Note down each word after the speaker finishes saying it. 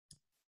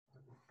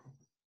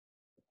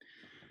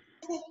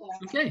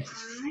Okay.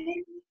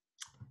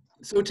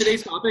 So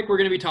today's topic, we're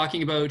going to be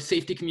talking about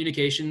safety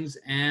communications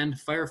and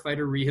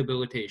firefighter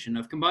rehabilitation.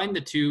 I've combined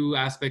the two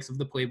aspects of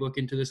the playbook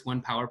into this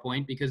one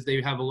PowerPoint because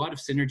they have a lot of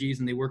synergies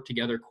and they work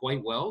together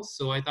quite well.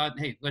 So I thought,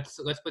 hey, let's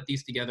put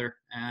these together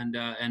and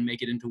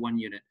make it into one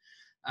unit.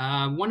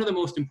 One of the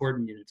most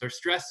important units are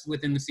stress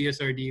within the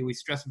CSRD. We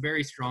stress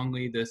very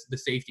strongly the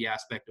safety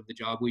aspect of the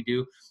job we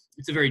do.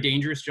 It's a very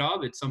dangerous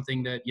job. It's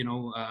something that,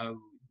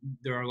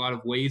 there are a lot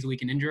of ways we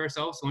can injure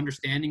ourselves. So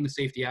understanding the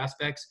safety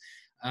aspects,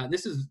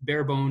 this is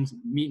bare bones,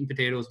 meat and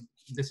potatoes.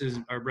 This is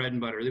our bread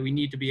and butter. We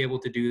need to be able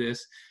to do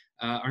this.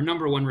 Our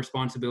number one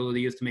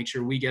responsibility is to make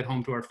sure we get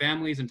home to our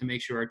families and to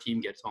make sure our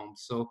team gets home.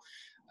 So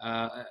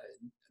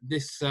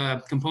this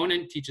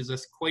component teaches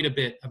us quite a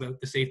bit about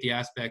the safety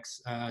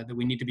aspects that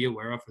we need to be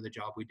aware of for the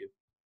job we do.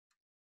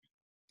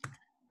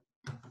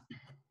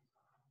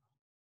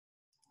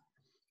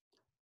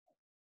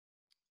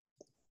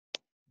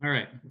 All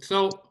right,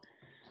 so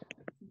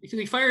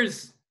basically fire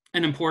is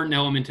an important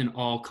element in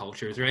all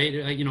cultures,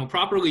 right?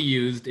 Properly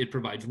used, it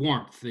provides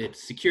warmth,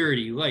 it's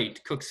security,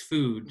 light, cooks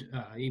food.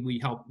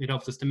 It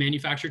helps us to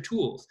manufacture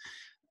tools.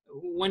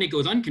 When it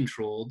goes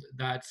uncontrolled,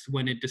 that's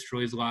when it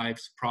destroys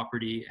lives,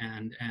 property,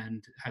 and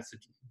has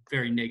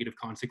very negative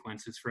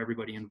consequences for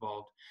everybody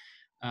involved.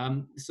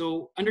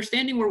 So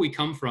understanding where we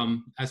come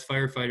from as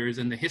firefighters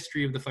and the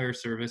history of the fire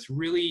service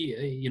really,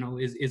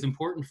 is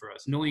important for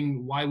us.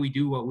 Knowing why we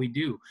do what we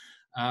do.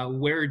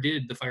 Where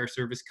did the fire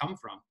service come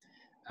from?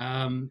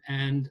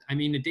 And I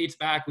mean, it dates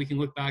back, we can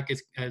look back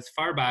as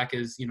far back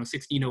as,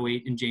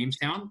 1608 in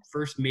Jamestown,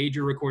 first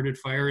major recorded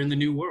fire in the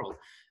New World.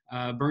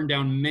 Burned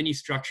down many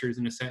structures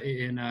in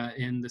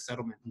the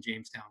settlement in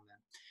Jamestown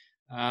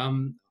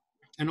then.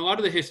 And a lot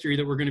of the history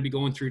that we're going to be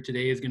going through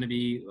today is going to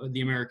be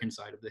the American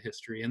side of the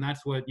history. And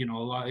that's what,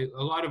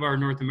 a lot of our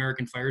North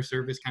American fire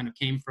service kind of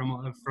came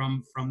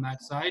from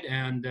that side.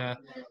 And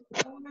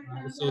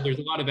so there's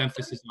a lot of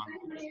emphasis on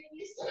that.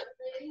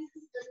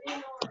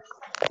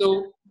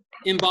 So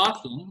in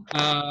Boston,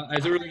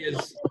 as early as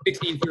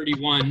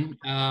 1631,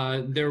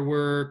 there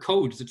were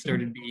codes that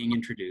started being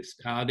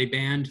introduced. They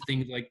banned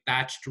things like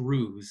thatched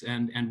roofs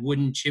and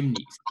wooden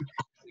chimneys.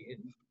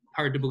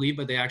 Hard to believe,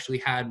 but they actually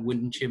had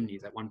wooden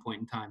chimneys at one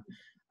point in time.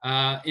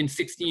 In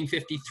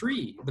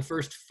 1653, the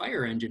first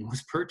fire engine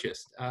was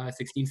purchased.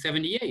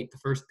 1678, the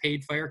first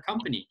paid fire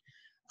company.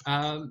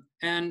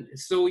 And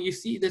so you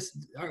see this,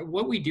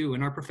 what we do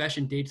in our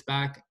profession dates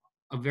back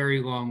a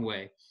very long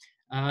way.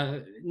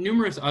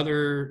 Numerous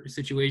other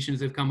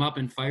situations have come up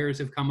and fires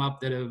have come up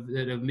that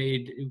have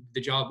made the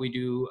job we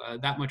do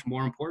that much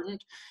more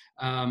important.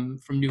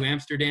 From New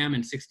Amsterdam in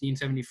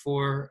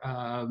 1674,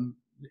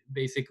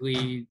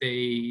 basically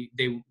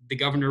the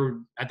governor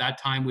at that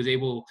time was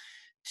able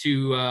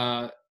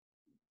to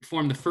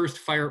form the first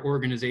fire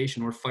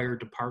organization or fire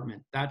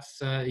department. That's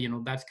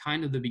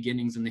kind of the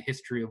beginnings in the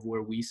history of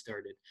where we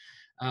started.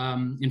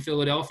 In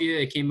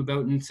Philadelphia, it came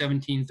about in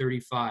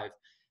 1735.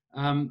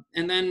 And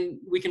then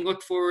we can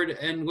look forward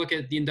and look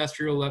at the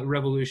Industrial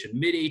Revolution,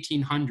 mid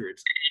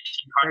 1800s.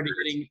 Started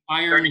getting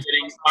iron in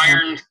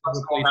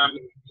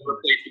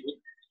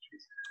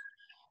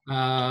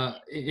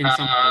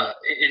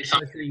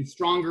some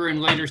stronger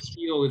and lighter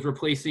steel is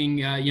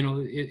replacing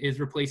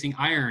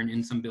iron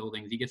in some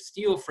buildings. You get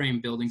steel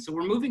frame buildings. So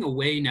we're moving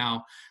away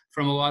now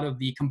from a lot of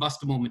the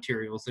combustible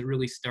materials that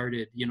really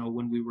started,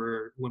 when we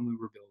were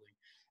building.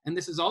 And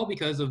this is all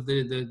because of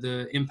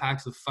the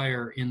impacts of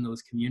fire in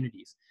those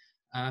communities.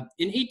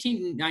 In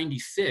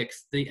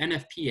 1896, the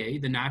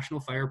NFPA, the National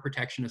Fire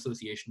Protection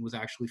Association, was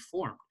actually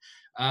formed.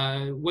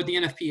 What the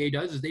NFPA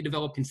does is they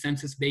develop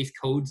consensus-based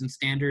codes and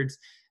standards,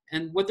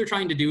 and what they're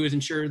trying to do is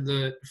ensure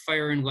the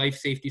fire and life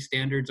safety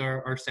standards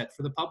are set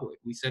for the public.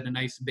 We set a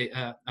nice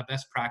a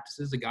best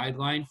practices, a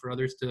guideline for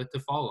others to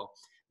follow,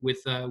 with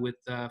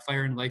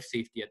fire and life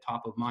safety at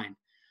top of mind.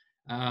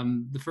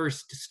 The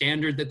first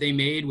standard that they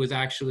made was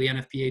actually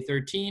NFPA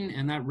 13,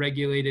 and that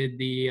regulated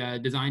the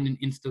design and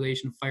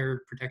installation of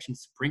fire protection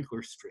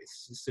sprinkler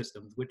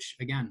systems, which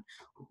again,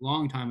 a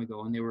long time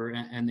ago,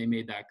 and they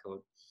made that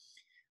code.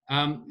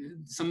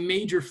 Some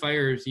major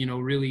fires,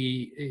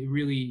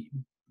 really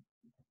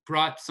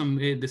brought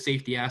the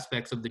safety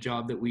aspects of the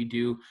job that we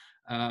do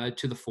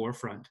to the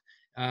forefront.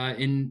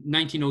 In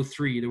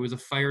 1903, there was a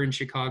fire in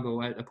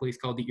Chicago at a place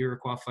called the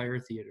Iroquois Fire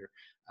Theater.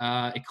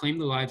 It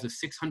claimed the lives of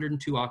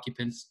 602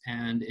 occupants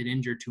and it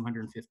injured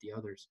 250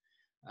 others.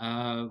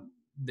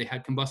 They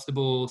had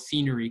combustible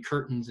scenery,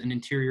 curtains, and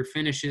interior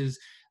finishes.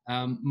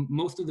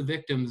 Most of the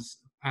victims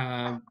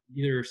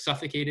either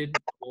suffocated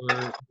or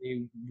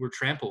they were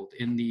trampled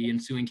in the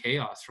ensuing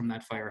chaos from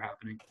that fire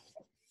happening.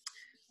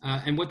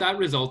 And what that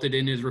resulted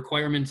in is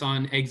requirements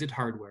on exit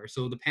hardware.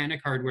 So the panic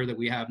hardware that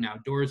we have now,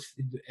 doors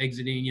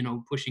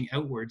exiting, pushing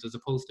outwards as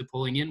opposed to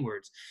pulling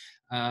inwards.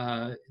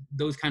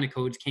 Those kind of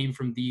codes came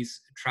from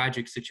these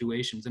tragic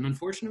situations. And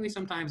unfortunately,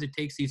 sometimes it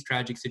takes these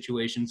tragic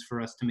situations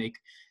for us to make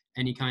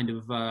any kind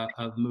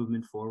of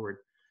movement forward.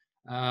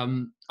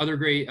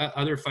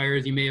 Other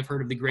fires, you may have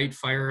heard of the Great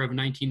Fire of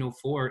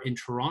 1904 in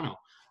Toronto.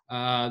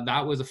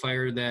 That was a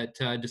fire that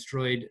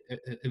destroyed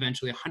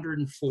eventually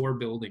 104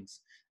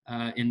 buildings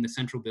in the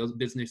central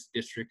business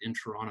district in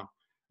Toronto.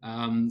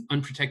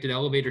 Unprotected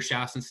elevator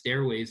shafts and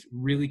stairways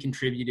really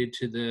contributed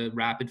to the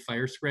rapid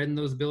fire spread in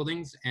those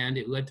buildings, and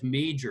it led to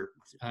major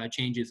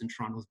changes in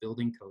Toronto's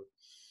building code.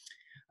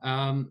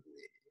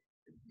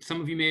 Some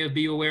of you may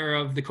be aware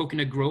of the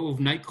Coconut Grove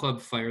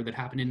nightclub fire that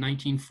happened in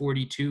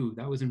 1942.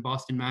 That was in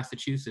Boston,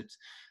 Massachusetts.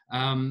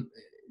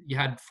 You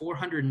had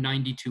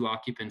 492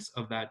 occupants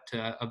of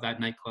that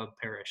nightclub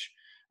perish.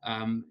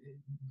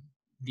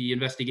 The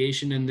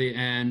investigation and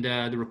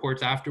the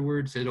reports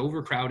afterwards said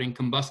overcrowding,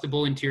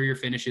 combustible interior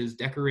finishes,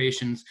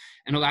 decorations,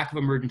 and a lack of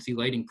emergency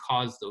lighting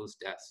caused those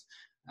deaths.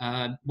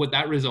 What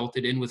that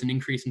resulted in was an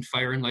increase in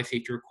fire and life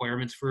safety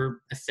requirements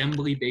for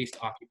assembly-based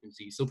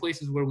occupancy, so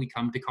places where we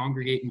come to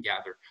congregate and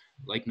gather,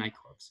 like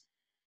nightclubs.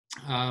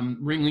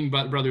 Ringling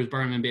Brothers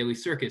Barnum and Bailey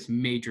Circus,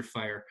 major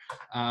fire.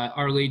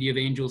 Our Lady of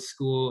Angels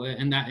School,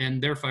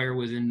 and their fire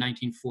was in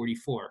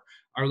 1944.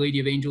 Our Lady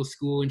of Angels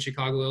School in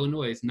Chicago,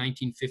 Illinois,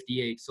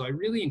 1958. So I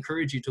really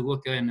encourage you to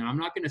look in, and I'm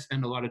not going to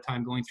spend a lot of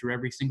time going through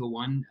every single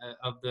one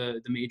of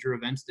the major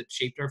events that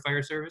shaped our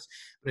fire service,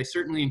 but I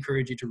certainly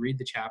encourage you to read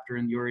the chapter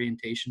and the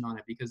orientation on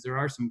it, because there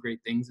are some great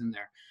things in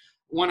there.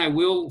 One I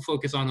will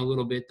focus on a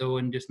little bit, though,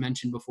 and just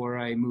mention before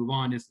I move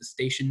on, is the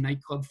Station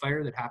nightclub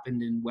fire that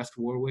happened in West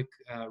Warwick,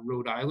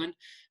 Rhode Island.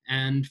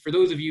 And for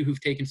those of you who've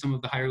taken some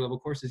of the higher level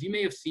courses, you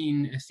may have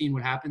seen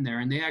what happened there,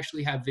 and they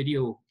actually have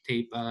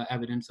videotape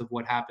evidence of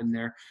what happened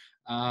there.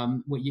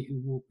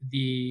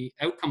 The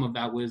outcome of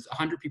that was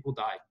 100 people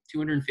died,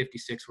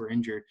 256 were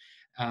injured.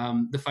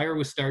 The fire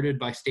was started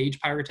by stage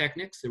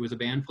pyrotechnics. There was a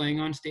band playing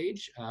on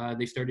stage.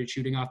 They started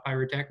shooting off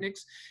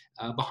pyrotechnics.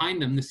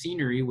 Behind them, the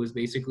scenery was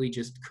basically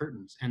just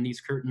curtains, and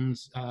these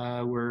curtains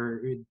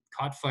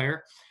caught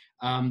fire.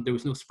 There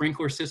was no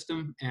sprinkler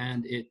system,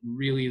 and it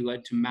really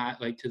led to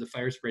the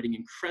fire spreading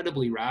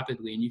incredibly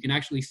rapidly. And you can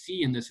actually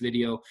see in this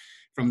video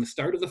from the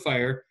start of the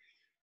fire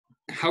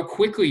how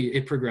quickly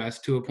it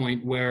progressed to a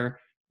point where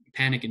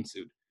panic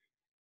ensued.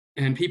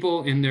 And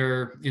people in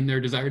their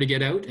desire to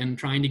get out and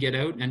trying to get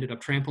out ended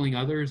up trampling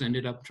others,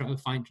 ended up trying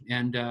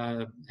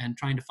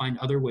to find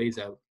other ways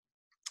out.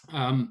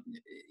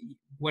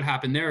 What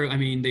happened there? I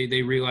mean,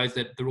 they realized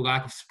that the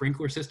lack of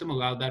sprinkler system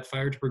allowed that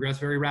fire to progress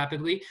very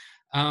rapidly.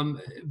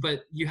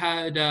 But you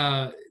had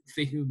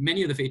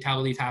many of the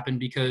fatalities happened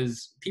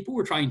because people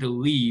were trying to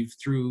leave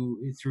through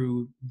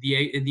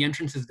the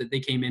entrances that they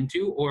came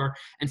into,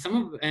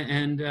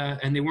 and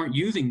they weren't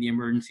using the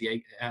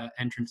emergency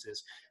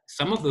entrances.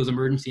 Some of those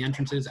emergency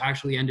entrances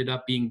actually ended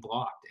up being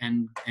blocked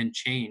and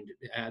chained.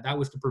 That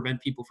was to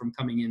prevent people from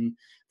coming in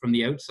from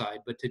the outside,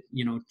 but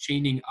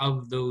chaining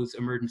of those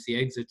emergency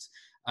exits.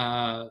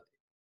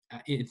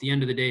 At the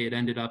end of the day, it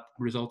ended up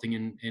resulting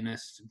in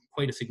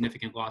quite a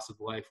significant loss of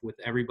life, with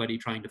everybody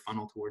trying to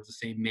funnel towards the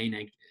same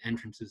main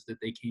entrances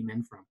that they came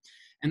in from.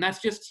 And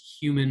that's just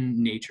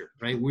human nature,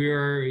 right?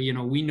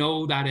 We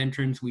know that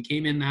entrance, we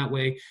came in that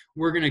way,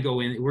 we're going to go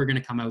in, we're going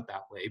to come out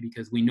that way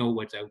because we know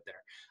what's out there.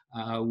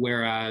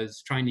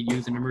 Whereas trying to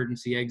use an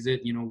emergency exit,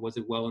 was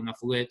it well enough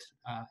lit?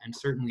 And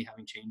certainly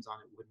having chains on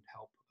it wouldn't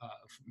help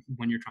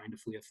when you're trying to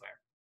flee a fire.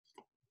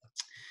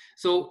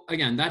 So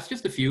again, that's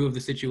just a few of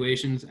the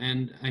situations.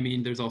 And I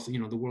mean, there's also,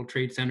 the World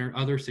Trade Center,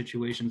 other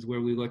situations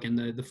where we look, and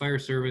the fire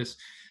service,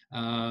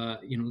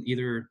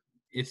 either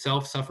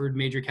itself suffered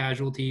major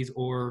casualties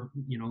or,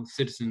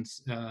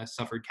 citizens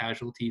suffered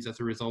casualties as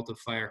a result of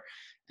fire.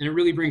 And it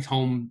really brings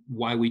home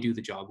why we do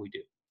the job we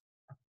do.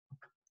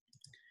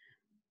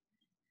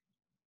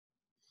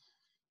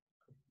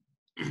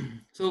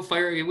 So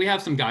we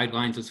have some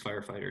guidelines as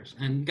firefighters,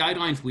 and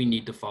guidelines we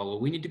need to follow.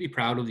 We need to be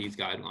proud of these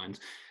guidelines.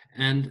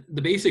 And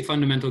the basic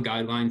fundamental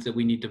guidelines that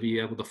we need to be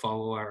able to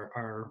follow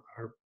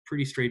are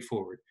pretty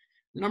straightforward.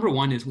 Number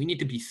one is we need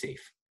to be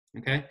safe,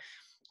 okay?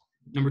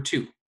 Number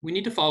two, we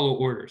need to follow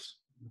orders.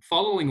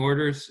 Following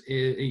orders,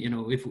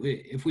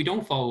 if we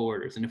don't follow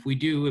orders, and if we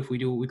do what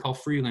we call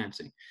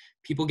freelancing,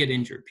 people get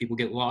injured, people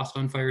get lost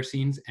on fire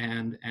scenes,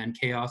 and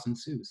chaos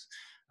ensues.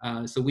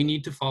 So we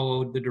need to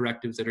follow the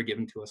directives that are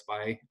given to us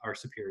by our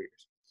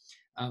superiors.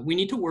 We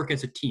need to work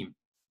as a team.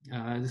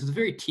 This is a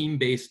very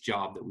team-based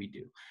job that we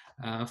do.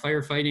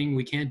 Firefighting,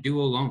 we can't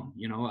do alone.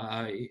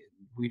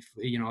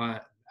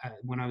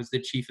 When I was the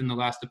chief in the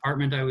last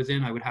department I was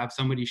in, I would have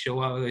somebody show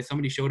up.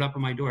 Somebody showed up at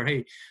my door.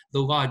 Hey,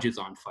 the lodge is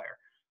on fire.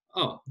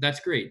 Oh,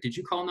 that's great. Did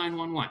you call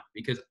 911?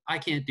 Because I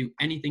can't do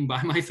anything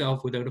by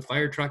myself without a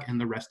fire truck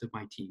and the rest of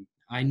my team.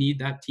 I need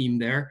that team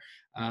there.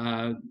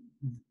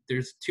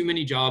 There's too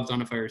many jobs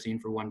on a fire scene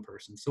for one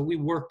person. So we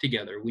work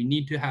together. We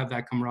need to have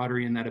that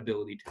camaraderie and that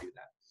ability to do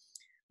that.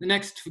 The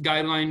next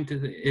guideline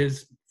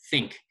is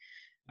think.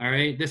 All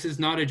right. This is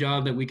not a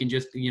job that we can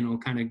just,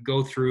 kind of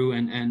go through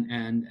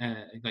and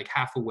like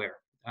half aware.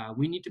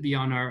 We need to be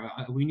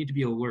we need to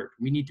be alert.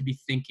 We need to be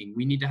thinking.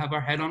 We need to have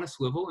our head on a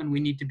swivel, and we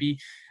need to be,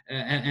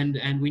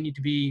 and we need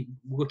to be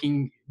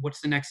looking,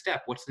 what's the next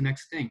step? What's the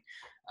next thing?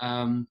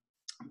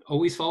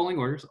 always following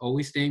orders,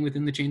 always staying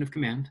within the chain of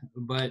command,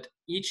 but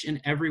each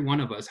and every one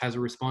of us has a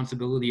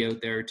responsibility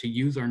out there to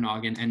use our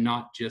noggin and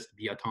not just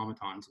be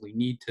automatons. We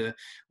need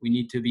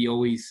to be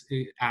always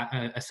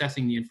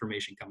assessing the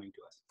information coming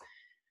to us.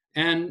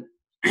 And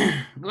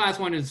the last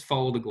one is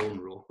follow the golden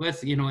rule.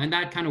 And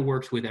that kind of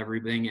works with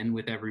everything and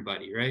with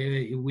everybody,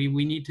 right?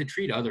 We need to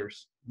treat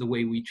others the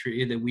way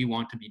we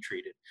want to be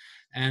treated.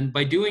 And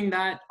by doing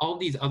that, all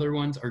these other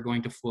ones are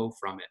going to flow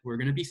from it. We're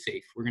going to be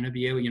safe. We're going to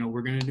be able,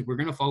 we're going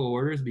to follow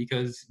orders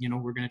because,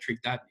 we're going to treat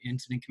that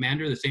incident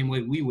commander the same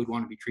way we would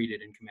want to be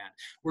treated in command.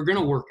 We're going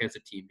to work as a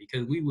team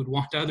because we would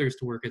want others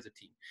to work as a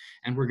team,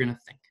 and we're going to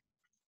think.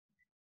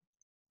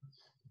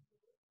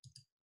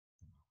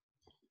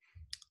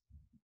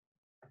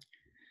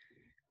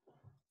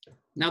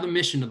 Now, the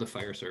mission of the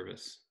fire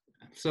service.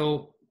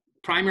 So,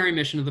 primary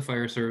mission of the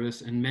fire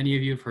service, and many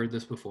of you have heard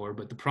this before,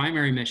 but the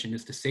primary mission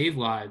is to save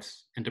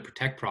lives and to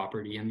protect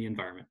property and the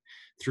environment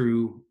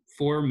through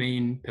 4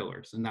 main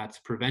pillars, and that's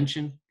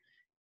prevention,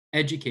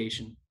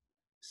 education,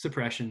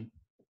 suppression,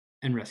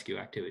 and rescue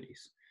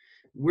activities.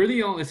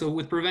 So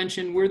with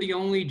prevention, we're the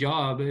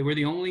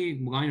only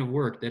line of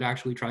work that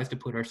actually tries to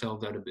put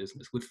ourselves out of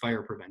business with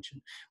fire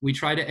prevention. We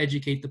try to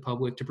educate the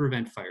public to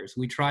prevent fires.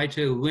 We try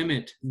to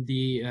limit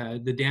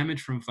the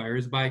damage from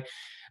fires by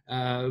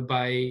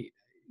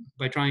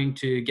trying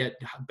to get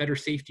better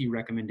safety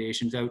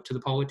recommendations out to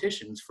the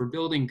politicians for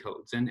building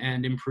codes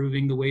and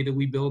improving the way that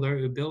we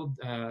build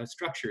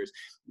structures,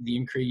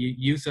 the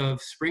use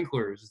of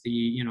sprinklers, the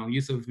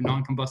use of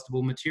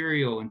non-combustible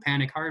material and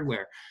panic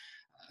hardware.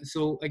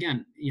 So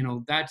again,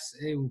 that's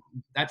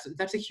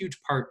a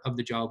huge part of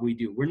the job we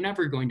do. We're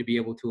never going to be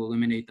able to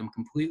eliminate them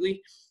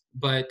completely,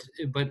 but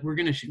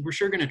we're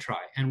sure gonna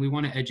try, and we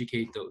want to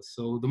educate those.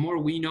 So the more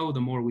we know, the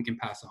more we can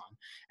pass on,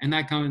 and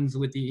that comes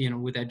with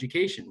with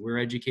education. We're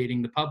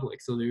educating the public,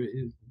 so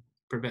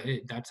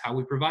that's how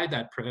we provide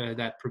that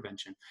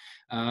prevention.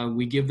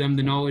 We give them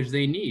the knowledge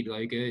they need,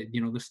 like the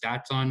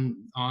stats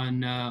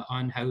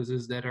on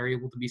houses that are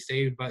able to be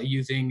saved by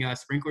using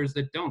sprinklers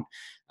that don't.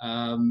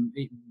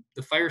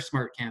 The Fire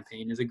Smart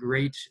campaign is a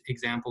great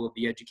example of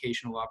the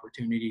educational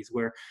opportunities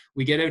where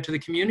we get out to the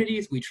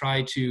communities. We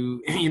try to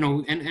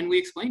and we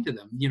explain to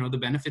them the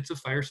benefits of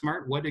Fire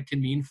Smart, what it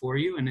can mean for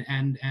you,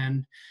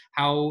 and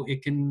how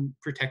it can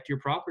protect your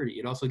property.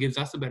 It also gives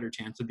us a better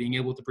chance of being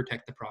able to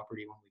protect the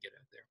property when we get out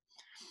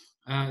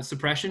there.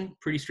 Suppression,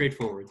 pretty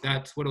straightforward.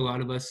 That's what a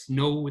lot of us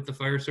know with the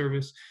fire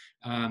service.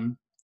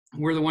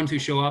 We're the ones who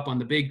show up on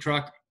the big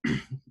truck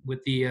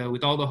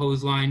with all the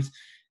hose lines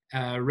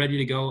ready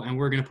to go, and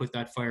we're going to put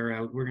that fire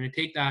out. We're going to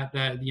take that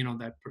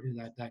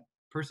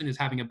person is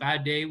having a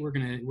bad day. We're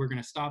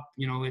gonna stop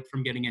it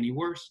from getting any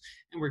worse,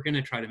 and we're going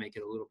to try to make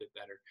it a little bit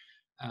better.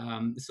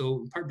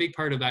 So big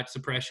part of that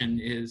suppression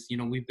is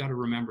we've got to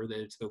remember that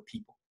it's about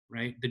people.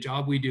 Right? The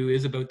job we do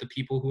is about the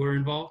people who are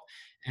involved.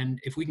 And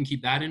if we can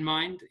keep that in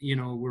mind,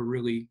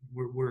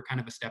 we're kind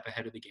of a step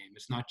ahead of the game.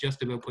 It's not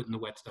just about putting the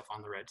wet stuff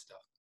on the red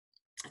stuff.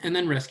 And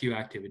then rescue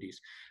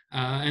activities.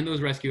 And those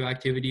rescue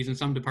activities in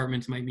some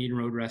departments might mean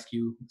road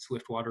rescue,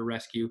 swift water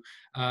rescue.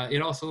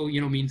 It also,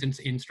 means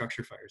in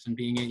structure fires and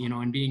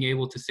being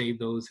able to save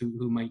those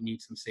who might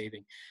need some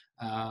saving.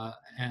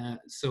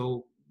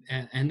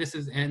 And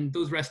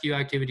those rescue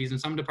activities in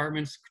some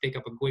departments take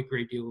up a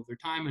great deal of their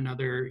time, and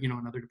other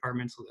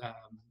departments,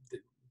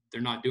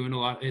 they're not doing a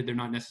lot. They're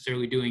not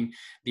necessarily doing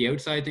the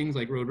outside things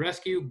like road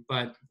rescue,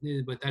 but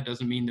that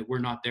doesn't mean that we're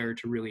not there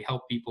to really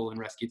help people and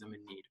rescue them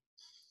in need.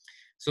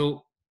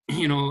 So,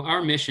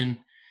 our mission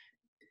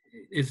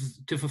is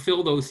to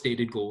fulfill those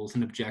stated goals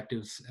and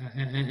objectives,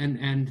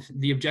 and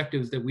the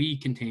objectives that we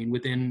contain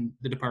within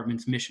the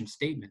department's mission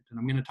statement. And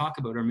I'm going to talk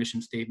about our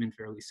mission statement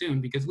fairly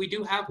soon, because we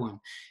do have one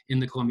in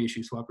the Columbia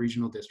Shuswap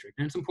Regional District,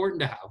 and it's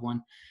important to have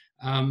one.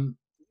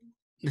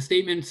 The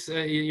statements,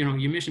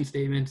 your mission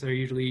statements are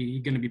usually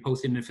going to be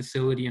posted in a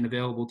facility and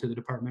available to the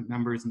department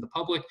members and the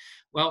public.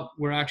 Well,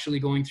 we're actually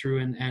going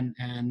through and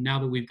now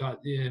that we've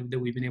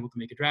been able to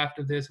make a draft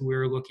of this,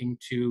 we're looking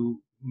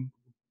to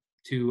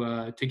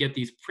get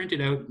these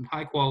printed out in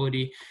high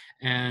quality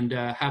and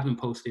have them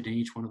posted in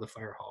each one of the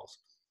fire halls.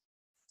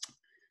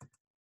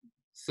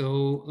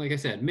 So, like I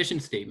said,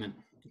 mission statement.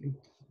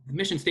 The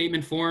mission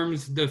statement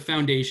forms the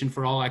foundation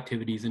for all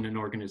activities in an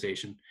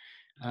organization.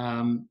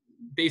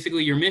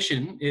 Basically, your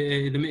mission,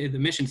 the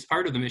mission's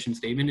part of the mission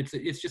statement.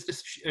 It's just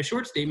a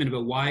short statement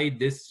about why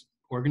this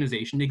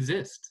organization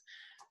exists.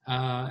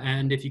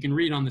 And if you can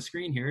read on the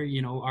screen here,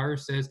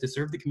 ours says to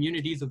serve the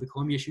communities of the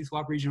Columbia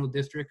Shuswap Regional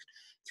District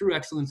through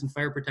excellence in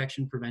fire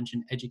protection,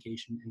 prevention,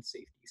 education, and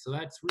safety. So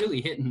that's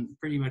really hitting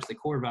pretty much the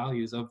core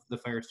values of the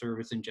fire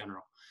service in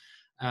general.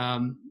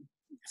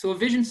 So a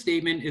vision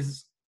statement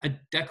is a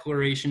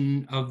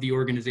declaration of the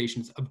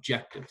organization's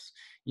objectives.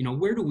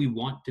 Where do we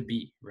want to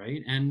be,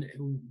 right? And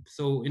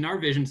so in our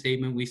vision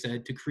statement, we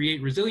said to create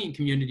resilient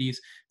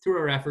communities through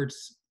our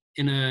efforts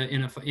in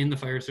the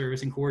fire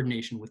service in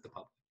coordination with the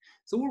public.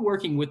 So we're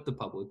working with the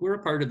public. We're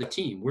a part of the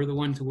team. We're the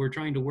ones who are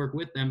trying to work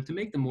with them to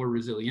make them more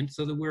resilient,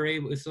 so that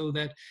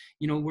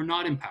we're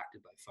not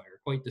impacted by fire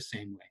quite the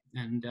same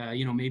way. And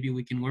maybe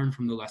we can learn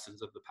from the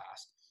lessons of the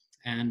past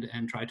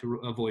and try to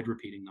avoid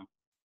repeating them.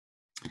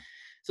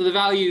 So the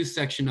values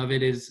section of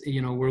it is,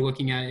 we're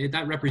looking at it,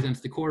 that represents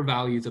the core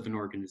values of an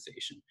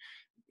organization.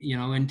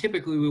 And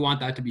typically we want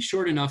that to be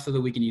short enough so that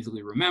we can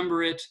easily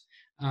remember it.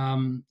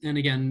 And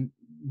again,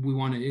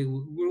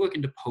 we're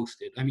looking to post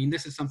it. I mean,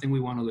 this is something we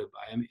want to live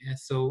by. I mean,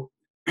 so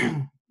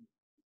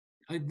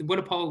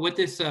what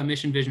this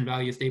mission, vision,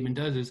 value statement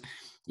does is,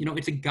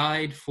 it's a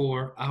guide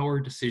for our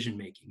decision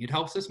making. It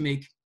helps us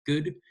make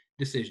good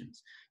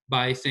decisions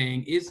by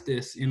saying, is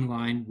this in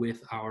line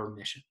with our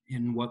mission,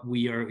 in what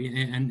we are,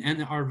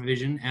 and our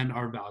vision and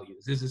our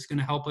values? Is this going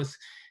to help us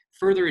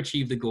further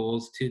achieve the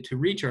goals to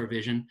reach our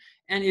vision?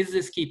 And is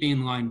this keeping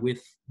in line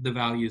with the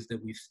values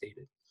that we've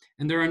stated?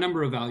 And there are a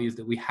number of values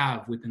that we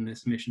have within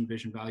this mission,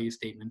 vision, value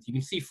statement. You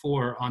can see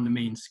 4 on the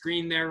main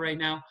screen there right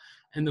now.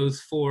 And those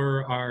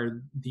 4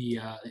 are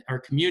our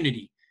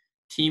community,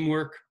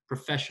 teamwork,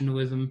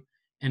 professionalism,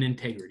 and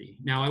integrity.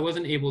 Now, I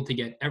wasn't able to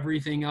get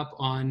everything up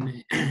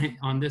on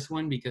this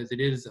one because it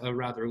is a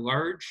rather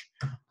large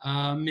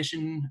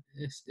mission,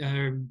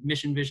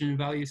 vision, and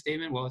value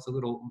statement. Well, it's a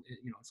little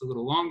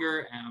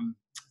longer,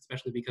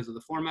 especially because of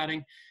the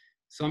formatting.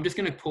 So I'm just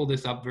going to pull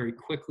this up very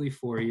quickly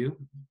for you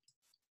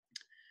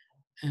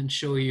and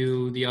show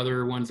you the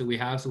other ones that we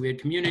have. So we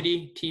had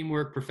community,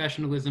 teamwork,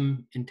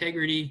 professionalism,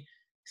 integrity,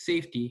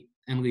 safety,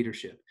 and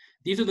leadership.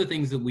 These are the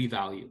things that we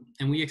value,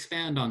 and we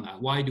expand on that.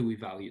 Why do we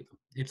value them?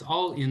 It's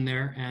all in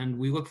there, and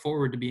we look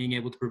forward to being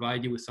able to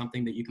provide you with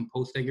something that you can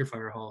post at your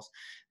fire halls.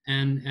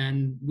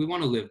 And we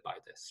want to live by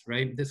this,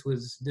 right? This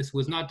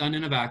was not done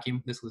in a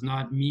vacuum. This was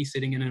not me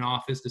sitting in an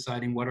office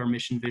deciding what our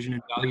mission, vision,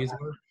 and values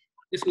were.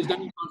 This was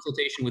done in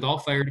consultation with all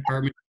fire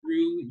departments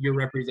through your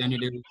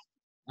representatives,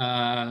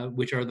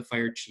 which are the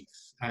fire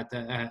chiefs at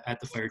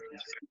the fire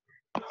chiefs.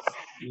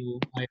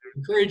 I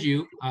encourage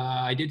you,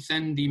 I did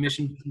send the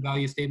mission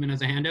value statement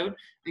as a handout.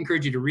 I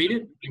encourage you to read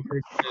it, I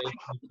encourage you to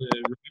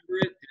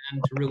remember it,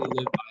 and to really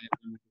live by it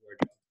when we do our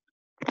job.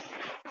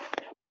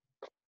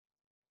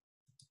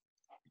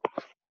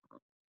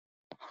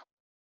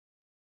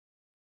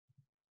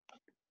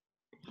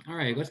 All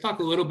right, let's talk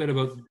a little bit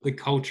about the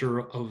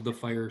culture of the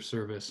fire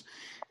service.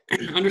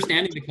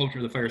 Understanding the culture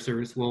of the fire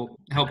service will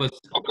help us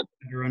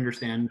better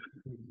understand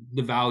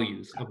the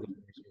values of the fire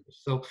service.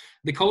 So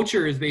the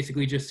culture is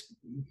basically just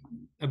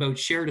about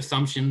shared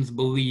assumptions,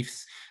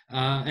 beliefs,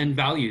 and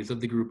values of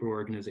the group or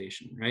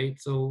organization, right?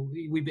 So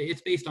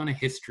it's based on a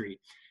history.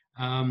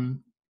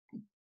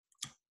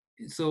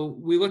 So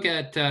we look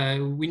at,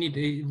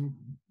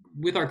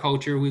 with our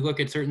culture, we look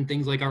at certain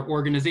things like our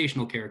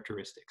organizational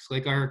characteristics,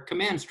 like our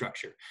command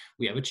structure.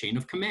 We have a chain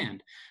of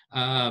command.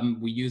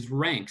 We use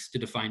ranks to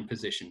define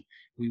position.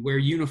 We wear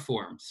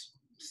uniforms.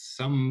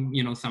 Some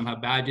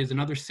have badges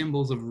and other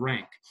symbols of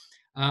rank.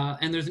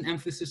 And there's an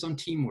emphasis on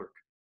teamwork,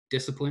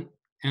 discipline,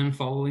 and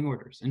following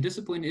orders. And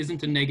discipline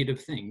isn't a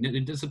negative thing.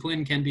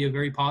 Discipline can be a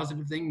very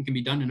positive thing and can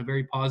be done in a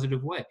very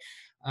positive way.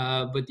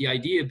 But the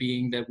idea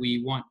being that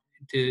we want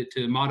to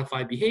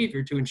modify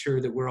behavior to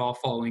ensure that we're all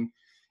following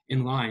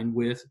in line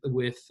with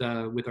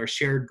our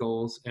shared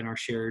goals and our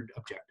shared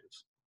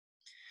objectives.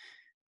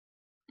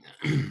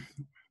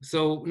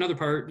 So another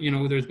part,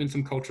 there's been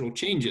some cultural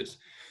changes.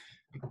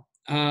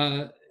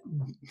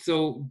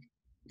 So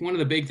one of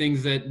the big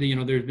things that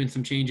there's been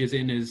some changes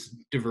in is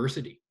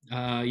diversity.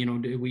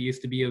 We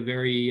used to be a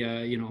very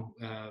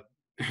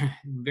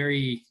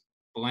very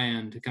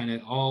bland kind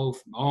of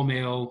all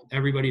male.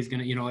 Everybody's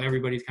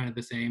everybody's kind of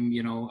the same,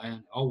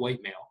 and all white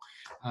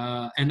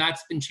male. And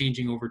that's been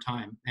changing over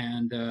time.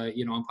 And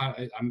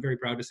I'm very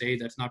proud to say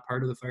that's not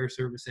part of the fire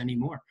service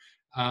anymore.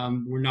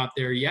 We're not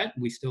there yet.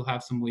 We still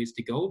have some ways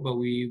to go,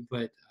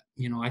 but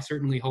I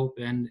certainly hope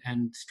and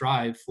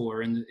strive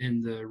for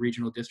in the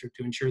regional district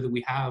to ensure that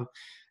we have,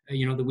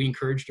 that we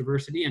encourage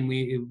diversity, and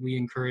we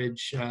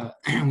encourage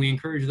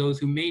those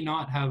who may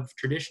not have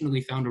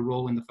traditionally found a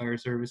role in the fire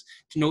service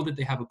to know that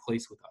they have a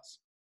place with us.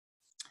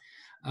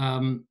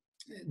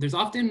 There's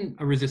often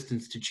a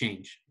resistance to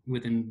change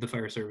within the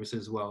fire service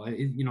as well.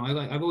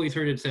 I've always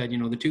heard it said,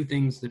 the 2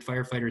 things that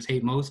firefighters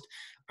hate most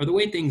are the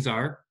way things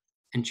are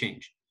and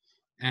change.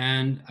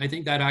 And I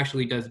think that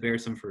actually does bear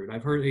some fruit.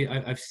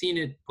 I've seen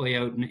it play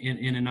out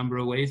in a number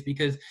of ways,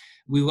 because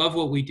we love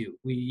what we do.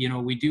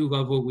 We do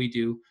love what we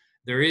do.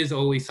 There is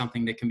always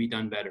something that can be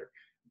done better.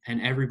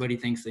 And everybody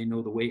thinks they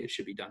know the way it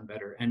should be done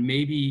better. And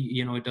maybe,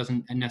 it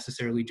doesn't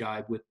necessarily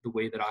jibe with the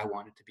way that I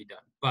want it to be done.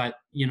 But,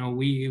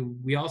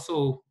 we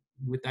also,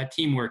 with that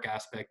teamwork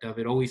aspect of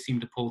it, always seem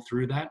to pull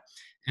through that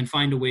and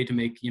find a way to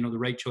make, the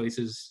right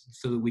choices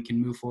so that we can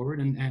move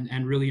forward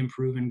and really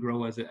improve and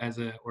grow as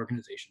an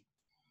organization.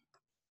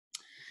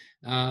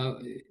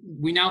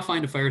 We now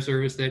find a fire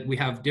service that we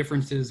have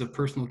differences of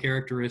personal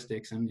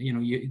characteristics, and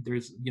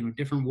there's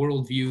different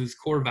worldviews,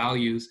 core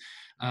values,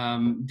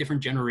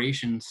 different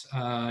generations,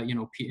 and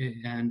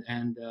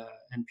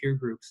peer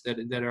groups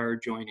that are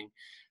joining.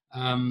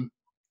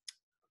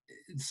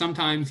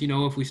 sometimes,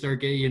 if we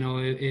start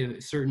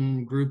getting,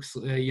 certain groups,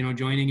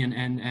 joining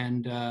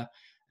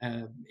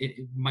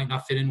it might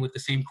not fit in with the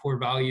same core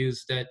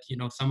values that,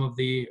 some of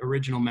the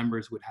original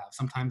members would have.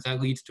 Sometimes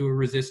that leads to a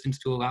resistance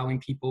to allowing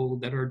people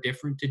that are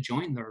different to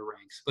join their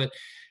ranks. But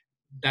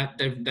that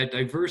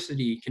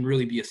diversity can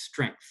really be a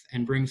strength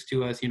and brings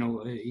to us,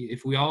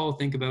 if we all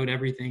think about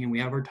everything and we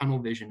have our tunnel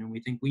vision and we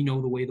think we know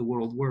the way the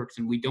world works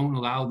and we don't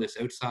allow this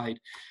outside,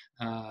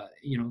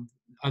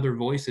 other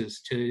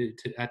voices to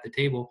at the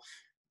table,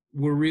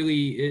 we're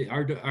really,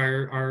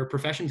 our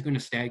profession is going to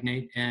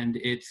stagnate and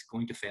it's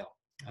going to fail.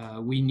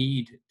 We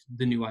need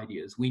the new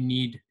ideas. We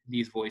need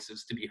these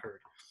voices to be heard.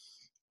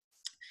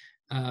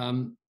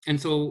 And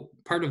so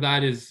part of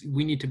that is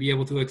we need to be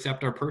able to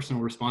accept our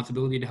personal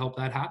responsibility to help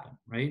that happen,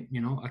 right?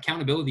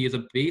 Accountability is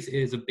a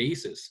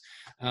basis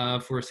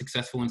for a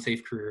successful and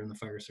safe career in the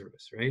fire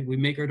service, right? We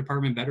make our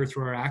department better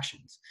through our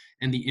actions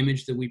and the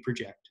image that we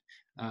project,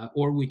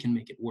 or we can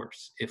make it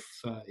worse if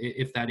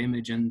that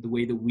image and the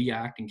way that we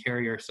act and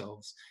carry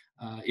ourselves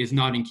is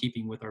not in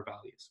keeping with our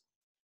values.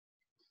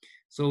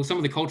 So some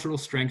of the cultural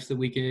strengths that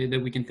we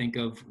can think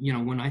of,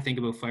 when I think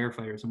about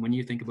firefighters and when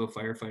you think about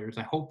firefighters,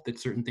 I hope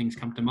that certain things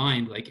come to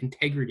mind, like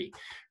integrity,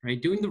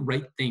 right? Doing the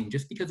right thing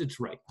just because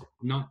it's right,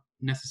 not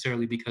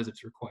necessarily because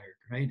it's required,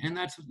 right? And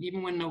that's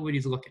even when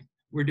nobody's looking.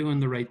 We're doing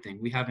the right thing.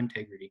 We have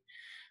integrity.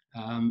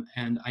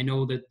 And I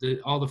know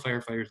that all the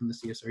firefighters in the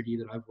CSRD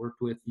that I've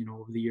worked with,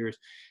 over the years,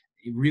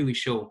 really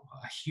show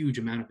a huge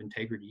amount of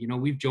integrity.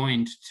 We've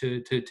joined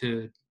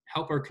to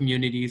help our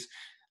communities,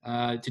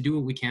 to do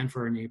what we can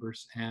for our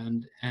neighbors,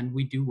 and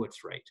we do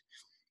what's right.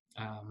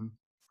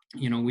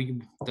 We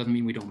doesn't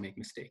mean we don't make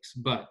mistakes,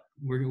 but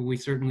we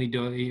certainly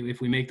do.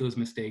 If we make those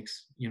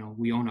mistakes,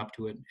 we own up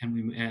to it and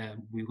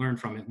we learn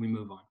from it and we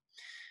move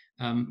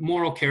on.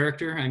 Moral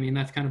character, I mean,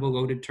 that's kind of a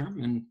loaded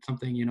term and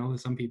something,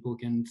 some people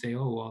can say,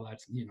 oh, well,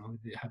 that's,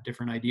 they have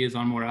different ideas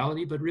on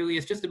morality, but really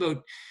it's just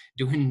about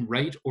doing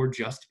right or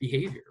just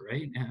behavior,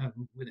 right?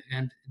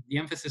 And the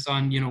emphasis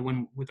on,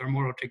 with our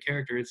moral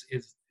character is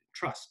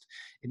trust.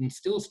 It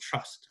instills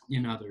trust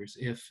in others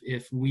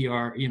if we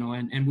are,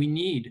 and we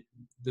need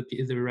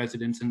the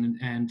residents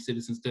and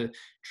citizens to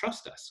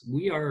trust us.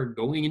 We are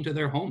going into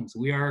their homes.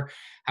 We are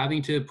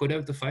having to put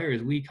out the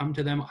fires. We come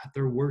to them at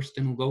their worst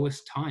and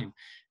lowest time.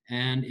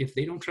 And if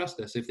they don't trust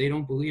us, if they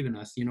don't believe in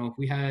us, if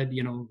we had,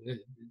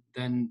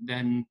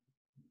 then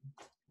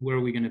where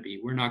are we going to be?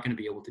 We're not going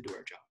to be able to do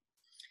our job.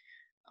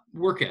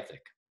 Work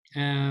ethic.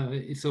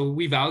 So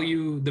we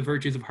value the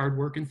virtues of hard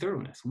work and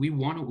thoroughness. We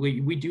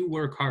do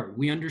work hard.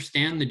 We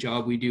understand the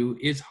job we do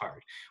is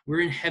hard. We're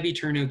in heavy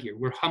turnout gear.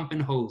 We're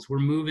humping hose. We're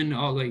moving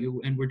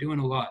and we're doing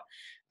a lot.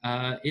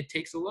 It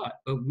takes a lot,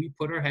 but we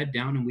put our head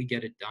down and we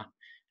get it done.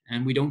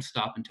 And we don't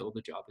stop until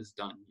the job is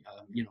done.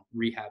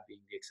 Rehab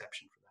being the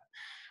exception for that.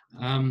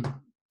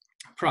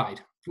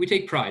 Pride. We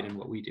take pride in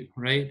what we do,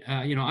 right?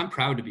 I'm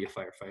proud to be a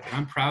firefighter.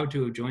 I'm proud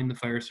to have joined the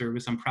fire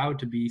service. I'm proud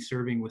to be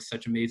serving with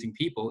such amazing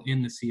people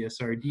in the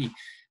CSRD.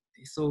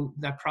 So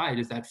that pride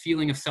is that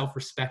feeling of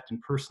self-respect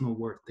and personal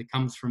worth that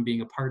comes from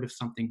being a part of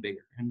something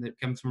bigger and that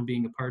comes from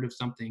being a part of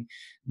something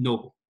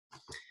noble.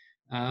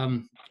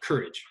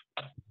 Courage.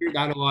 You hear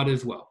that a lot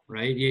as well,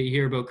 right? You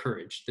hear about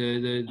courage,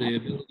 the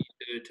ability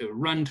to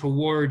run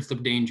towards the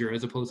danger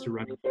as opposed to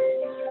running.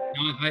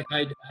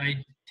 I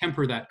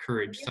temper that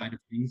courage side of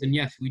things. And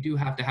yes, we do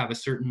have to have a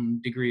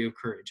certain degree of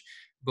courage,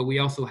 but we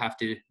also have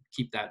to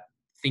keep that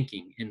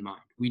thinking in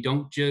mind.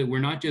 We're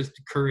not just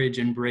courage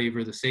and brave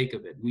for the sake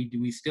of it.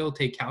 We still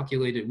take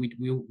calculated,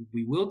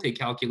 we will take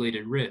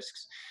calculated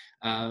risks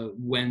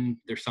when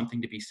there's something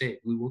to be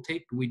saved.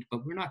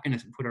 But we're not going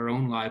to put our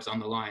own lives on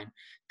the line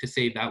to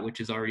save that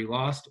which is already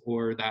lost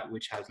or that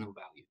which has no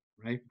value.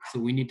 Right? So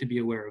we need to be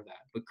aware of that.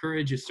 But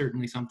courage is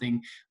certainly something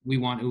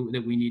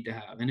that we need to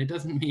have. And it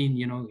doesn't mean,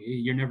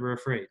 you're never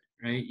afraid,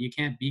 right? You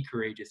can't be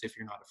courageous if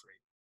you're not afraid.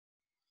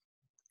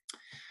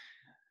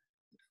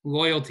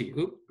 Loyalty.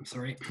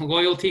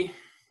 Loyalty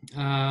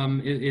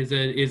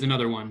is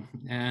another one.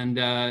 And,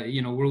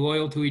 we're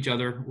loyal to each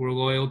other. We're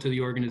loyal to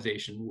the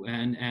organization.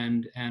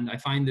 And I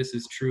find this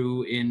is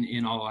true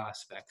in all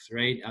aspects,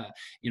 right?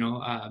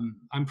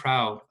 I'm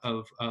proud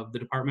of the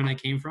department I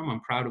came from.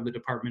 I'm proud of the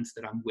departments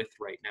that I'm with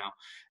right now.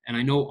 And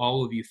I know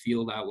all of you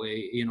feel that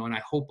way, and I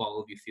hope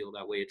all of you feel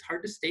that way. It's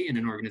hard to stay in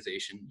an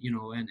organization,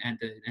 and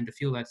to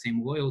feel that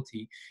same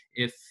loyalty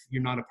if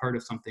you're not a part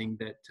of something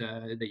that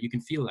you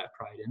can feel that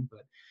pride in.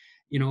 But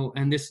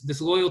and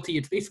this loyalty,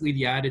 it's basically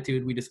the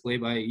attitude we display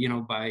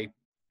by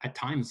at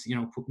times,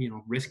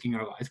 risking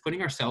our lives,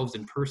 putting ourselves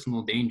in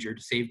personal danger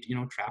to save,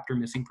 trapped or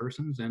missing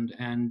persons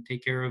and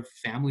take care of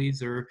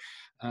families, or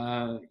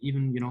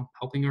even,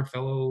 helping our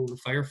fellow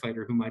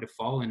firefighter who might have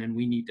fallen and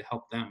we need to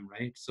help them,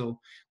 right? So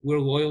we're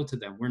loyal to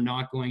them. We're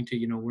not going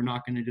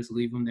to just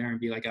leave them there and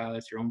be like, oh,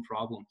 that's your own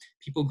problem.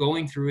 People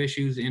going through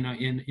issues in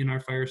our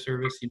fire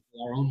service,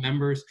 our own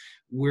members,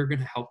 we're going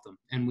to help them,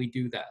 and we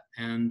do that.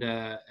 And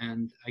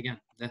again,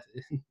 that's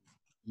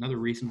another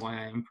reason why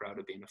I am proud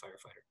of being a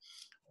firefighter.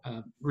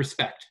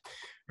 respect,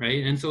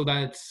 right? And so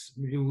that's,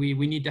 we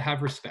need to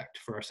have respect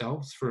for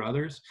ourselves, for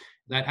others,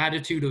 that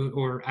attitude of,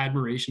 or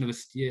admiration of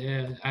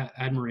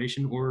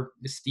admiration or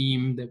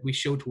esteem that we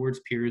show towards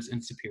peers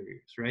and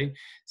superiors, right?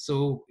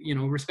 So, you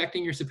know,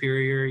 respecting your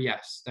superior,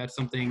 yes, that's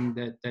something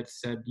that's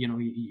said. You know,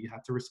 you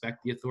have to respect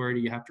the authority,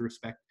 you have to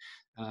respect,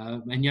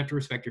 and you have to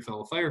respect your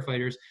fellow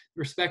firefighters.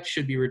 Respect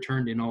should be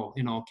returned in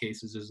all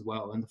cases as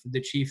well. And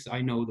the chiefs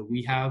I know that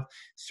we have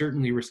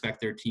certainly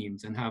respect their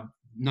teams and have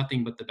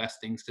nothing but the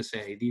best things to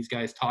say. These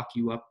guys talk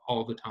you up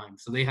all the time,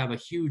 so they have a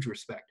huge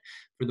respect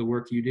for the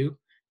work you do,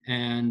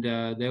 and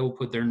they will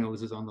put their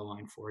noses on the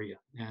line for you.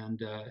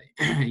 And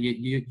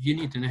you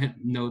need to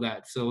know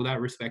that. So that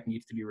respect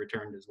needs to be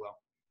returned as well.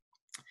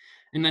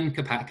 And then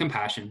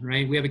compassion,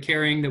 right? We have a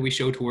caring that we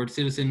show towards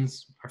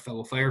citizens, our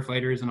fellow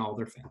firefighters, and all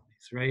their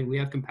families, right? We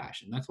have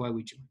compassion. That's why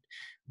we joined.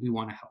 We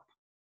want to help.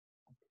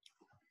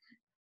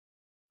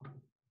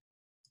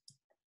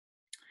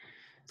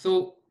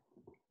 So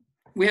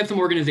we have some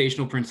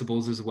organizational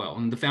principles as well,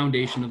 and the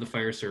foundation of the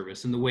fire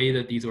service, and the way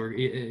that these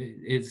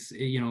is,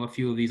 you know, a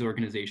few of these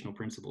organizational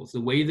principles.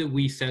 The way that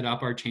we set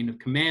up our chain of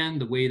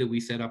command, the way that we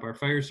set up our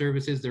fire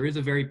services, there is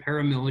a very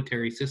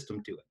paramilitary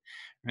system to it,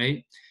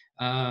 right?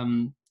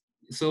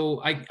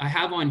 So I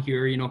have on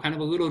here, you know, kind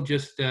of a little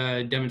just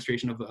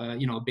demonstration of,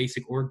 you know, a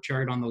basic org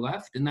chart on the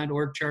left. And that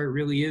org chart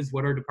really is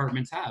what our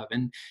departments have.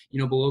 And, you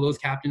know, below those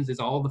captains is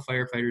all the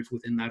firefighters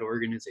within that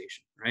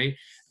organization, right?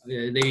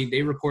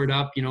 They report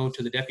up, you know,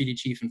 to the deputy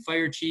chief and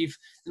fire chief,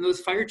 and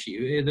those fire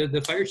chief,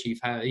 the fire chief,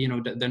 you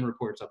know, then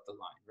reports up the line,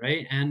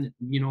 right? And,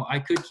 you know, I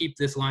could keep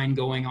this line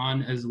going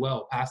on as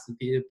well, past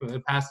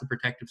the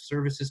protective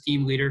services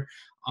team leader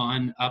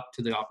on up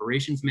to the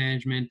operations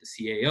management, the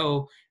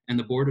CAO, and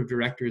the board of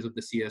directors of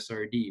the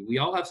CSRD. We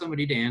all have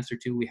somebody to answer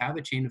to. We have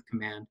a chain of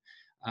command,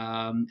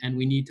 and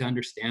we need to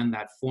understand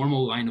that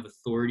formal line of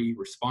authority,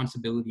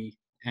 responsibility,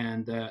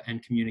 and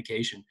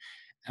communication.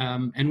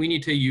 And we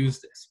need to use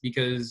this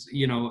because,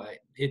 you know,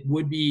 it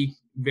would be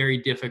very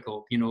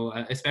difficult, you know,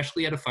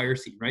 especially at a fire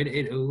scene, right?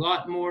 A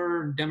lot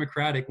more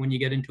democratic when you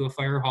get into a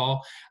fire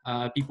hall.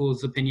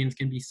 People's opinions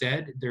can be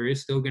said. There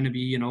is still going to be,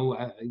 you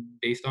know,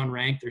 based on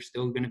rank, there's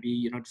still going to be,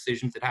 you know,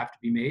 decisions that have to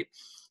be made.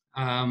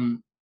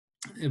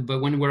 But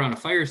when we're on a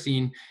fire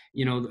scene,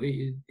 you know,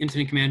 the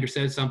incident commander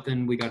says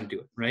something, we got to do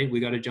it, right? We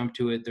got to jump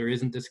to it. There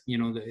isn't this, you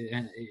know,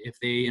 if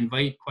they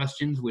invite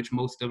questions, which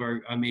most of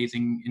our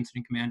amazing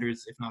incident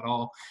commanders, if not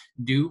all,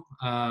 do,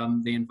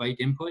 they invite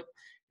input.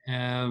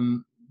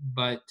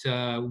 But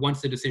once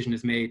the decision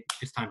is made,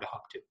 it's time to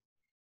hop to.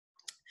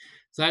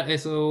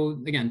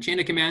 So again, chain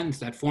of command is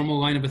that formal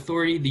line of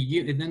authority.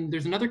 And then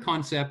there's another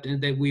concept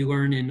that we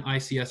learn in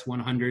ICS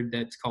 100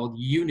 that's called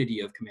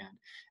unity of command.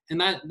 And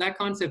that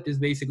concept is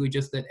basically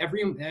just that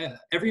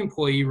every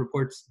employee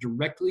reports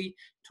directly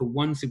to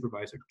one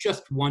supervisor,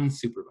 just one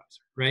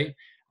supervisor, right?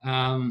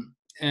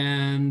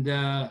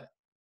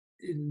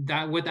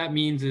 That what that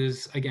means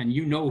is, again,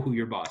 you know who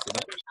your boss is. I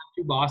don't have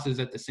two bosses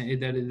at the same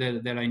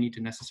that I need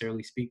to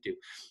necessarily speak to.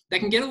 That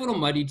can get a little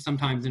muddied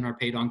sometimes in our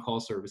paid on-call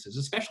services,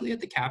 especially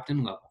at the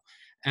captain level.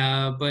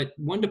 But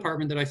one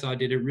department that I saw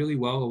did it really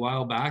well a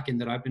while back, and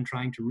that I've been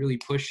trying to really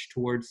push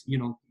towards, you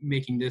know,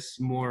 making this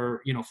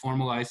more, you know,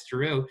 formalized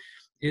throughout,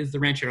 is the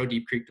Ranchero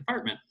Deep Creek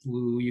department,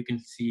 who you can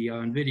see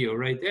on video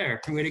right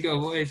there. Way to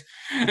go, boys.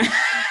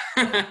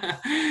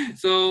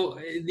 So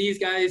these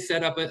guys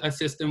set up a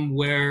system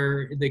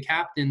where the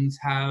captains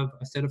have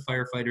a set of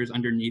firefighters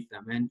underneath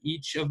them, and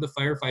each of the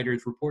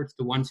firefighters reports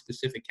to one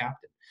specific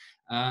captain.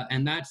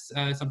 And that's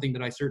something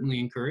that I certainly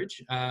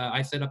encourage.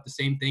 I set up the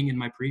same thing in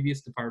my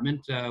previous department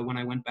when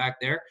I went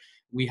back there.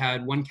 We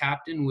had one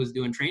captain was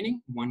doing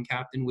training, one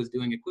captain was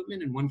doing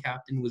equipment, and one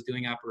captain was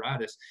doing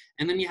apparatus.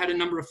 And then you had a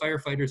number of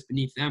firefighters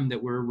beneath them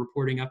that were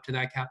reporting up to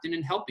that captain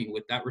and helping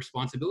with that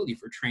responsibility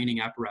for training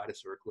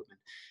apparatus or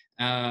equipment.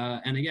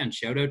 And again,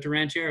 shout out to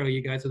Ranchero.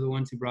 You guys are the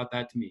ones who brought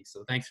that to me.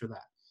 So thanks for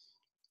that.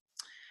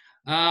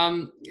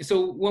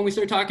 So when we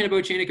start talking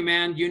about chain of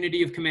command,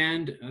 unity of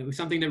command,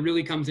 something that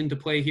really comes into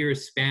play here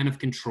is span of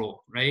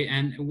control, right?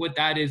 And what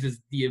that is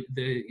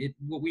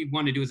what we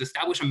want to do is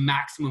establish a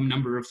maximum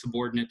number of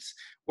subordinates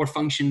or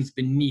functions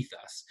beneath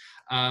us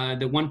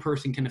that one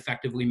person can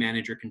effectively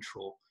manage or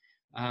control.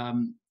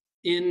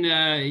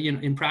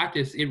 In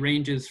practice, it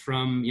ranges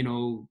from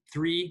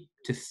 3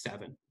 to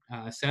 7.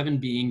 7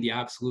 being the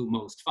absolute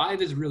most.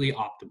 5 is really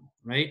optimal,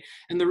 right?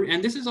 And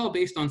this is all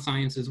based on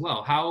science as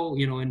well. How,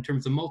 in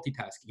terms of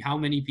multitasking, how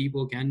many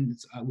people can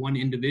one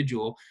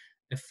individual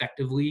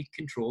effectively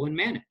control and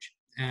manage?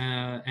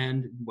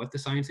 And what the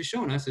science has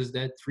shown us is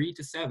that 3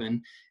 to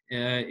 7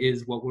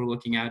 is what we're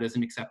looking at as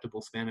an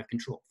acceptable span of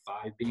control,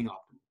 5 being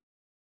optimal.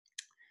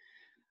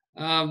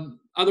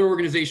 Other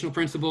organizational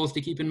principles to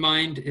keep in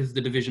mind is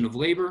the division of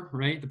labor,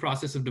 right? The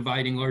process of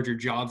dividing larger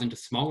jobs into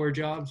smaller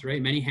jobs,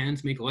 right? Many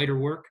hands make lighter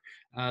work.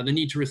 The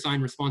need to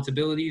assign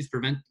responsibilities,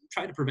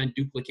 try to prevent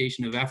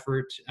duplication of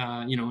effort,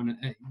 and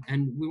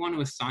we want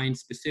to assign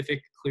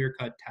specific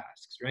clear-cut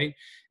tasks, right?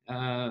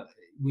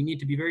 we need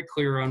to be very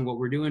clear on what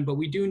we're doing, but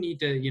we do need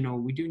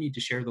to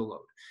share the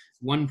load.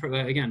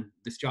 Again,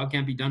 this job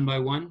can't be done by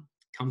one.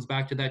 Comes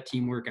back to that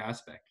teamwork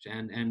aspect,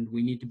 and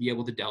we need to be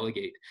able to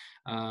delegate.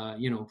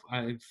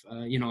 I've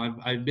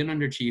been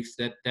under chiefs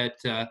that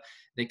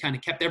they kind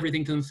of kept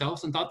everything to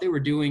themselves and thought they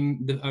were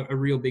doing a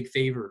real big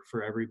favor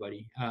for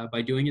everybody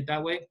by doing it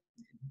that way.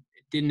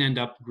 It didn't end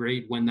up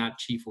great when that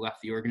chief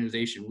left the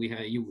organization.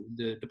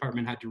 The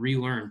department had to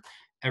relearn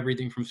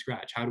everything from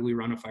scratch. How do we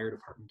run a fire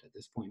department at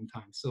this point in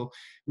time? So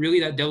really,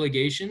 that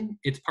delegation,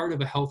 it's part of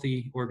a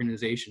healthy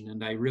organization, and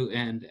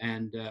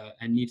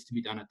needs to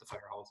be done at the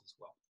fire halls as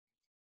well.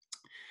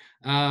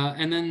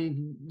 And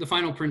then the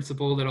final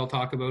principle that I'll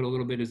talk about a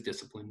little bit is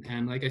discipline.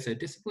 And like I said,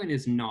 discipline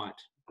is not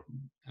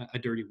a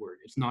dirty word.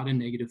 It's not a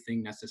negative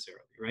thing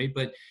necessarily, right?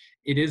 But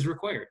it is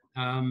required.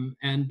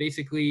 And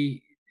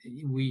basically,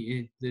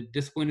 the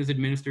discipline is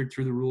administered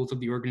through the rules of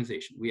the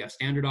organization. We have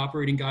standard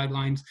operating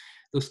guidelines.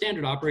 Those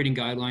standard operating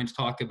guidelines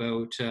talk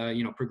about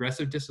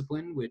progressive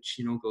discipline, which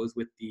goes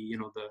with the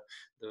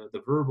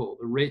verbal,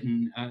 the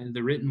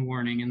written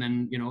warning, and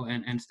then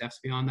and steps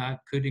beyond that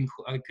could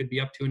be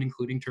up to and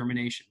including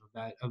termination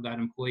of that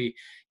employee.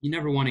 You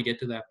never want to get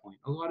to that point.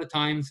 A lot of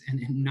times, and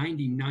in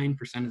 99%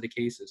 of the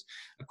cases,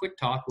 a quick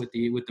talk with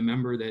the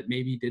member that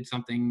maybe did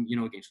something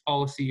against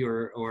policy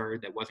or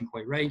that wasn't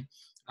quite right.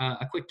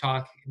 A quick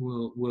talk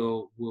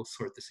will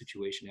sort the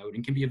situation out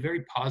and can be a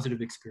very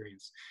positive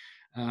experience.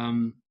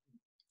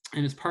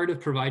 And it's part of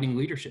providing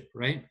leadership,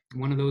 right?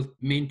 One of those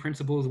main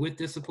principles with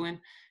discipline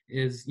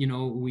is,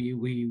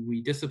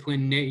 we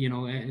discipline,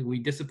 we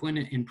discipline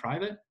in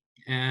private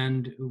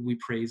and we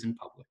praise in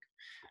public.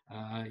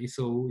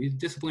 So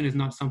discipline is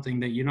not something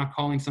that you're not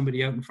calling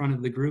somebody out in front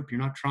of the group.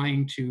 You're not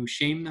trying to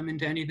shame them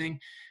into anything,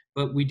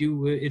 but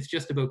it's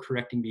just about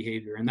correcting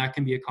behavior. And that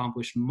can be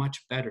accomplished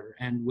much better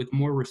and with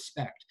more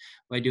respect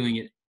by doing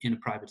it in a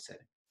private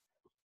setting.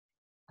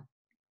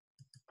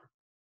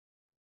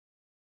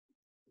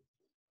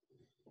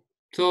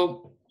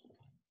 So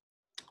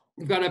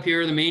we've got up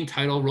here the main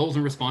title, Roles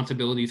and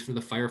Responsibilities for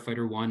the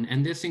Firefighter 1,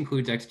 and this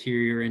includes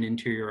exterior and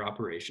interior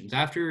operations.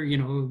 After,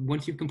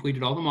 once you've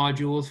completed all the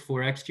modules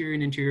for exterior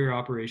and interior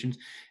operations,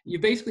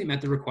 you've basically met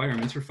the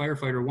requirements for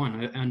Firefighter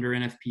 1 under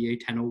NFPA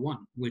 1001,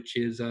 which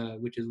is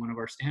one of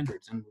our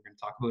standards, and we're going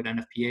to talk about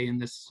NFPA in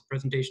this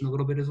presentation a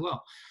little bit as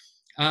well.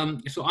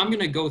 So I'm going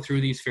to go through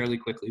these fairly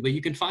quickly, but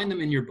you can find them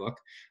in your book,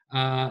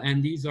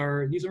 and these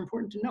are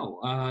important to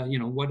know.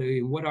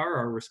 What are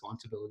our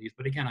responsibilities?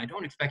 But again, I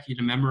don't expect you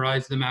to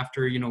memorize them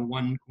after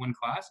one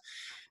class,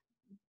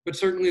 but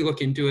certainly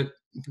look into it,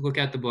 look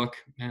at the book,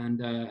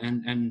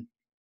 and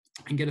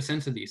get a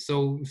sense of these.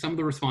 So some of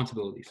the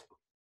responsibilities: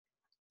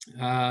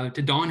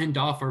 to don and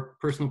doff our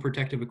personal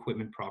protective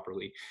equipment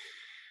properly.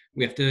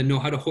 We have to know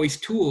how to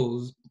hoist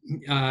tools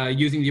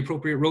using the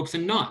appropriate ropes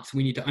and knots.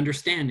 We need to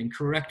understand and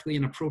correctly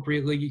and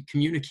appropriately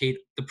communicate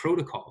the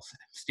protocols,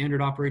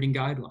 standard operating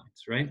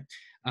guidelines, right?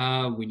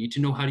 We need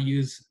to know how to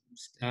use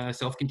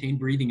self-contained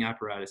breathing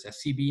apparatus,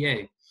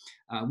 SCBA.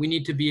 We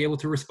need to be able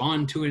to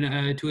respond to an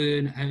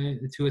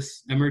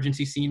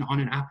emergency scene on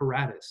an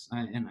apparatus.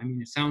 And I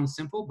mean, it sounds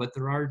simple, but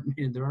there are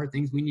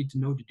things we need to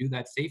know to do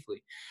that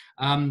safely.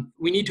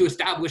 We need to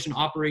establish and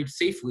operate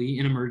safely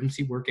in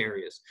emergency work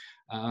areas.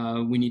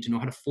 We need to know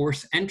how to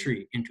force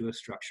entry into a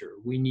structure.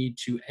 We need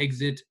to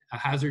exit a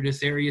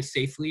hazardous area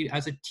safely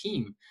as a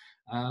team.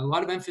 A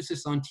lot of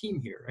emphasis on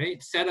team here,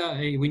 right?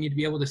 We need to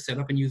be able to set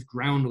up and use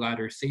ground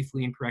ladders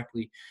safely and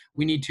correctly.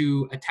 We need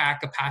to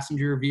attack a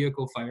passenger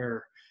vehicle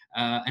fire,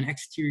 an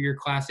exterior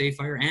Class A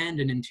fire, and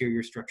an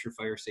interior structure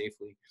fire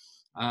safely.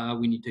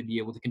 We need to be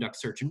able to conduct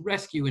search and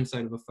rescue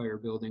inside of a fire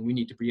building. We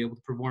need to be able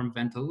to perform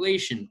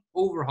ventilation,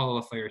 overhaul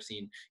a fire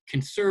scene,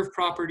 conserve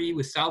property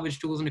with salvage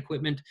tools and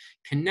equipment,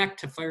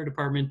 connect to fire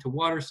department, to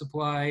water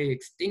supply,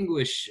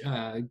 extinguish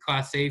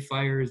Class A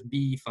fires,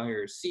 B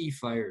fires, C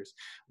fires.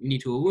 We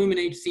need to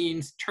illuminate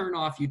scenes, turn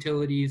off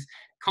utilities,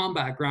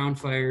 combat ground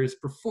fires,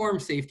 perform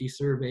safety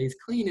surveys,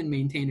 clean and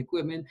maintain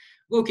equipment,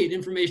 locate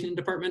information in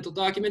departmental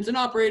documents, and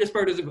operate as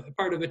part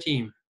of a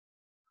team.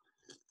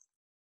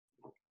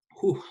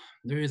 Whew,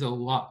 there is a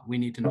lot we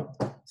need to know.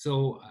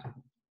 So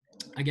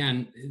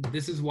again,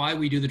 this is why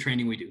we do the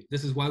training we do.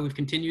 This is why we've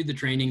continued the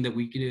training that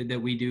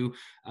we do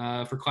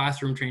for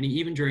classroom training,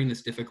 even during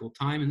this difficult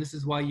time. And this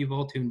is why you've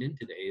all tuned in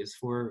today,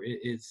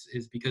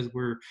 is because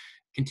we're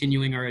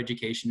continuing our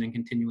education and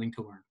continuing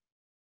to learn.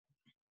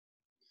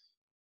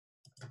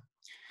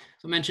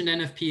 So I mentioned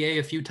NFPA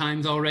a few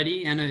times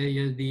already, and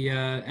the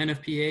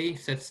NFPA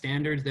sets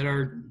standards that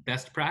are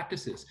best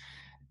practices.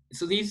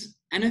 So these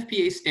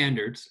NFPA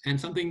standards, and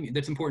something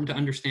that's important to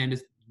understand,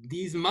 is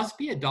these must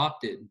be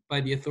adopted by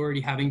the authority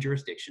having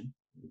jurisdiction,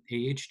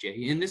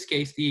 AHJ. In this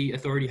case, the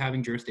authority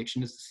having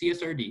jurisdiction is the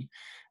CSRD,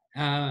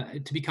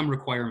 to become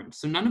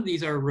requirements. So none of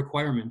these are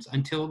requirements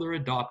until they're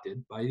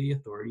adopted by the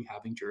authority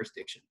having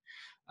jurisdiction.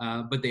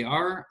 But they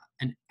are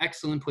an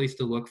excellent place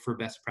to look for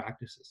best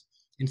practices.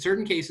 In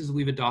certain cases,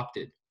 we've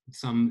adopted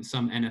some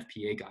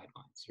NFPA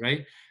guidelines,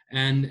 right?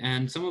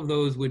 And some of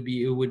those would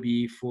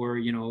be for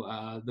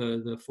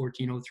the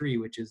 1403,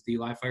 which is the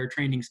live fire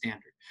training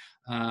standard,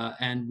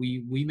 and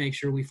we make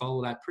sure we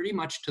follow that pretty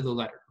much to the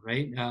letter,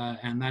 right?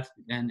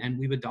 And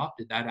we've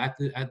adopted that at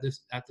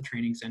the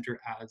training center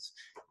as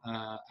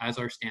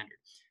our standard.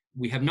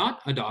 We have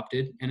not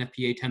adopted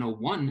NFPA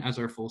 1001 as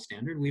our full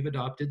standard. We've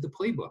adopted the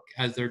playbook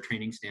as their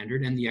training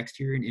standard and the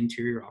exterior and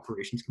interior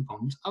operations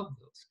components of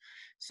those.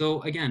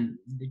 So again,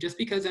 just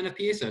because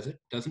NFPA says it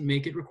doesn't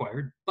make it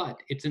required, but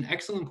it's an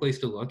excellent place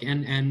to look,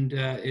 and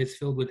it's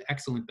filled with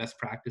excellent best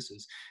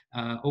practices,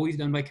 always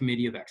done by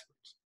committee of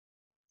experts.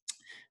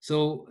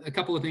 So a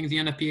couple of things the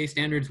NFPA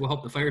standards will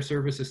help the fire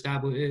service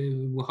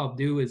will help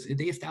do is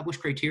they establish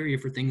criteria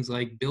for things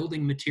like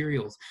building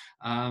materials,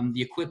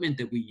 the equipment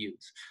that we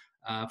use,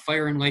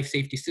 fire and life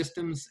safety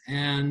systems,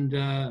 and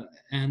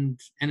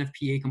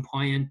NFPA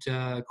compliant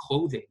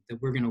clothing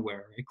that we're going to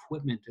wear,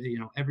 equipment,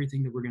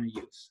 everything that we're going to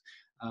use.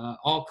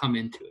 All come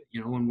into it.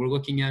 When we're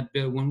looking at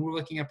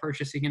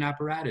purchasing an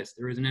apparatus,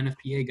 there is an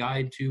NFPA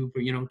guide to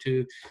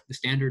the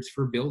standards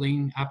for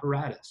building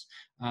apparatus.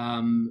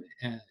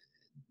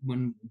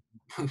 When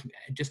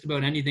just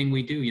about anything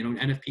we do,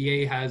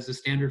 NFPA has a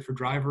standard for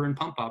driver and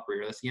pump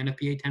operator. That's the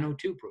NFPA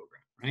 1002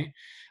 program,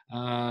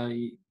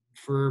 right?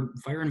 For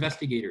fire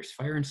investigators,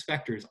 fire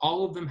inspectors,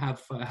 all of them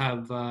have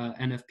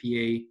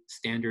NFPA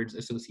standards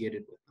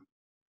associated with them.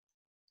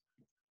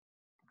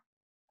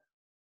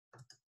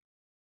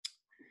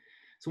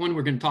 So one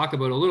we're going to talk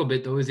about a little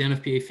bit, though, is the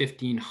NFPA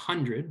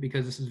 1500,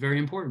 because this is very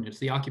important. It's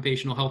the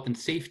Occupational Health and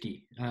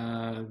Safety,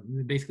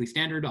 basically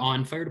standard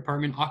on fire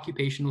department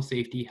occupational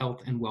safety,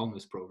 health, and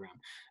wellness program.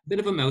 A bit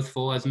of a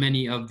mouthful, as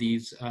many of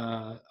these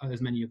are.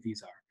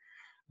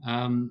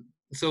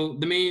 So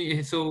what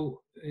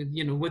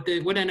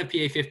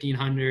NFPA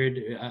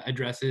 1500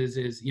 addresses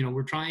is,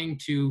 we're trying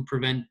to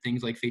prevent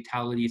things like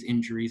fatalities,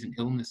 injuries, and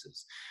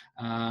illnesses,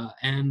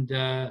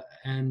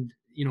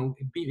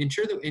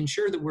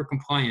 ensure that we're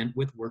compliant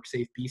with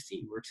WorkSafe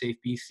BC. WorkSafe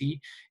BC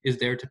is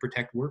there to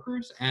protect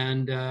workers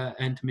and to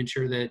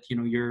ensure that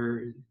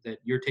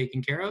you're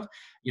taken care of.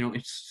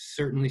 It's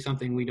certainly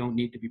something we don't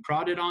need to be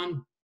prodded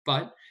on,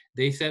 but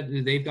they said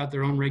they've got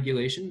their own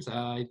regulations.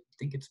 I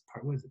think it's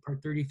part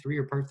 33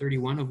 or part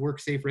 31 of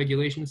WorkSafe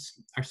regulations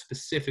are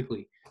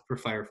specifically for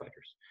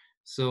firefighters.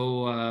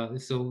 So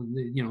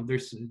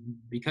there's,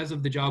 because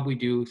of the job we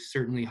do,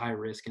 certainly high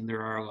risk, and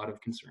there are a lot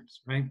of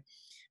concerns, right?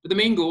 But the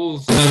main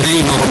goals of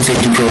any health and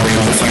safety program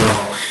in the fire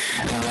hall,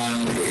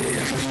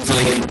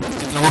 like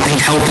developing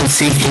health and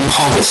safety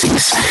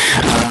policies,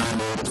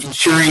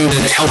 ensuring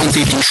that health and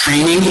safety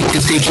training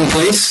is taking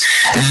place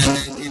and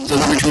is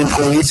delivered to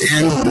employees,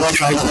 and we'll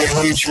try to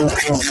ensure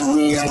that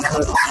we have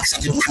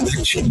accident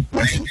prevention,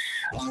 right?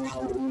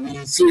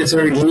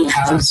 CSRD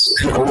has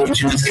an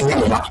OHS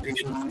committee, an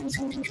occupational health and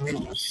safety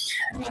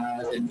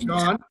committee.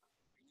 John?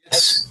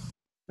 Yes.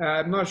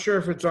 I'm not sure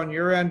if it's on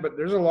your end, but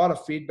there's a lot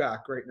of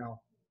feedback right now.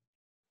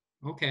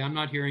 Okay, I'm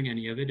not hearing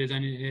any of it.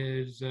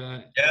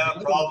 Yeah,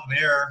 problem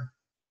here.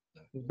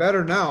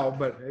 Better now,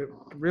 but it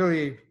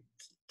really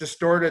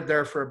distorted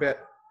there for a bit.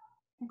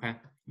 Okay,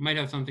 might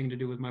have something to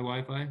do with my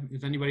Wi-Fi.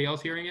 Is anybody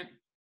else hearing it?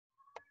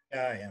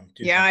 Yeah, I am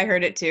too. Yeah, I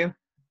heard it too.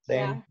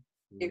 Same.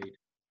 Yeah,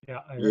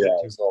 I heard it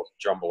too. It's all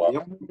jumble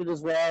up.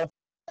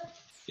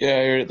 Yeah,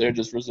 I heard it there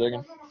just for a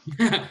second.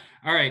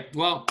 All right,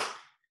 well,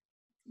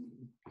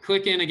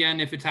 click in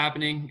again if it's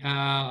happening.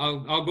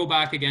 I'll go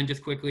back again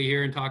just quickly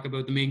here and talk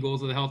about the main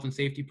goals of the health and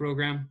safety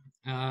program,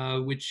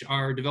 which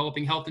are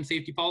developing health and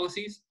safety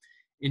policies,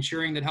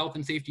 ensuring that health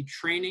and safety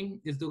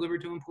training is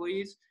delivered to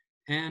employees,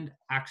 and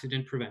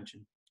accident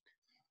prevention.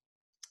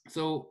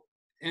 So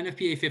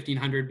NFPA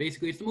 1500,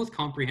 basically it's the most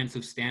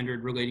comprehensive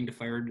standard relating to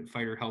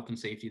firefighter health and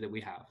safety that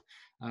we have.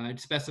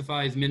 It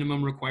specifies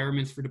minimum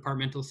requirements for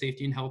departmental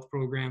safety and health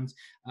programs,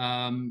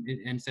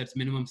 and sets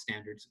minimum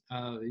standards.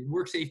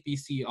 WorkSafe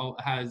BC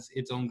has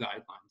its own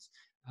guidelines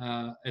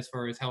as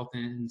far as health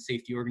and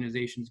safety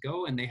organizations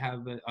go, and they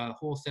have a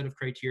whole set of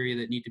criteria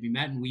that need to be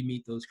met, and we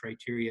meet those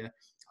criteria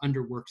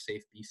under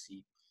WorkSafe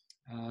BC.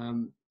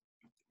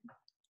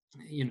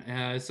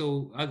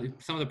 So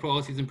some of the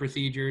policies and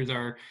procedures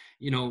are,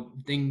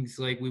 things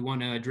like we want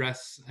to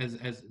address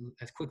as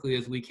quickly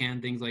as we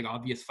can, things like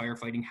obvious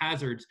firefighting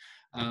hazards.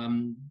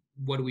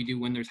 What do we do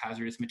when there's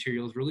hazardous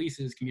materials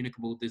releases,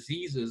 communicable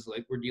diseases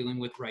like we're dealing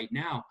with right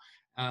now?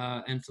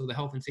 And so the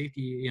health and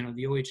safety,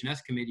 the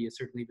OH&S committee has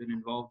certainly been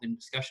involved in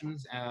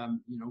discussions.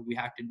 We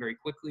acted very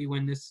quickly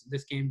when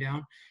this came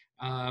down.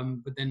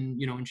 But then,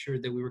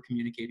 ensured that we were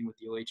communicating with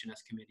the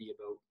OH&S committee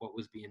about what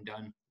was being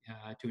done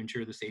to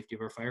ensure the safety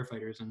of our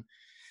firefighters. And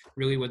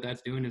really what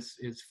that's doing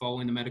is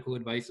following the medical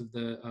advice of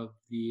the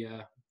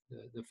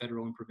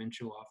federal and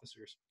provincial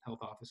officers, health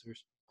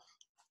officers.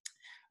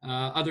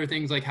 Other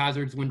things like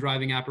hazards when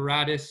driving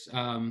apparatus.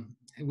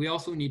 We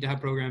also need to have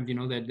programs,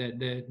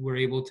 that we're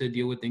able to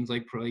deal with things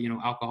like,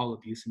 alcohol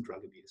abuse and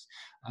drug abuse.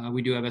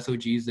 We do have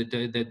SOGs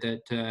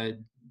that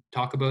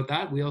talk about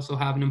that, we also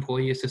have an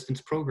employee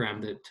assistance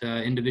program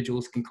that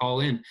individuals can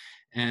call in.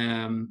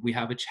 We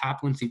have a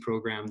chaplaincy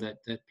program that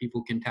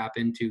people can tap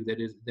into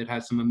that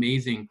has some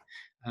amazing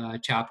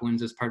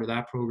chaplains as part of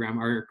that program.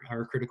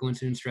 Our critical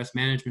incident stress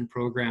management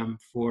program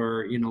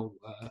for,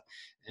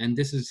 and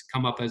this has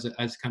come up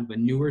as kind of a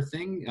newer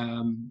thing,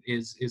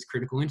 is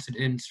critical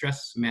incident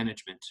stress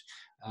management.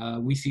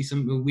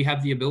 We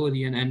have the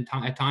ability, and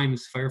at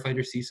times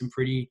firefighters see some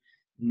pretty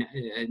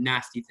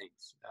nasty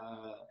things,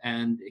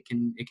 and it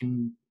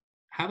can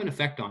have an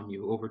effect on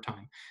you over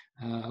time.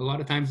 A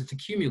lot of times it's a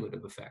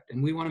cumulative effect,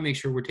 and we want to make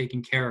sure we're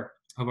taking care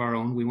of our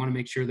own. We want to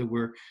make sure that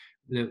we're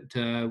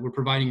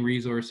providing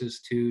resources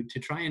to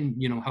try and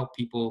help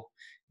people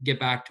get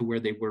back to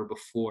where they were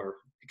before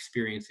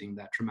experiencing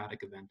that traumatic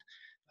event.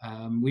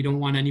 We don't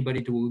want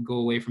anybody to go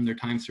away from their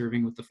time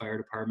serving with the fire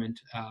department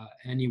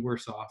any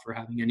worse off or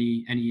having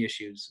any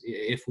issues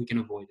if we can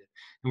avoid it.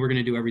 And we're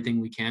going to do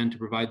everything we can to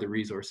provide the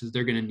resources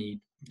they're going to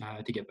need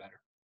to get better.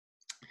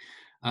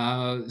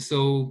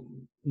 So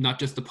not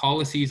just the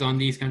policies on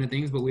these kind of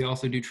things, but we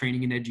also do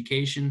training and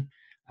education.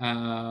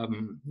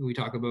 We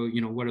talk about,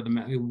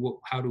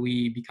 how do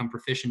we become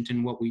proficient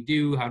in what we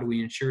do? How do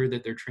we ensure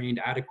that they're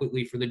trained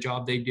adequately for the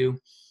job they do?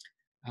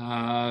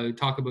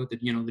 Talk about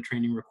the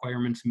training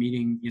requirements,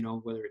 meeting,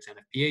 whether it's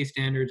NFPA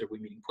standards or we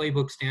meeting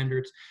playbook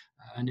standards.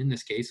 And in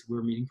this case,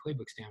 we're meeting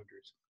playbook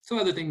standards. So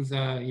other things,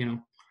 it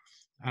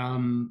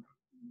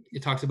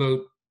talks about,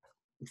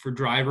 for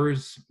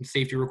drivers,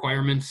 safety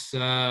requirements for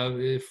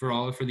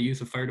the use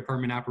of fire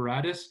department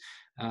apparatus,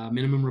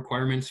 minimum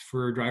requirements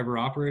for driver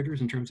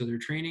operators in terms of their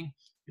training.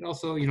 It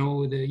also, and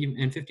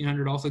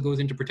 1500 also goes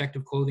into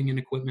protective clothing and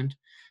equipment.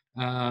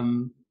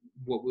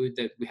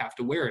 That we have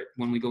to wear it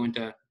when we go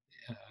into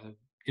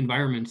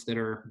environments that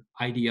are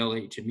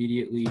IDLH,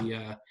 immediately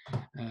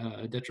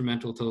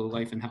detrimental to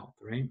life and health,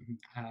 right?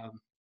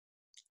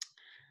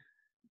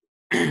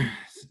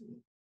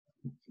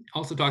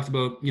 Also talks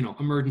about,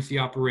 emergency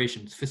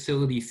operations,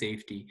 facility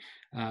safety.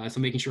 So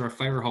making sure our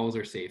fire halls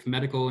are safe,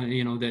 medical,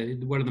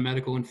 and, what are the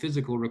medical and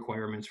physical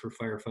requirements for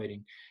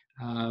firefighting?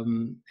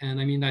 And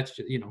I mean, that's,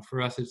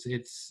 for us,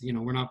 it's,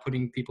 we're not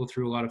putting people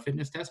through a lot of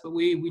fitness tests, but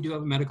we do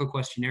have a medical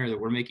questionnaire that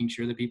we're making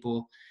sure that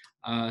people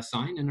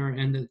sign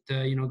and that,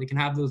 they can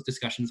have those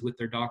discussions with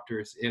their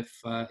doctors if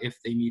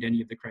they meet any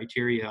of the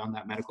criteria on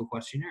that medical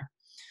questionnaire.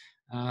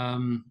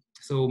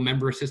 So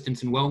member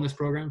assistance and wellness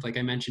programs, like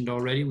I mentioned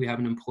already, we have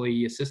an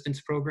employee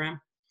assistance program.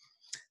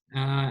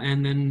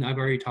 And then I've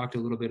already talked a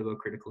little bit about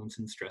critical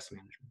incident stress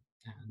management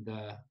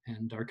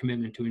and our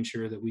commitment to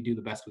ensure that we do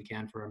the best we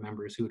can for our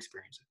members who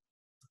experience it.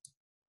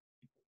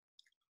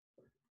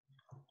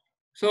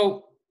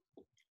 So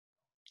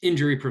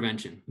injury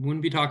prevention. We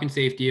wouldn't be talking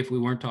safety if we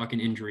weren't talking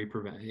injury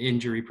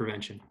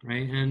prevention,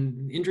 right?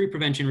 And injury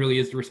prevention really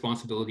is the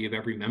responsibility of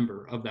every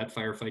member of that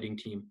firefighting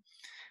team.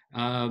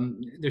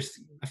 There's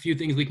a few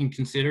things we can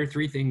consider,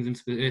 3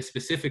 things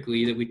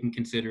specifically that we can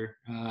consider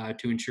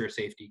to ensure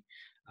safety.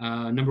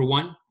 Number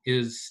 1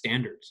 is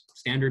standards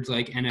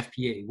like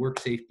NFPA,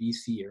 WorkSafe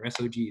BC, or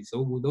SOGs.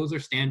 So those are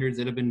standards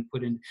that have been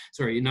put in,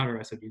 sorry, not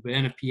our SOGs, but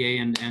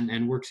NFPA and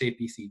WorkSafe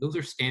BC. Those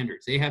are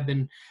standards. They have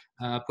been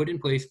put in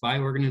place by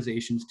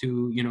organizations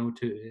to,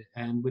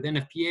 and with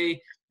NFPA,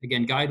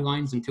 again,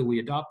 guidelines until we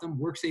adopt them.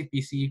 WorkSafe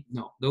BC,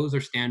 no, those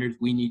are standards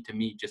we need to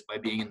meet just by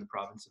being in the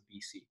province of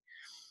BC.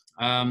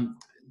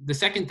 The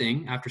second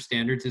thing after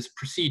standards is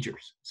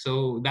procedures.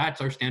 So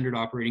that's our standard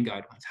operating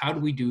guidelines. How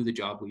do we do the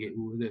job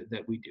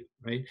that we do,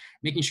 right?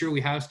 Making sure we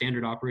have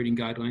standard operating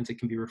guidelines that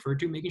can be referred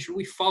to, making sure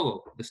we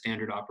follow the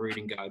standard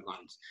operating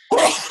guidelines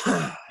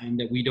and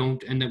that we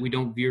don't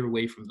veer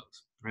away from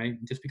those, right?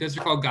 Just because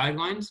they're called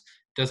guidelines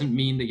doesn't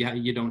mean that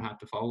you don't have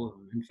to follow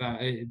them. In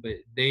fact, but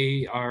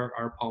they are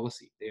our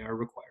policy. They are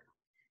required.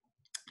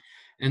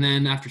 And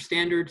then after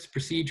standards,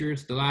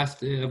 procedures, the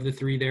last of the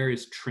 3 there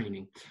is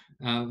training.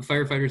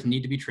 Firefighters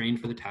need to be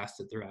trained for the tasks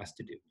that they're asked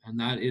to do. And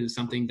that is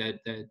something that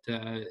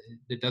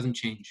doesn't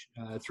change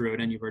throughout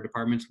any of our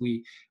departments.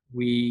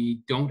 We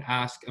don't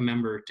ask a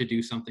member to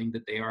do something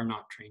that they are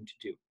not trained to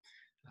do.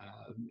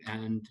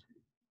 And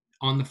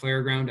on the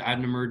fire ground at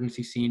an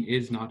emergency scene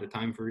is not the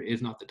time for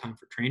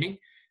training.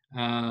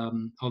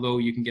 Although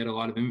you can get a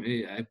lot of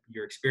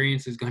your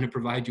experience is going to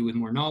provide you with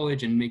more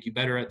knowledge and make you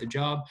better at the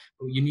job,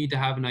 but you need to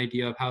have an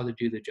idea of how to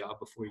do the job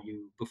before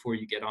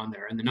you get on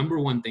there. And the number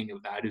 1 thing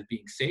of that is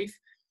being safe,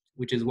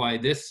 which is why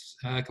this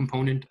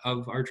component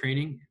of our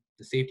training,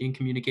 the safety and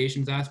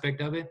communications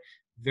aspect of it,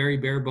 very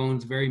bare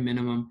bones, very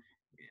minimum.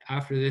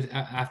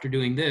 After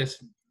doing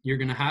this, you're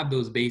going to have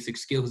those basic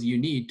skills you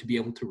need to be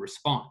able to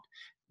respond.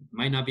 You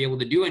might not be able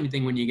to do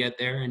anything when you get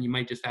there, and you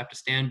might just have to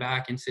stand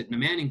back and sit in a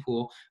manning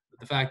pool.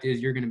 The fact is,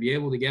 you're going to be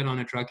able to get on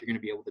a truck, you're going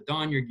to be able to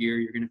don your gear,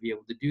 you're going to be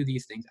able to do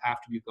these things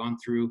after you've gone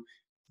through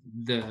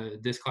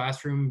this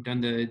classroom,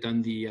 done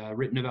the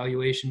written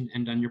evaluation,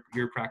 and done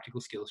your practical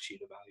skills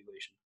sheet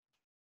evaluation.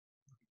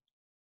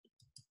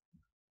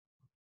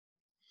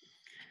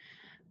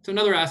 So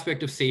another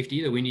aspect of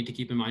safety that we need to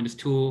keep in mind is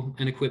tool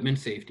and equipment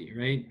safety,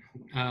 right?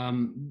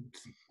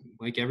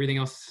 like everything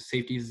else,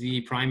 safety is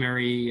the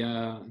primary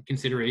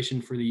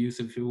consideration for the use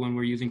of when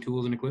we're using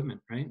tools and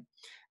equipment, right?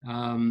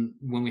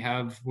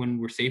 When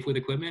we're safe with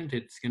equipment,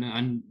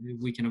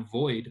 we can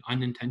avoid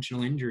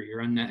unintentional injury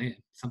or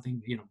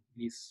something,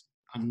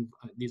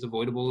 these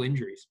avoidable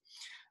injuries.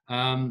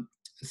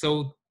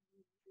 So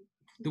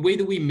the way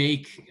that we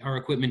make our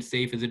equipment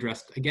safe is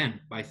addressed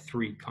again by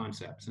 3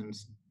 concepts, and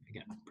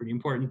again, pretty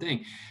important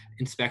thing: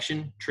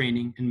 inspection,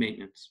 training, and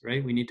maintenance,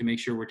 right? We need to make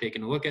sure we're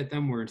taking a look at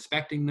them, we're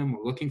inspecting them,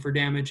 we're looking for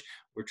damage,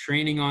 we're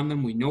training on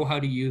them, we know how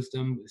to use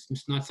them.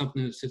 It's not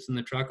something that sits in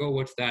the truck. Oh,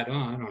 what's that? Oh,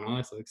 I don't know.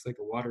 It looks like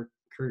a water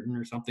curtain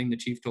or something. The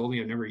chief told me,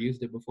 I've never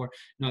used it before.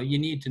 No, you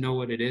need to know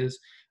what it is.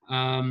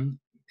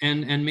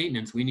 And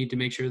maintenance, we need to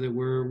make sure that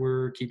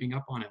we're keeping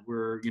up on it.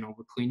 We're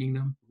cleaning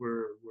them,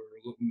 we're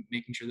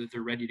making sure that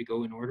they're ready to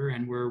go in order,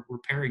 and we're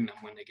repairing them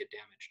when they get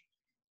damaged.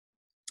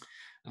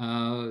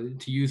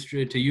 To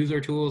use our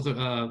tools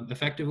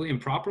effectively and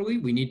properly,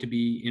 we need to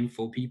be in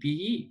full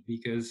PPE,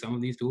 because some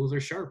of these tools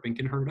are sharp and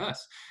can hurt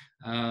us.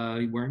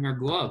 Wearing our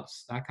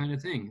gloves, that kind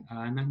of thing,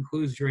 and that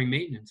includes during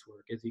maintenance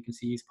work. As you can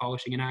see, he's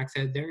polishing an axe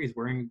head there. He's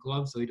wearing a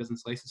glove so he doesn't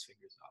slice his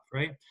fingers off,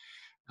 right?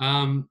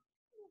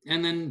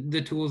 And then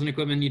the tools and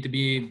equipment need to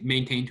be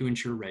maintained to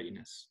ensure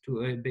readiness.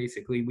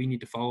 Basically, we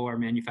need to follow our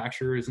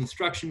manufacturer's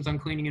instructions on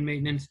cleaning and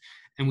maintenance,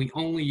 and we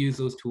only use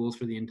those tools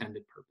for the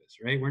intended purpose,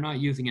 right? We're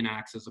not using an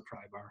axe as a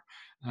pry bar,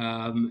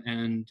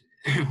 and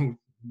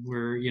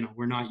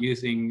we're not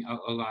using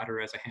a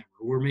ladder as a hammer.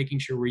 We're making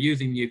sure we're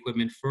using the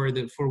equipment for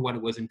what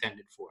it was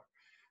intended for,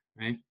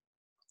 right?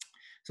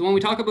 So when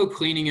we talk about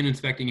cleaning and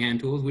inspecting hand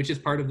tools, which is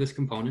part of this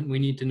component, we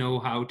need to know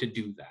how to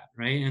do that,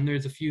 right? And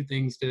there's a few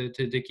things to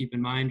keep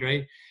in mind,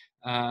 right?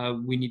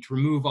 We need to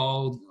remove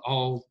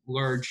all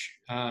large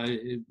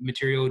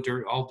material,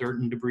 all dirt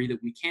and debris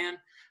that we can.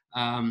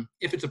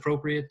 If it's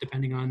appropriate,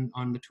 depending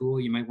on the tool,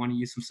 you might want to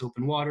use some soap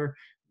and water.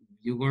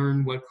 You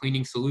learn what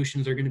cleaning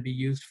solutions are going to be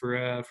used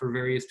for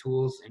various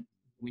tools, and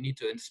we need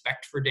to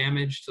inspect for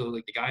damage. So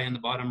like the guy in the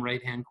bottom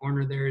right-hand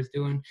corner there is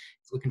doing,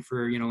 he's looking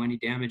for any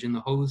damage in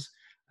the hose.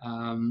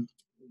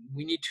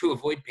 We need to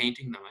avoid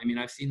painting them. I mean,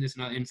 I've seen this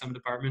in some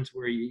departments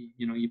where you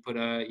put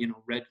a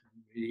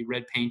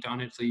red paint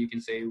on it, so you can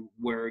say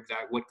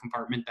what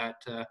compartment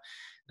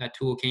that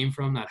tool came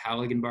from, that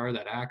Halligan bar,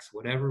 that axe,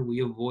 whatever.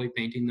 We avoid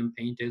painting them.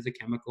 Paint is a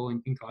chemical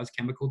and can cause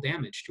chemical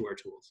damage to our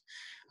tools.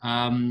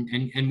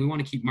 And we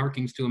want to keep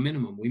markings to a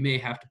minimum. We may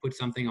have to put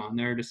something on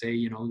there to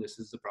say, this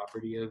is the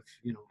property of,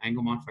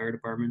 Anglemont Fire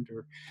Department,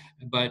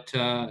 but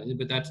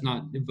that's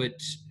not, but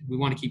we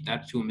want to keep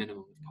that to a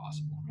minimum if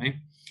possible, right?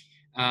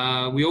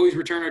 We always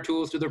return our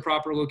tools to their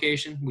proper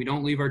location. We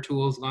don't leave our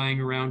tools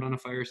lying around on a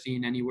fire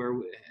scene anywhere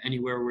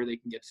where they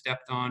can get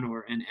stepped on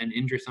and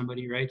injure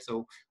somebody, right?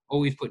 So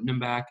always putting them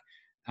back.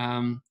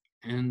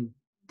 And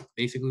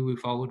basically we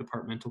follow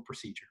departmental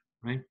procedure,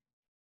 right?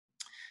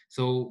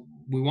 So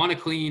we want to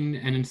clean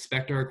and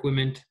inspect our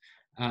equipment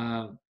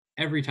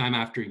every time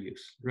after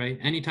use, right?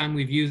 Anytime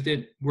we've used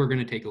it, we're going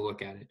to take a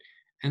look at it.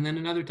 And then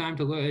another time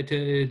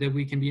that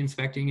we can be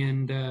inspecting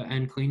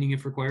and cleaning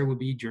if required would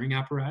be during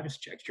apparatus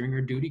checks, during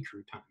our duty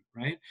crew time,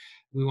 right?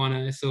 We want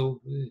to,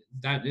 so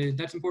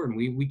that's important.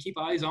 We keep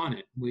eyes on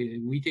it.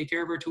 We take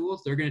care of our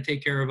tools, they're going to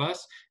take care of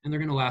us, and they're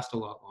going to last a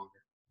lot longer.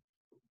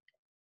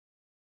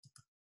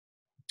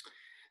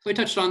 So I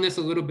touched on this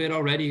a little bit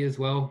already as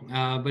well,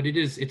 but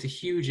it's a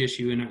huge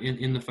issue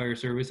in the fire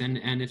service,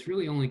 and it's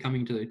really only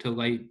coming to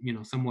light,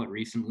 somewhat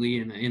recently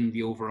in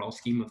the overall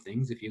scheme of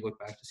things. If you look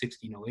back to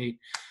 1608,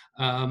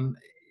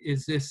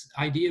 is this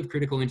idea of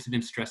critical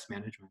incident stress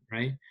management,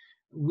 right?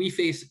 We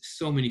face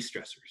so many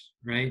stressors,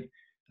 right?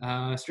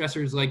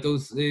 Stressors like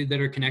those that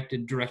are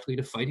connected directly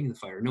to fighting the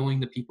fire, knowing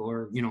that people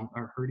are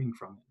hurting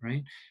from it,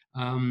 right?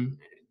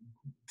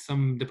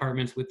 Some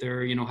departments with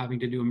their having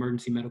to do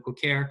emergency medical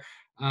care.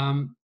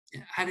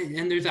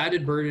 And there's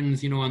added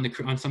burdens,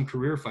 on some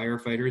career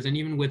firefighters, and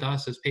even with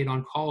us as paid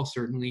on call,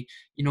 certainly,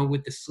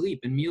 with the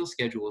sleep and meal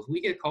schedules.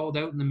 We get called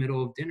out in the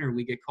middle of dinner.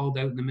 We get called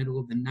out in the middle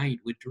of the night,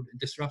 which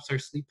disrupts our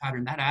sleep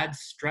pattern. That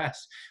adds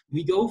stress.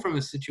 We go from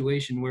a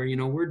situation where,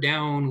 we're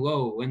down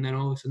low, and then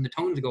all of a sudden the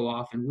tones go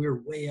off and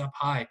we're way up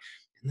high.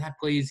 And that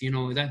plays,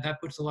 that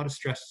puts a lot of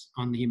stress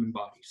on the human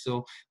body.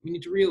 So we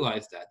need to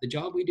realize that the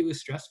job we do is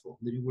stressful.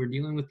 We're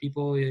dealing with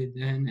people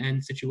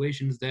and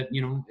situations that,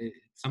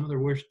 some of the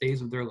worst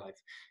days of their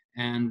life.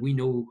 And we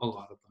know a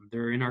lot of them.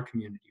 They're in our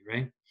community,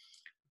 right?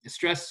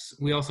 Stress,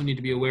 we also need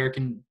to be aware,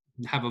 can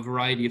have a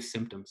variety of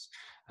symptoms.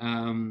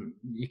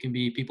 It can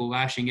be people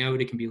lashing out.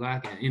 It can be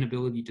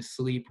inability to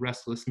sleep,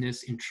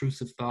 restlessness,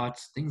 intrusive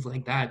thoughts, things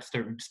like that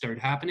start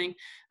happening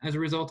as a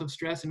result of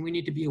stress, and we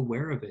need to be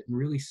aware of it and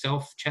really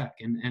self-check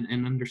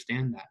and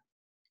understand that.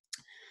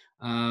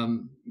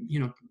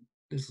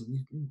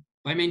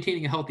 By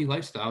maintaining a healthy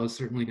lifestyle is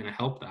certainly going to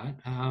help that,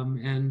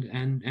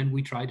 and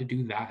we try to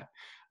do that.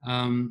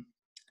 And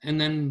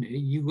then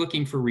you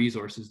looking for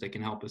resources that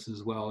can help us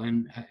as well.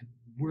 And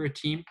we're a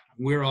team.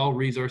 we're all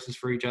resources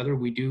for each other.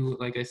 We do,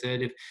 like I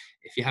said,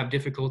 if you have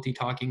difficulty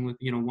talking with,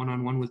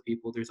 one-on-one with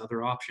people, there's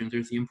other options.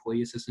 There's the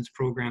employee assistance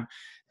program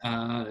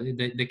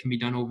that can be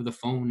done over the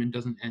phone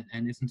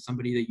and isn't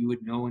somebody that you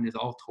would know and is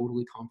all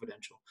totally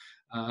confidential.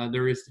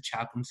 There is the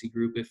chaplaincy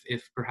group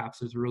if perhaps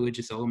there's a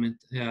religious element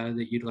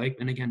that you'd like.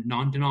 And again,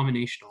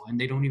 non-denominational, and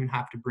they don't even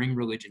have to bring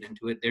religion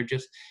into it. They're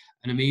just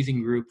an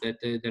amazing group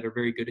that are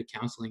very good at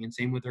counseling. And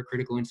same with our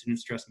critical incident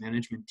stress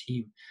management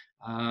team.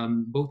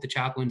 Both the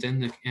chaplains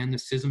and the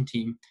CISM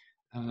team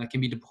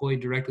can be deployed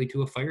directly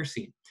to a fire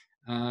scene.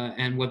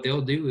 And what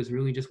they'll do is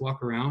really just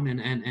walk around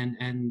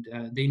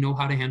and they know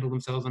how to handle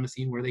themselves on a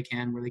scene, where they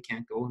can't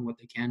go, and what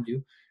they can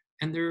do.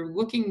 And they're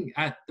looking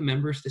at the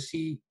members to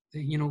see,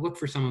 look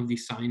for some of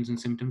these signs and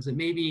symptoms that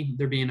maybe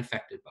they're being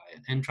affected by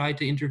it, and try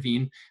to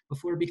intervene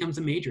before it becomes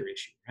a major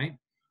issue, right?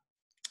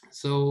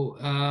 So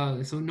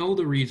know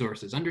the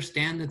resources,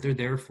 understand that they're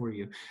there for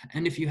you.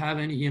 And if you have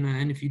any,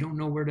 and if you don't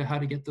know how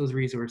to get those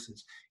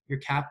resources, your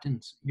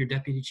captains, your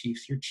deputy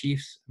chiefs, your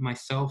chiefs,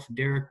 myself,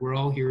 Derek, we're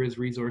all here as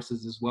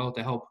resources as well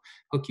to help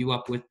hook you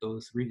up with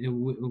those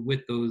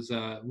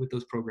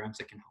programs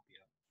that can help you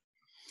out.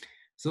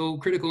 So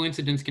critical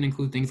incidents can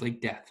include things like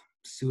death,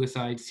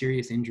 suicide,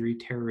 serious injury,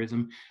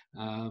 terrorism.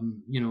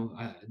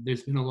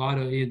 There's been a lot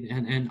of,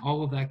 and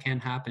all of that can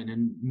happen.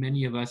 And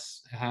many of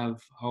us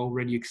have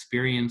already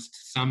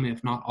experienced some,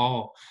 if not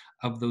all,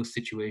 of those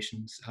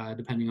situations,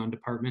 depending on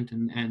department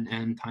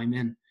and time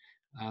in.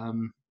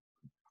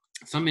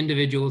 Some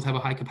individuals have a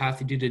high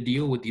capacity to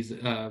deal with these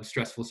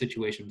stressful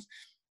situations.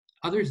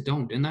 Others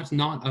don't, and that's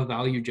not a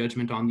value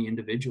judgment on the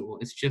individual.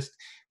 It's just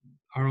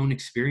our own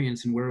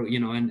experience and where,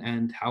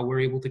 and how we're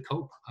able to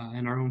cope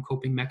and our own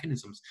coping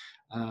mechanisms.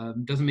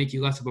 Doesn't make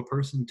you less of a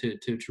person to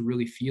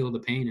really feel the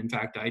pain. In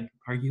fact, I'd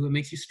argue it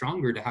makes you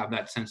stronger to have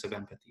that sense of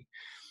empathy.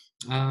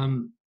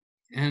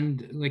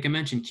 And like I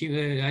mentioned,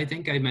 I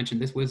think I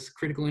mentioned this, was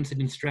critical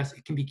incident stress.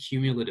 It can be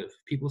cumulative.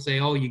 People say,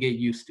 oh, you get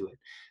used to it.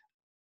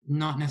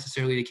 Not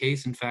necessarily the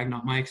case. In fact,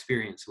 not my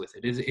experience with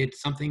it.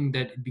 It's something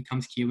that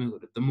becomes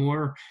cumulative. The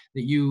more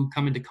that you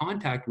come into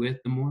contact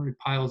with, the more it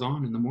piles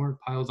on, and the more it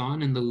piles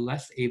on, and the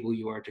less able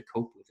you are to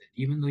cope with it.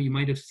 Even though you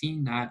might have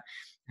seen a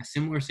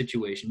similar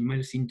situation, you might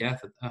have seen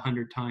death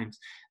 100 times,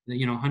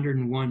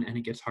 101, and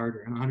it gets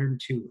harder, and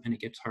 102, and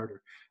it gets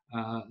harder.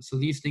 So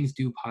these things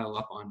do pile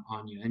up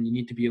on you, and you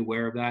need to be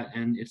aware of that.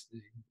 And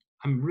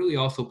I'm really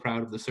also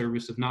proud of the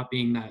service of not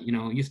being that,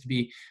 it used to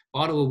be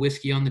bottle of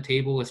whiskey on the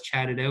table, let's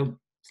chat it out.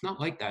 It's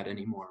not like that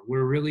anymore.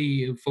 We're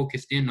really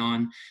focused in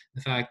on the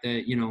fact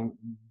that,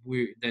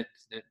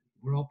 that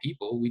we're all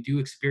people. We do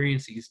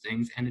experience these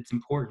things, and it's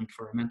important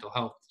for our mental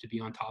health to be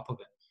on top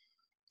of it.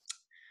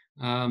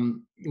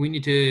 We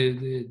need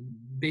to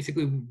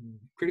basically,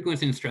 critical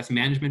incident stress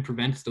management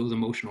prevents those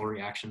emotional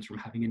reactions from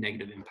having a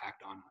negative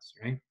impact on us,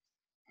 right?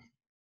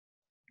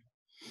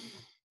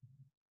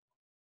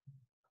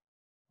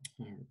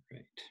 All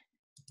right.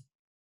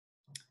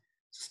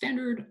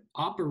 Standard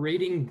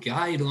operating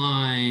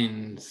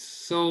guidelines.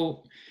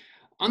 So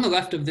on the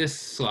left of this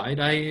slide,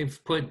 I've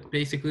put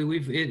basically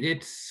I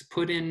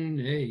put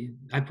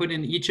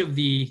in each of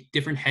the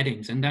different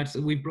headings, and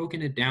we've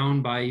broken it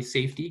down by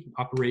safety,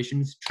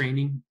 operations,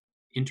 training,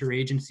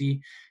 interagency,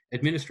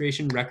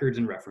 administration, records,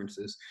 and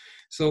references.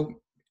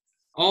 So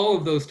all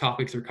of those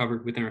topics are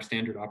covered within our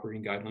standard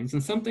operating guidelines.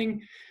 And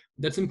something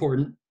that's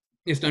important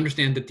is to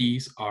understand that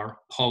these are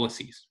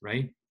policies,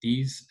 right?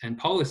 These and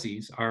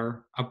policies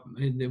are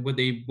what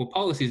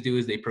policies do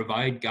is they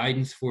provide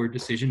guidance for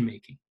decision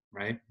making,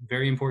 right?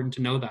 Very important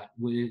to know that.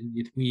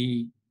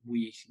 We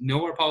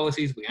know our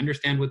policies, we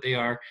understand what they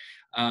are,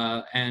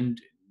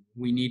 and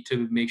we need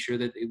to make sure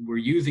that we're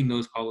using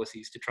those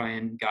policies to try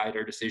and guide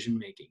our decision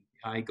making.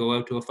 I go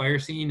out to a fire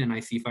scene and I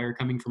see fire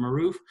coming from a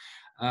roof.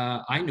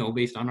 I know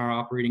based on our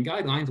operating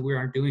guidelines, we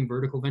aren't doing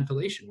vertical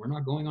ventilation. We're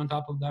not going on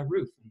top of that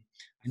roof. And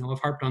I know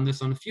I've harped on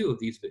this on a few of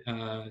these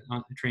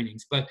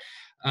trainings, but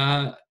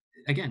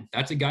again,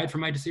 that's a guide for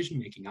my decision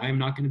making. I am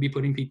not going to be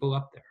putting people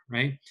up there,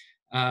 right?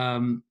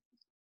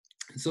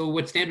 So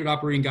what standard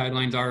operating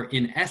guidelines are,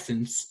 in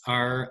essence,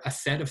 are a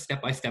set of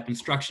step-by-step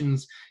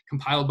instructions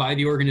compiled by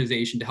the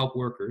organization to help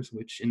workers,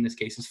 which in this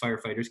case is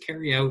firefighters,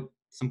 carry out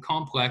some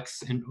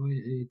complex and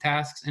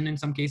tasks, and in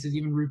some cases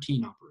even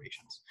routine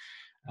operations.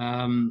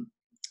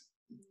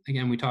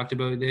 Again, we talked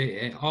about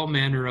all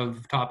manner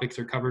of topics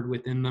are covered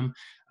within them.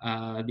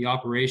 The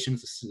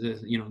operations,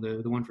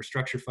 the one for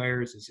structure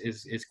fires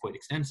is quite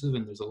extensive,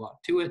 and there's a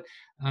lot to it.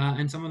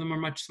 And some of them are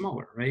much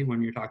smaller, right?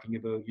 When you're talking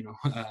about,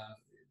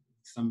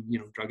 some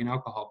drug and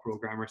alcohol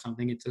program or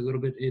something, it's a little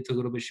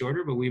bit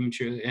shorter, but we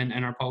ensure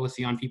and our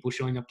policy on people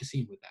showing up to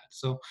scene with that.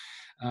 So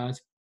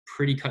it's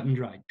pretty cut and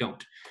dry.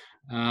 Don't.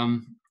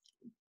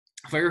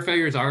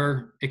 Firefighters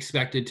are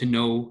expected to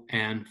know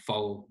and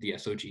follow the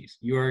SOGs.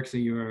 You're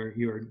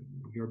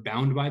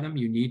bound by them.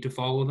 You need to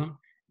follow them,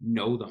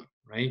 know them,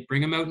 right?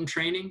 Bring them out in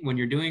training. When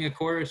you're doing a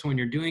course, when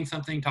you're doing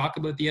something, talk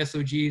about the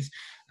SOGs.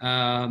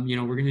 You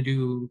know, we're going to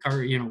do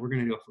we're going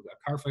to do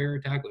a car fire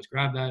attack. Let's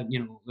grab that. You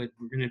know, we're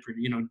going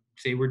to,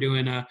 say we're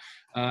doing a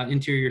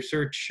interior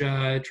search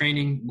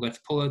training. Let's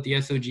pull out the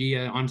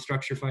SOG on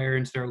structure fire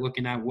and start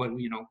looking at what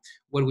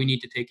do we need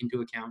to take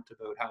into account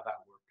about how that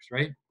works,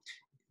 right?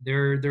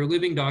 They're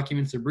living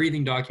documents, they're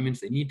breathing documents.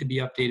 They need to be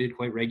updated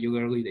quite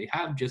regularly. They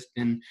have just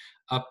been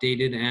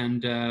updated,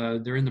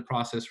 and they're in the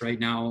process right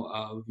now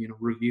of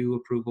review,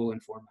 approval,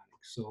 and formatting.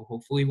 So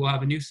hopefully we'll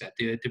have a new set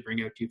to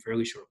bring out to you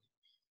fairly shortly.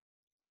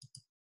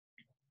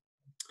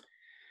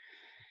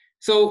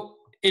 So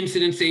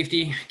incident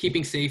safety,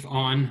 keeping safe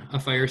on a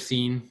fire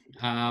scene.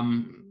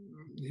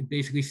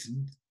 Basically,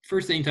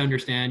 first thing to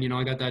understand,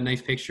 I got that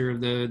nice picture of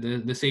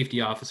the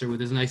safety officer with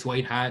his nice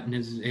white hat and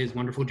his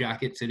wonderful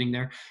jacket sitting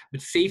there.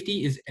 But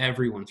safety is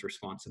everyone's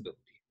responsibility,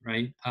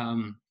 right?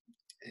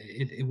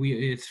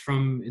 It's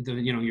from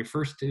your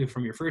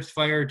first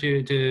fire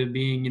to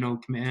being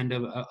command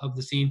of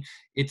the scene.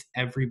 It's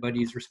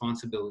everybody's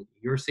responsibility.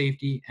 Your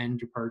safety and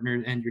your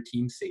partner and your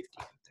team's safety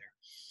out there.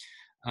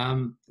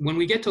 When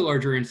we get to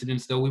larger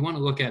incidents, though, we want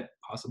to look at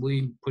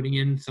possibly putting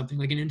in something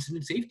like an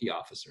incident safety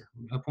officer.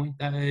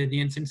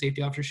 The incident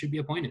safety officer should be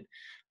appointed.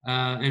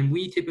 And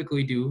we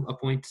typically do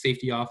appoint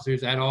safety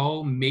officers at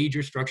all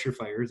major structure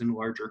fires and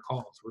larger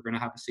calls. We're going to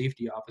have a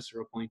safety officer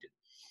appointed,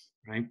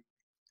 right?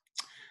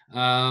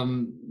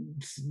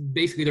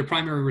 Basically, their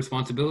primary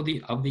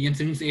responsibility of the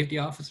incident safety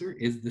officer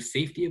is the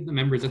safety of the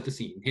members at the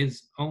scene.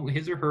 His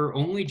or her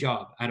only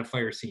job at a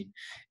fire scene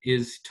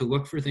is to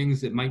look for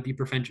things that might be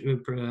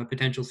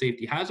potential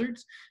safety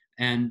hazards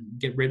and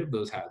get rid of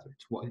those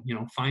hazards.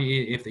 Find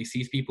if they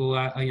see people,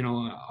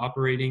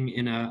 operating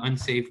in an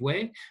unsafe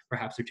way.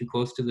 Perhaps they're too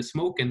close to the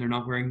smoke and they're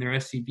not wearing their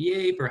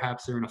SCBA.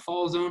 Perhaps they're in a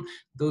fall zone.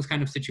 Those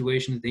kind of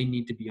situations they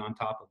need to be on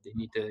top of. They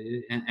need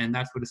to, and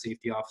that's what a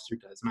safety officer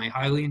does. And I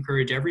highly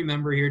encourage every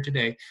member here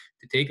today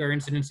to take our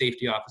incident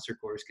safety officer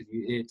course, because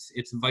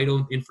it's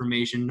vital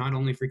information, not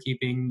only for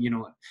keeping,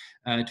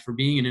 for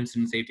being an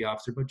incident safety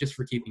officer, but just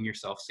for keeping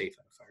yourself safe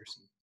at a fire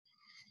scene.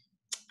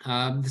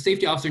 The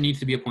safety officer needs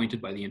to be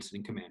appointed by the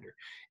incident commander.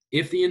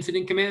 If the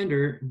incident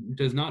commander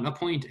does not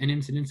appoint an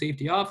incident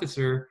safety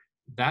officer,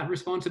 that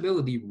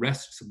responsibility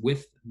rests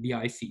with the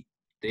IC.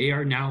 They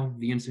are now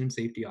the incident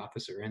safety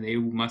officer, and they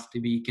must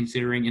be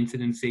considering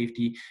incident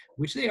safety,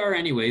 which they are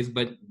anyways.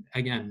 But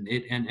again,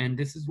 and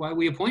this is why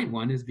we appoint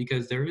one, is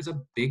because there is a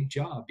big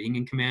job being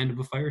in command of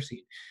a fire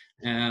scene.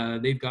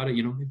 They've got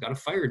a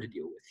fire to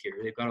deal with here.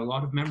 They've got a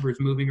lot of members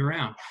moving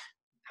around.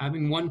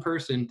 Having one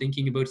person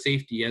thinking about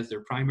safety as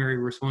their primary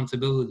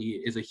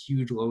responsibility is a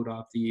huge load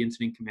off the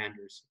incident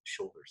commander's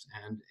shoulders,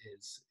 and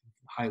is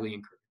highly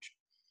encouraged.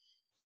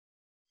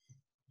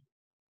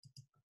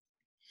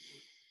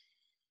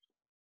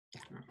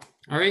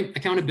 All right,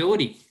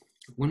 accountability.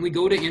 When we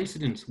go to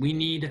incidents, we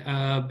need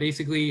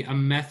basically a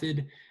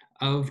method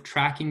of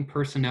tracking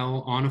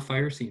personnel on a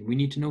fire scene. We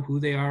need to know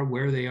who they are,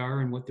 where they are,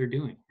 and what they're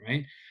doing,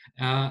 right?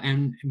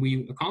 And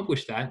we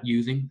accomplish that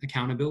using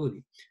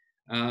accountability.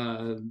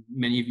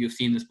 Many of you have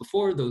seen this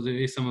before.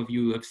 Some of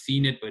you have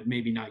seen it but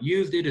maybe not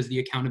used it, is the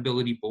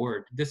accountability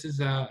board. This is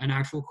an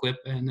actual clip,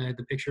 and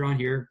the picture on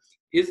here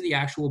is the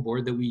actual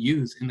board that we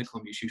use in the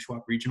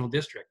Columbia-Shuswap Regional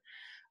District.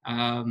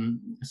 And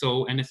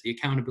it's the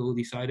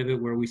accountability side of it,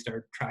 where we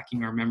start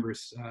tracking our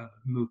members'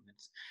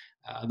 movements.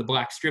 The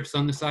black strips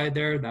on the side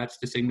there, that's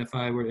to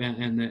signify where,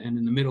 and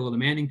in the middle of the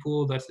manning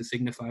pool, that's to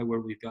signify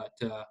where we've got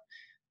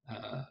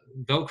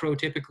Velcro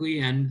typically,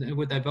 and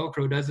what that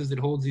Velcro does is it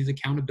holds these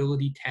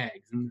accountability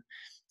tags. And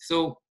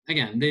so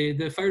again,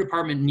 the fire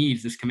department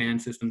needs this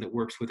command system that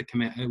works with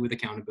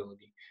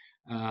accountability.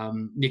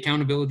 The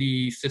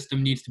accountability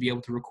system needs to be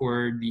able to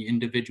record the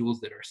individuals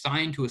that are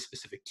assigned to a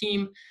specific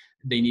team.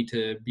 They need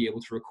to be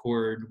able to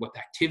record what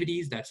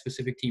activities that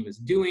specific team is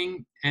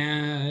doing,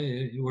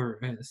 or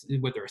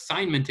what their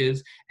assignment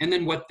is, and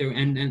then what they're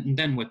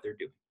then what they're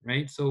doing,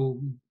 right? So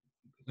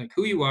like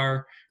who you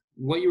are,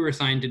 what you were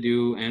assigned to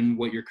do, and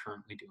what you're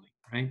currently doing,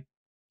 right?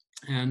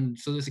 And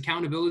so this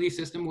accountability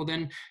system, well,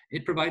 then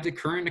it provides a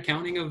current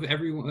accounting of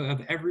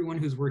everyone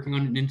who's working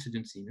on an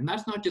incident scene. And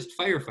that's not just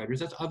firefighters,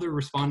 that's other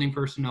responding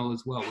personnel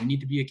as well. We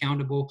need to be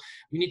accountable.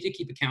 We need to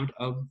keep account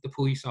of the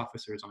police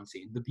officers on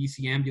scene, the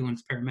BC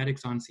ambulance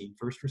paramedics on scene,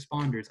 first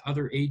responders,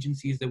 other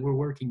agencies that we're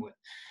working with,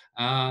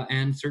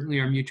 and certainly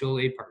our mutual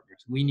aid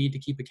partners. We need to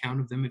keep account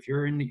of them. If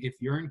you're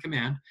in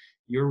command,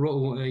 your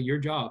role, your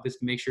job is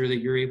to make sure that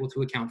you're able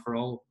to account for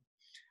all of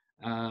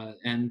them.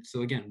 And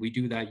so again, we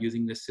do that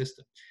using this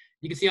system.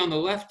 You can see on the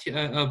left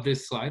of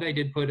this slide, I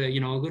did put a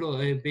little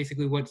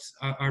basically what's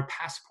our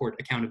passport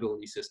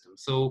accountability system.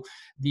 So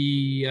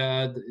the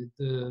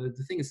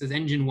thing that says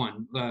engine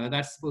 1,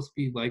 that's supposed to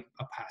be like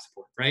a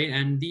passport, right?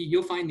 And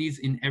you'll find these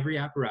in every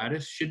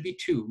apparatus. Should be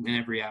 2 in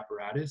every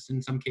apparatus.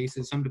 In some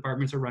cases, some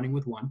departments are running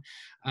with 1,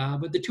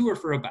 but the 2 are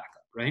for a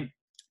backup, right?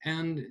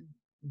 And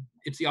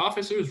it's the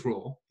officer's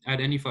role at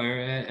any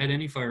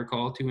fire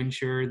call to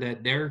ensure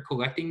that they're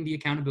collecting the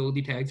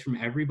accountability tags from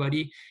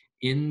everybody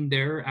in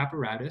their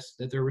apparatus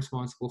that they're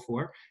responsible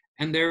for,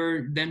 and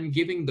they're then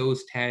giving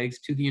those tags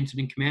to the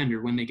incident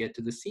commander when they get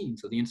to the scene.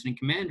 So the incident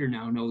commander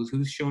now knows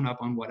who's shown up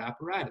on what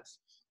apparatus.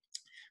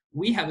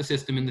 We have a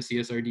system in the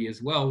CSRD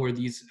as well where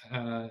these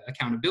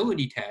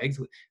accountability tags,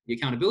 the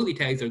accountability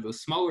tags are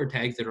those smaller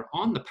tags that are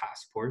on the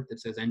passport that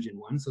says engine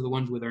 1. So the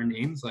ones with our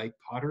names like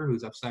Potter,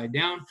 who's upside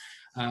down,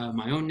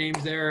 my own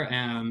name's there,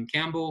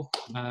 Campbell.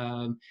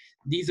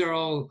 These are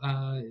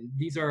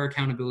our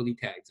accountability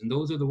tags, and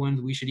those are the ones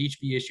we should each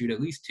be issued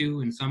at least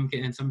 2, and some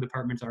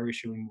departments are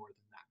issuing more than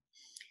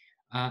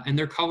that. And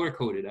they're color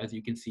coded, as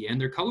you can see, and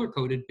they're color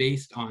coded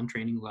based on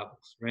training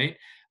levels, right?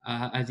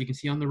 As you can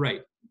see on the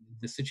right,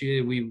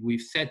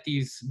 we've set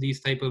this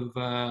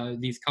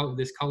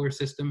color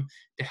system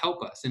to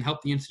help us and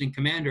help the incident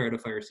commander at a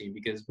fire scene,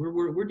 because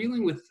we're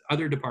dealing with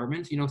other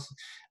departments.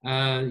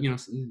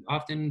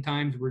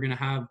 Oftentimes we're going to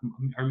have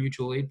our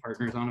mutual aid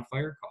partners on a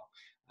fire call.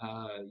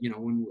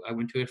 When I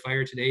went to a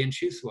fire today in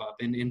Shuswap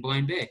in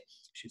Blind Bay,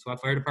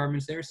 Shuswap Fire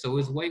Department's there, so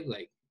is White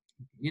Lake.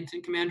 The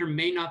incident commander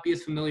may not be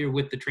as familiar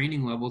with the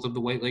training levels of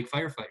the White Lake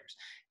firefighters.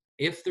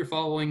 If they're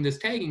following this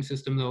tagging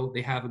system, though,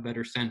 they have a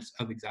better sense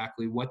of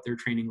exactly what their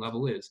training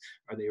level is.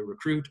 Are they a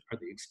recruit? Are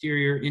they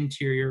exterior,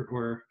 interior,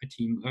 or a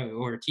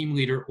team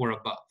leader or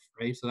above,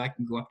 right? So that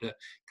can go up to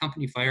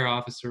company fire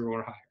officer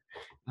or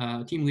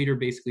higher. Team leader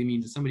basically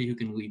means somebody who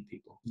can lead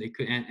people. They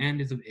could and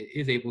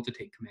is able to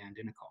take command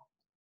in a call.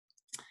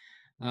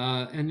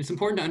 And it's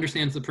important to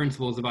understand the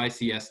principles of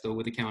ICS, though,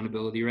 with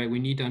accountability, right? We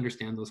need to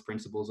understand those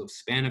principles of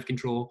span of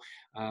control,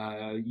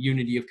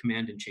 unity of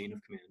command, and chain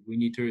of command. We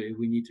need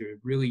to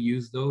really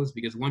use those,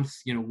 because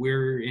once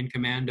we're in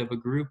command of a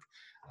group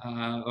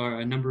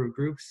or a number of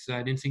groups,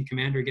 that incident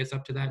commander gets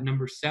up to that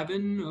number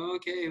 7.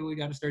 Okay, we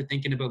got to start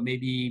thinking about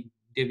maybe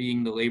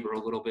divvying the labor a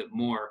little bit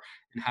more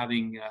and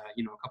having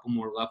a couple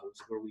more levels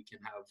where we can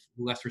have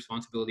less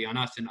responsibility on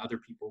us and other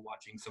people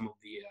watching some of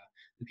the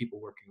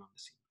people working on the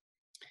scene.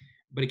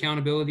 But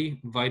accountability,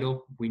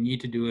 vital. We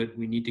need to do it.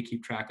 We need to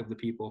keep track of the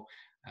people,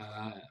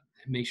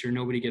 make sure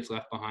nobody gets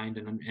left behind,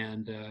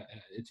 and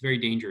it's very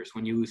dangerous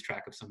when you lose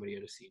track of somebody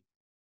at a scene.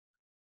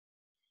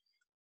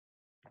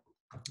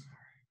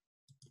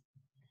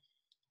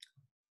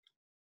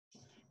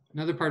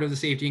 Another part of the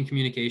safety and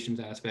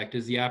communications aspect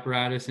is the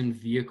apparatus and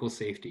vehicle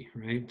safety,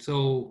 right?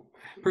 So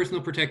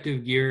personal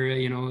protective gear,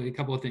 a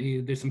couple of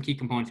things, there's some key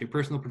components here.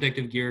 Personal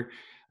protective gear,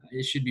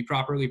 it should be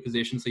properly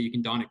positioned so you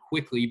can don it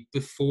quickly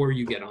before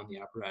you get on the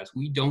apparatus.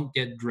 We don't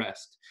get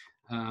dressed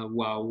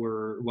while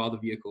the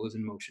vehicle is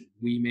in motion.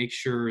 We make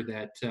sure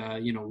that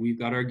we've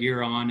got our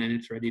gear on and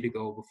it's ready to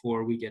go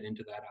before we get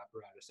into that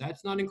apparatus.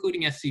 That's not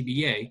including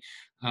SCBA,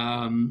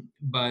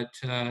 but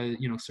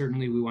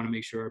certainly we want to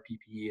make sure our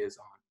PPE is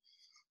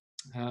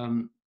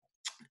on.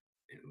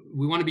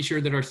 We want to be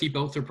sure that our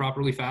seatbelts are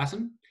properly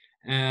fastened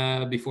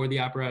before the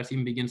apparatus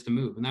even begins to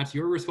move. And that's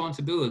your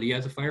responsibility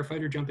as a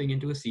firefighter jumping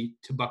into a seat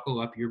to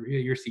buckle up your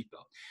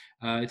seatbelt.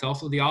 It's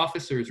also the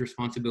officer's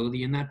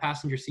responsibility in that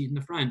passenger seat in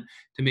the front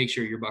to make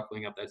sure you're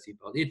buckling up that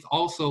seatbelt. It's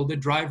also the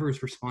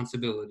driver's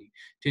responsibility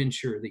to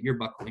ensure that you're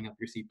buckling up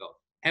your seatbelt.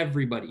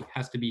 Everybody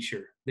has to be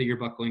sure that you're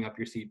buckling up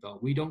your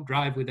seatbelt. We don't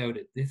drive without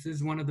it. This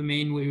is one of the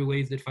main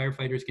ways that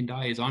firefighters can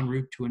die, is en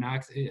route to an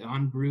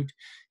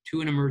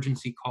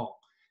emergency call.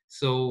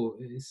 So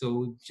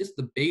just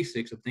the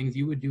basics of things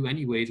you would do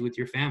anyways with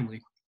your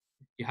family,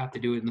 you have to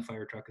do it in the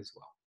fire truck as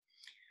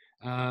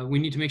well. We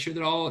need to make sure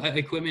that all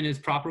equipment is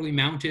properly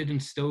mounted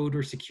and stowed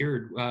or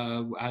secured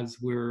as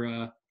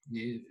we're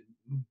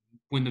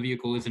when the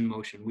vehicle is in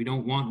motion. We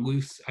don't want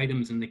loose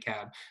items in the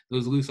cab.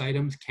 Those loose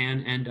items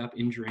can end up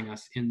injuring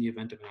us in the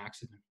event of an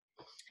accident.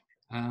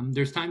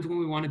 There's times when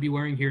we want to be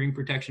wearing hearing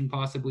protection,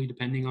 possibly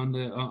depending on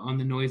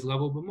the noise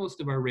level, but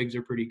most of our rigs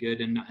are pretty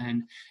good, and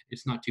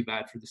it's not too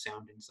bad for the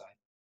sound inside.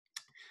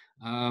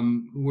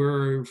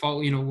 We're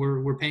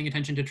paying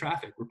attention to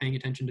traffic. We're paying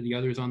attention to the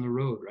others on the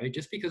road, right?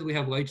 Just because we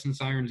have lights and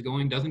sirens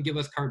going doesn't give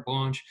us carte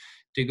blanche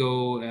to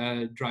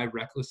go drive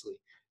recklessly.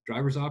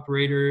 Driver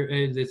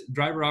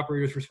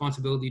operator's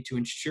responsibility to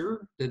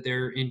ensure that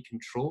they're in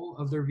control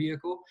of their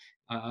vehicle.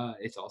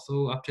 It's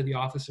also up to the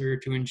officer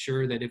to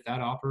ensure that if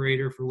that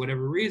operator, for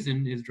whatever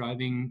reason, is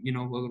driving, a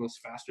little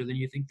faster than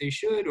you think they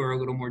should, or a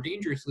little more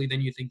dangerously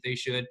than you think they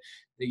should,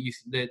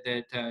 it's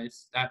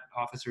that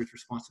officer's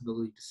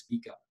responsibility to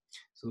speak up.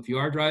 So if you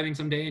are driving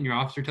someday and your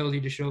officer tells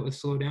you to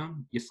slow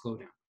down, you slow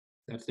down.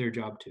 That's their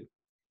job too.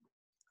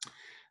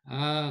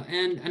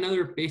 And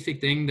another basic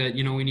thing that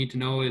we need to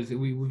know is that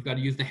we've got to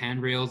use the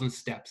handrails and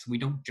steps. We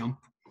don't jump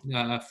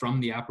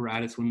from the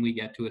apparatus when we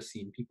get to a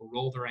scene. People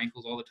roll their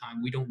ankles all the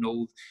time. We don't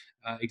know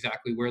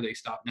exactly where they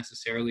stop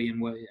necessarily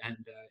and what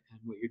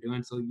you're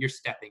doing. So you're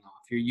stepping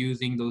off. You're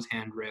using those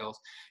handrails.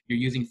 You're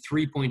using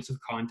 3 points of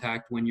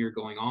contact when you're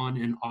going on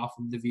and off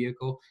of the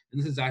vehicle.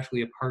 And this is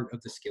actually a part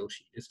of the skill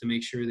sheet, is to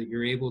make sure that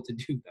you're able to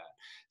do that.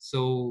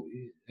 So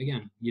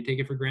again, you take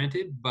it for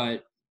granted,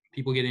 but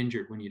people get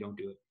injured when you don't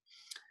do it.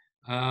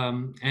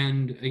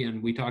 And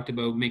again, we talked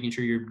about making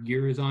sure your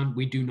gear is on.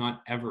 We do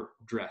not ever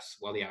dress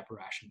while the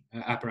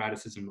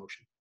apparatus is in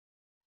motion.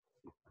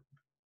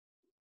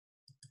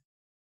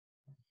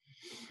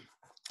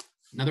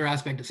 Another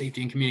aspect of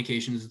safety and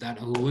communications is that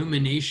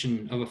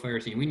illumination of a fire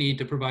scene. We need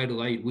to provide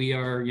light. We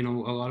are, a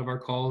lot of our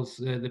calls,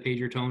 the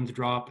pager tones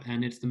drop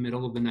and it's the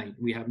middle of the night.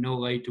 We have no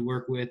light to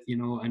work with,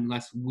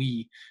 unless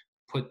we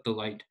put the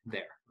light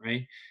there,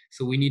 right?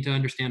 So we need to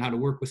understand how to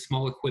work with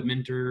small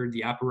equipment or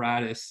the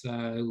apparatus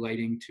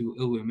lighting to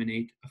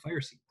illuminate a fire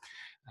scene.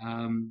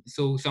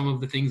 So some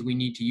of the things we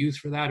need to use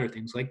for that are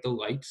things like the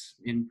lights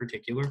in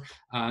particular,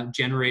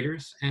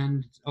 generators,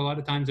 and a lot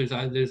of times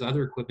there's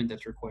other equipment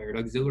that's required,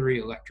 auxiliary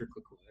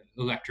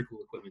electrical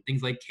equipment,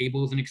 things like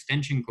cables and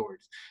extension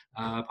cords,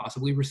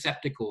 possibly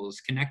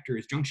receptacles,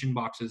 connectors, junction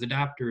boxes,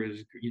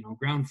 adapters,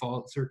 ground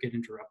fault circuit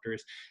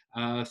interrupters.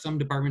 Some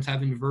departments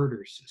have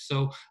inverters.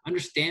 So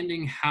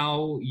understanding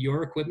how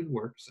your equipment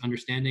works,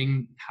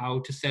 understanding how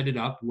to set it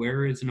up,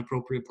 where is an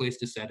appropriate place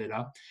to set it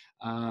up,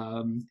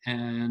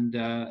 and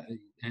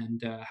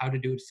how to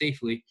do it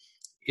safely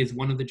is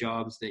one of the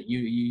jobs that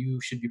you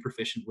should be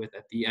proficient with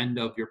at the end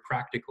of your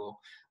practical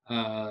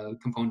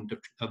component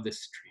of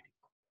this training.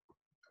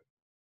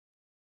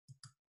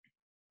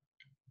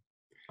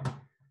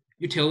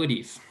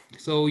 Utilities.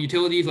 So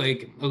utilities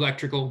like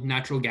electrical,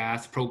 natural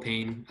gas,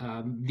 propane,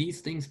 these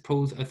things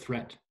pose a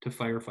threat to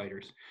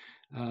firefighters.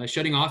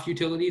 Shutting off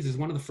utilities is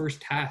one of the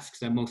first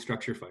tasks at most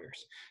structure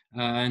fires,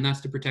 and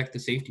that's to protect the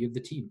safety of the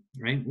team,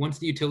 right? Once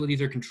the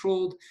utilities are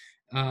controlled,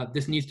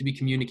 this needs to be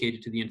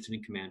communicated to the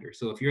incident commander.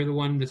 So if you're the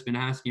one that's been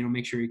asked,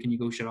 make sure can you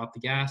go shut off the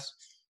gas?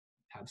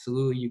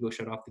 Absolutely, you go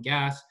shut off the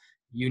gas.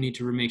 You need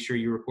to make sure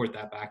you report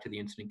that back to the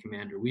incident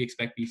commander. We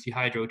expect BC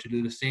Hydro to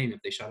do the same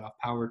if they shut off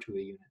power to a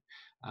unit.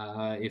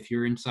 If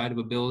you're inside of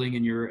a building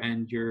and you're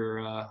on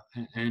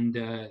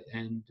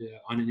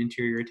an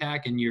interior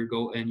attack and you've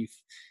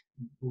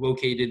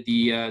located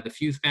the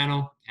fuse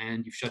panel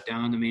and you've shut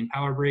down the main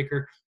power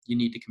breaker, you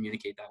need to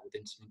communicate that with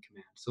incident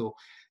command. So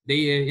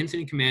the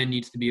incident command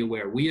needs to be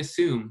aware. We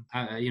assume,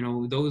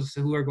 those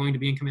who are going to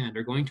be in command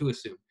are going to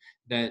assume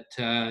that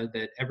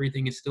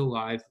everything is still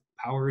live,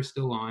 power is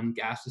still on,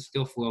 gas is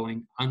still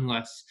flowing,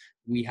 unless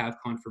we have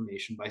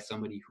confirmation by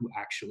somebody who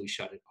actually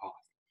shut it off.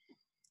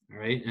 All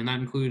right, and that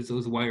includes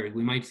those wires.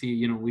 We might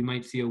see,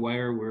 a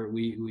wire where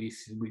we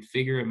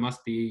figure it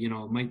must be,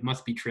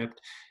 must be tripped.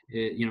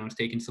 It's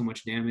taken so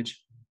much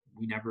damage.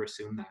 We never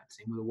assume that.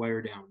 Same with a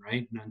wire down,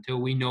 right? And until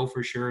we know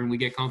for sure and we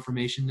get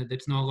confirmation that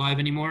it's not live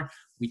anymore,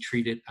 we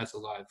treat it as a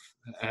live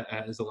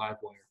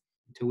wire.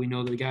 Until we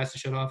know that the gas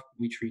is shut off,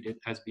 we treat it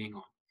as being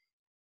on.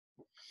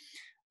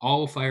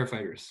 All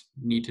firefighters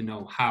need to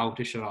know how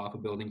to shut off a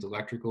building's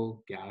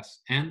electrical,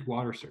 gas, and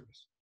water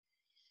service.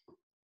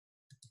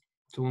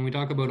 So when we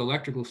talk about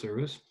electrical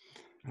service,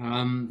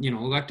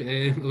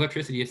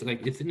 electricity is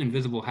it's an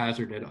invisible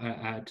hazard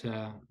at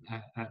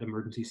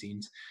emergency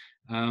scenes.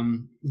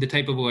 The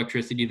type of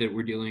electricity that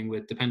we're dealing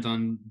with depends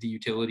on the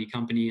utility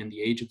company and the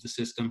age of the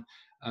system.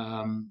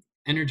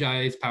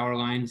 Energized power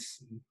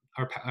lines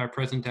are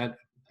present at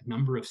a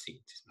number of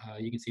scenes.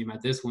 You can see them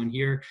at this one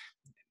here.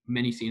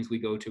 Many scenes we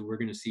go to, we're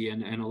going to see,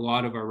 and a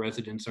lot of our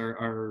residents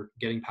are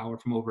getting power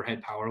from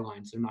overhead power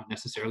lines. They're not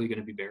necessarily going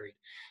to be buried.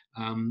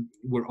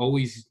 We're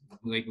always,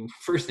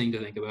 first thing to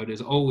think about is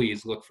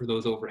always look for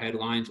those overhead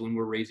lines when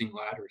we're raising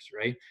ladders,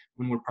 right?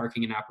 When we're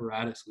parking an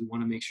apparatus, we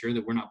want to make sure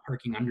that we're not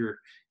parking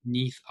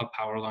underneath a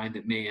power line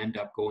that may end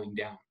up going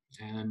down.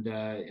 And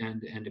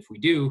if we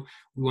do,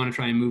 we want to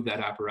try and move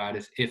that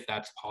apparatus if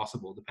that's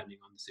possible, depending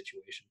on the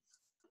situation.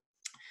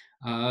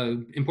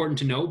 Important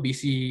to know,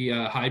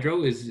 BC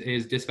Hydro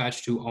is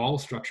dispatched to all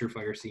structure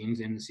fire scenes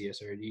in the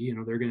CSRD.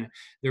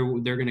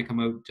 They're gonna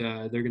come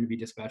out. They're gonna be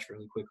dispatched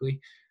fairly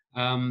quickly.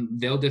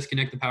 They'll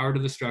disconnect the power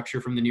to the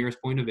structure from the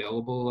nearest point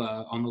available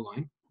on the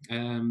line.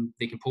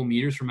 They can pull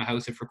meters from a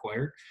house if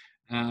required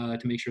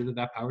to make sure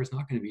that power is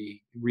not going to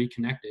be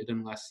reconnected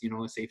unless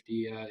a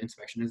safety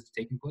inspection has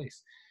taken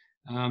place.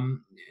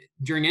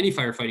 During any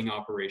firefighting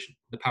operation,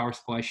 the power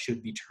supply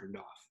should be turned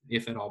off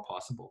if at all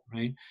possible,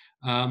 right?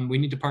 We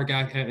need to park,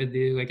 like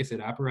I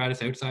said,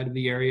 apparatus outside of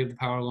the area of the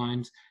power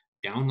lines.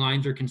 Down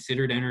lines are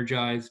considered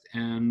energized,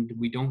 and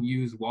we don't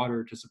use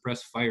water to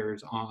suppress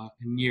fires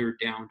near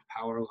downed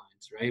power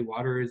lines, right?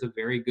 Water is a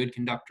very good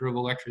conductor of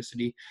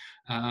electricity,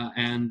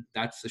 and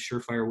that's a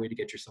surefire way to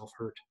get yourself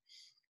hurt.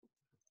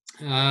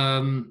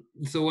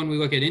 So when we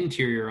look at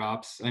interior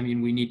ops,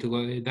 we need to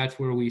look, that's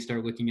where we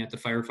start looking at the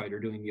firefighter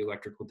doing the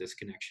electrical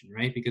disconnection,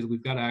 right? Because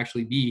we've got to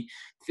actually be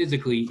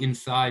physically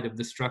inside of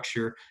the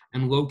structure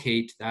and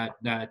locate that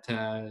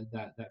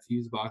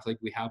fuse box like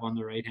we have on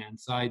the right-hand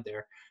side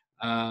there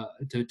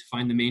to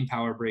find the main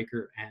power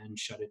breaker and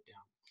shut it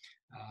down.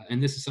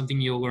 And this is something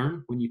you'll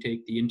learn when you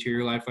take the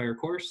interior live fire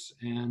course,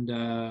 and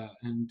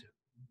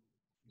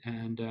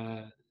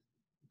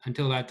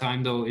until that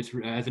time, though, it's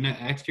as an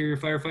exterior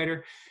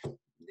firefighter,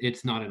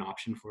 it's not an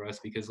option for us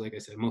because, like I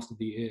said, most of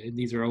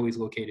these are always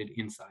located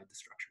inside the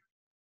structure.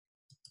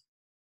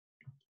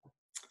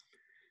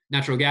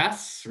 Natural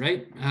gas,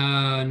 right?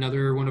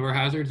 Another one of our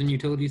hazards and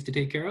utilities to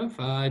take care of.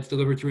 It's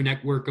delivered through a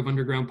network of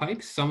underground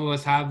pipes. Some of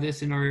us have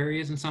this in our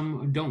areas and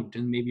some don't,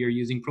 and maybe are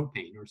using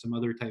propane or some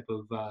other type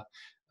of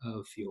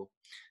fuel.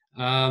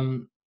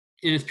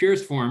 In its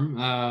purest form,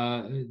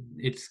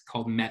 it's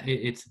called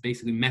it's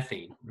basically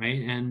methane,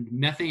 right? And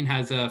methane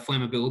has a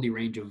flammability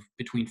range of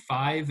between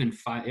 5 and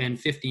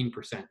 15%.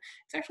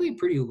 It's actually a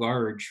pretty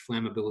large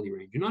flammability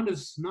range. Not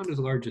as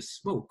large as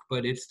smoke,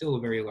 but it's still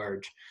a very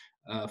large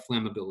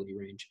flammability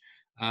range.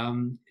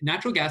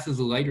 Natural gas is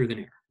lighter than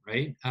air,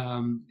 right?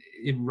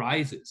 It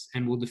rises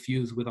and will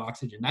diffuse with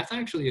oxygen. That's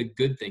actually a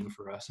good thing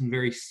for us and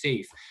very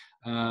safe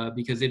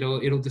because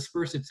it'll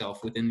disperse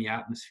itself within the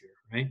atmosphere,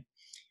 right?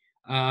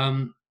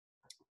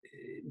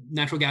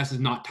 Natural gas is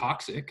not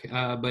toxic,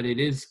 but it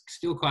is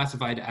still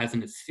classified as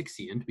an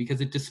asphyxiant because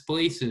it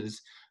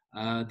displaces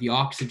the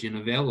oxygen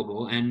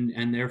available,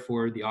 and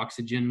therefore the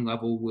oxygen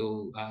level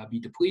will be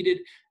depleted.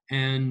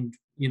 And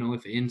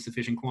if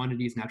insufficient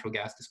quantities, natural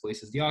gas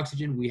displaces the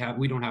oxygen.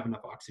 We don't have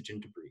enough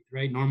oxygen to breathe,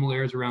 right? Normal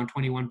air is around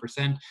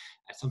 21%.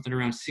 At something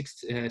around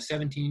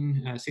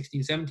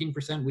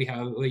 17%,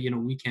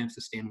 we can't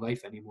sustain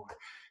life anymore.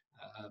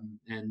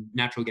 And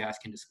natural gas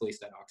can displace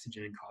that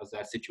oxygen and cause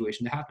that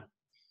situation to happen.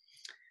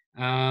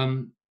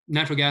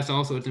 Natural gas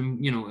also,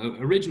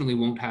 originally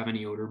won't have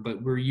any odor, but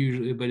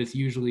it's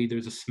usually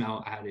there's a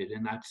smell added,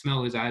 and that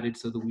smell is added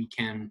so that we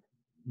can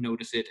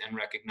notice it and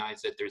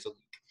recognize that there's a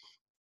leak.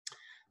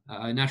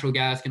 Natural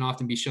gas can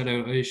often be shut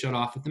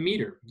off at the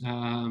meter,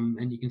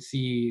 and you can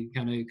see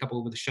kind of a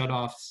couple of the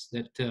shutoffs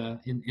that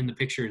in the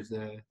pictures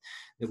that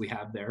we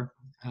have there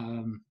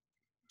on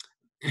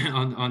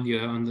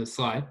the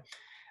slide.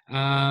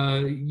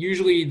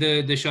 Usually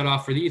the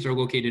shutoff for these are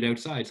located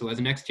outside. So as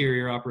an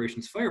exterior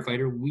operations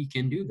firefighter, we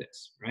can do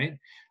this, right?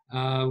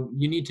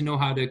 You need to know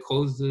how to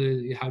close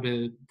the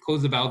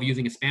valve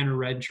using a spanner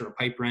wrench or a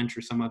pipe wrench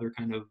or some other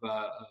kind of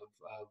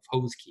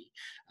hose key.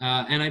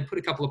 And I put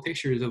a couple of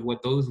pictures of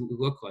what those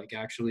look like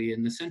actually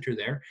in the center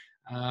there.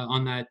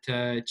 On that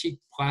cheap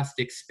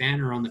plastic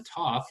spanner on the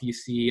top, you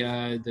see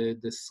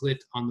the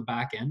slit on the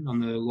back end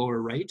on the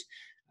lower right.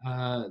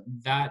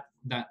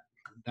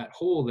 That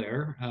hole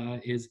there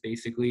is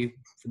basically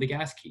for the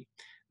gas key.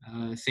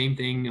 Same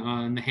thing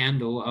on the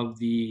handle of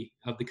the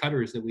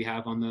cutters that we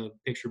have on the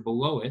picture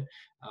below it.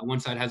 One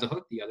side has a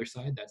hook, the other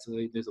side there's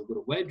a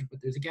little wedge, but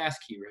there's a gas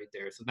key right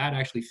there. So that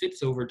actually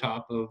fits over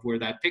top of where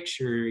that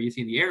picture you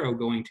see the arrow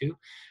going to,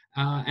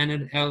 and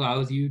it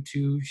allows you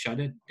to shut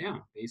it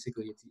down.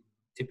 Basically,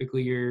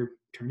 typically you're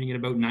turning it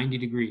about 90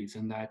 degrees,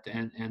 and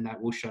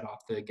that will shut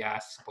off the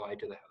gas supply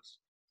to the house.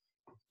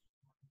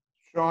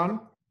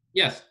 Sean?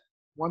 Yes.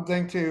 One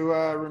thing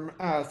to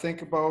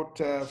think about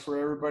for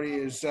everybody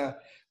is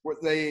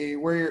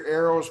where your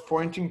arrow is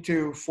pointing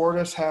to.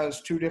 Fortis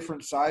has two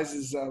different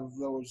sizes of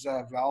those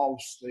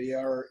valves. They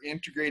are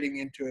integrating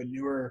into a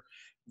newer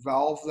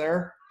valve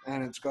there,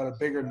 and it's got a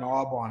bigger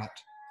knob on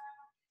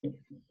it.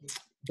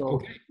 So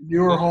okay.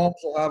 Newer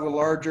homes will have a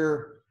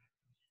larger,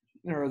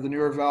 or the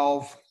newer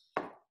valve.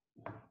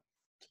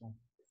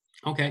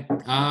 Okay,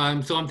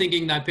 so I'm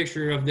thinking that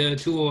picture of the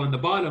tool on the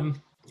bottom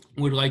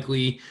would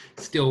likely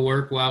still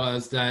work, while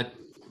as that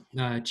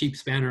cheap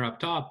spanner up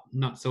top,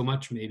 not so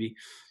much maybe.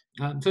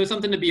 So it's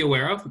something to be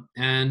aware of.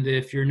 And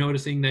if you're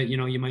noticing that,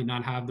 you might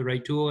not have the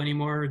right tool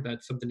anymore,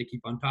 that's something to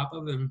keep on top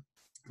of. And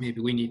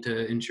maybe we need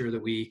to ensure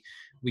that we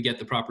get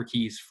the proper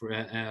keys for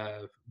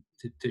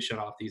to shut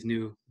off these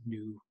new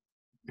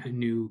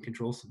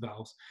control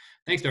valves.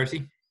 Thanks,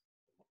 Darcy.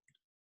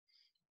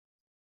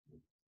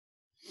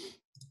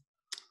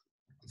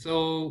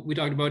 So we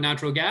talked about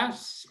natural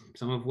gas.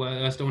 Some of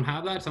us don't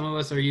have that. Some of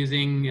us are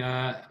using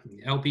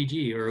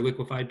LPG or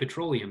liquefied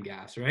petroleum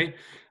gas, right?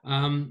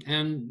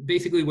 And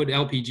basically what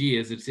LPG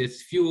is,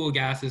 it's fuel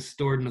gases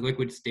stored in a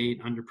liquid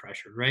state under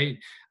pressure, right?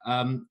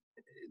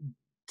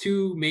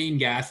 Two main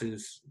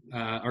gases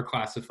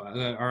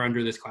are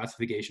under this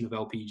classification of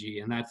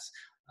LPG, and that's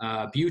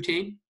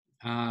butane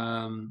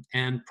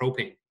and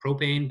propane.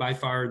 Propane, by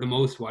far the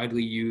most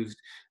widely used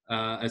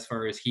as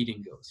far as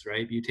heating goes,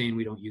 right? Butane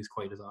we don't use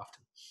quite as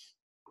often.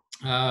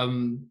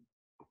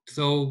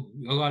 So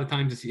a lot of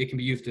times it can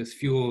be used as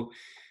fuel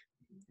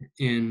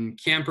in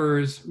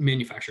campers,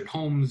 manufactured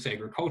homes,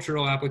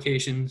 agricultural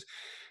applications,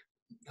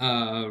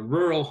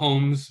 rural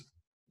homes.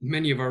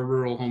 Many of our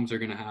rural homes are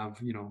going to have,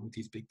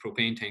 these big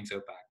propane tanks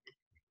out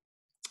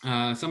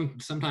back.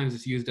 Sometimes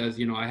it's used as,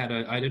 I had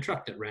a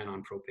truck that ran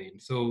on propane,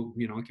 so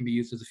it can be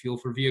used as a fuel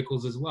for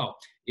vehicles as well.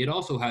 It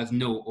also has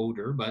no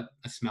odor, but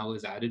a smell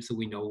is added, so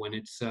we know when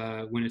it's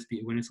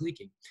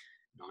leaking.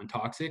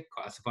 Non-toxic,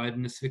 classified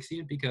an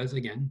asphyxiant because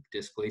again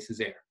displaces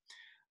air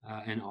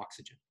and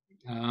oxygen.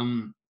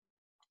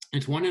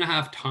 It's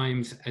 1.5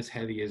 times as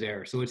heavy as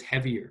air, so it's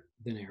heavier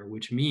than air,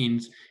 which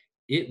means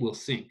it will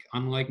sink.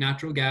 Unlike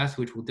natural gas,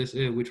 which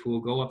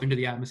will go up into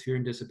the atmosphere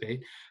and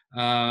dissipate,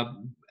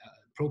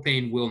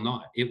 propane will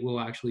not. It will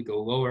actually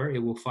go lower.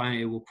 It will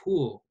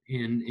pool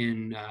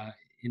in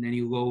in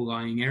any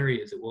low-lying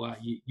areas. It will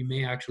you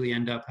may actually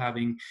end up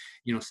having,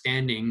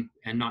 standing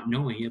and not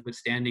knowing it, but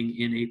standing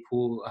in a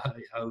pool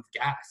of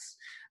gas,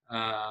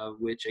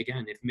 which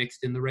again, if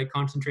mixed in the right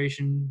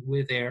concentration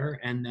with air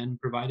and then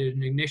provided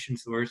an ignition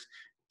source,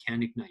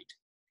 can ignite.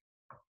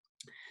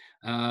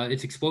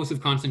 Its explosive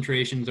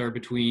concentrations are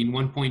between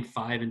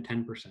 1.5 and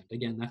 10%.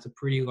 Again, that's a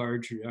pretty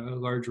large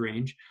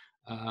range,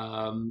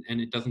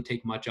 and it doesn't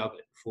take much of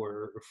it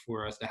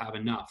for us to have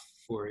enough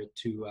for it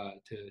to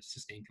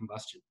sustain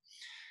combustion.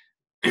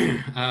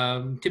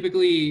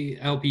 Typically,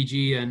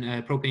 LPG and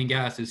propane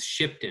gas is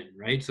shipped in,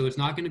 right? So it's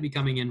not going to be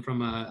coming in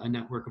from a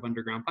network of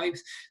underground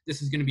pipes.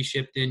 This is going to be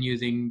shipped in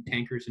using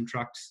tankers and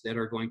trucks that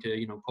are going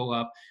to, pull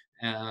up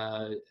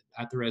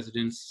at the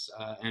residence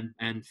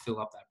and fill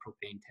up that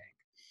propane tank.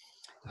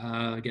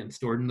 Again,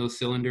 stored in those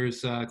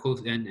cylinders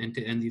close,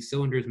 and these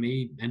cylinders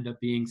may end up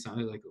being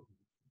something like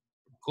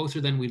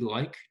closer than we'd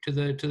like to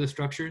the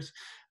structures,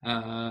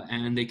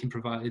 and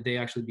they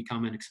actually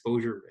become an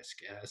exposure risk,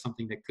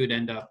 something that could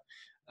end up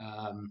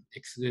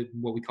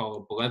what we call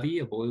a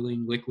BLEVE, a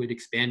boiling liquid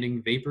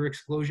expanding vapor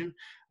explosion.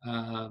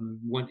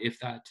 If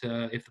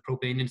the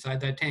propane inside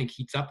that tank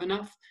heats up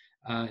enough,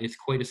 it's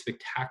quite a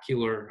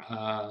spectacular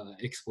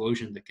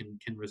explosion that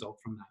can result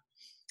from that.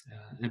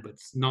 But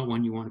it's not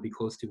one you want to be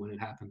close to when it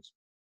happens.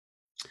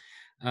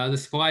 The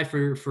supply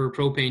for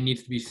propane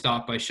needs to be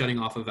stopped by shutting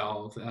off a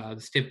valve,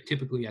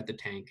 typically at the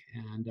tank.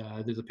 And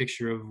there's a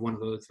picture of one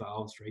of those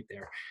valves right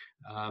there.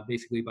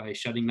 Basically, by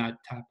shutting that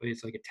tap,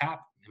 it's like a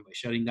tap, and by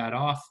shutting that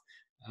off,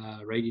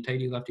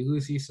 righty-tighty,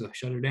 lefty-loosey, so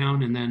shut her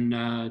down, and then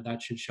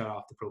that should shut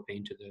off the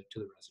propane to the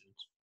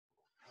residence.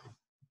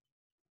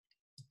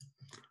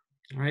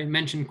 All right,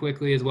 mention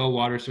quickly as well,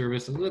 water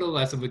service, a little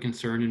less of a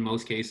concern in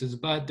most cases,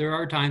 but there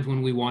are times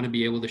when we want to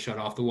be able to shut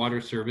off the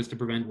water service to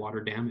prevent water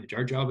damage.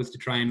 Our job is to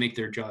try and make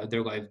their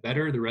lives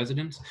better, the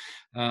residents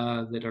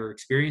that are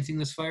experiencing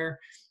this fire.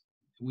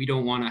 We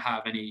don't want to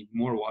have any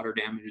more water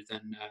damage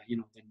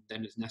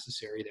than is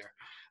necessary there.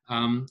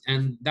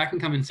 And that can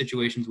come in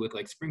situations with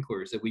like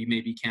sprinklers that we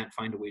maybe can't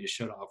find a way to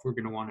shut off. We're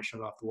going to want to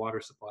shut off the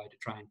water supply to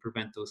try and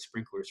prevent those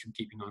sprinklers from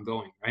keeping on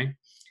going, right?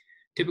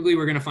 Typically,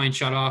 we're going to find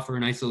shutoff or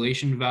an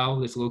isolation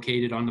valve that's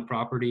located on the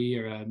property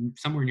or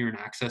somewhere near an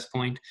access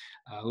point.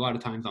 A lot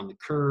of times on the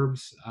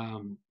curbs.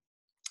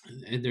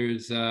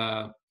 There's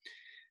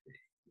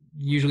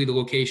usually the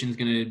location is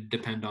going to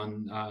depend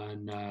on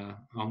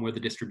where the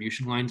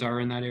distribution lines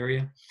are in that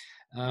area.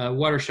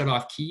 Water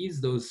shutoff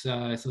keys, those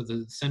so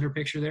the center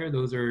picture there,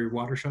 those are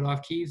water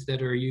shutoff keys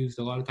that are used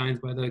a lot of times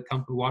by the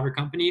water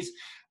companies.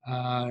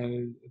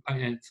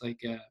 It's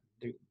like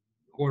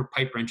or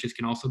pipe wrenches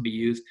can also be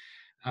used.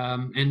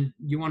 And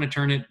you want to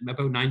turn it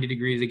about 90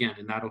 degrees again,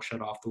 and that'll shut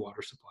off the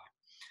water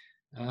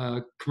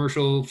supply.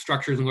 Commercial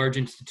structures and large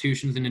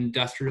institutions and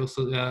industrial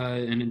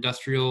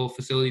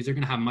facilities are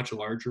going to have much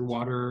larger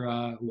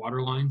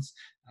water lines,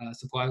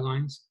 supply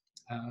lines.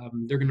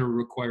 They're going to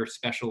require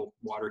special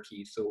water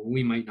keys, so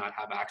we might not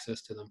have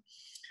access to them.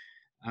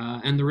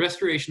 And the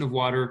restoration of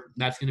water,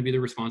 that's going to be the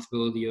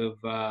responsibility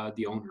of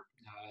the owner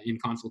in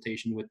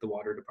consultation with the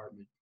water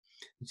department.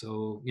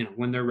 So,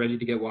 when they're ready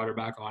to get water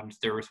back on, it's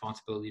their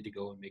responsibility to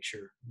go and make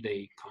sure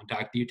they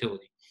contact the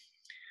utility.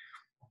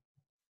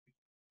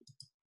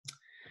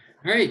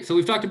 All right, so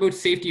we've talked about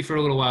safety for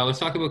a little while. Let's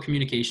talk about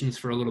communications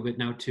for a little bit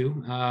now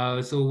too.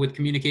 So with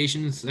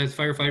communications, as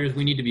firefighters,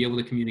 we need to be able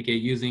to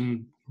communicate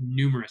using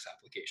numerous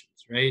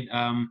applications, right?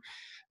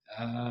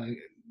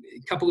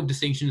 A couple of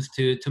distinctions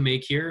to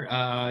make here,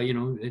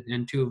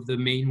 and two of the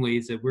main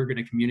ways that we're going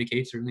to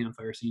communicate, certainly on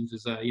fire scenes,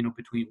 is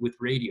with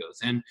radios.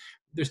 And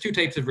there's two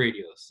types of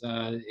radios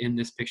in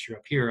this picture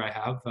up here. I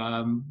have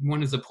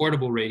one is a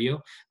portable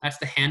radio. That's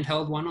the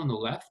handheld one on the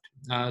left.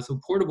 So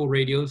portable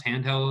radios,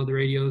 handheld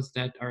radios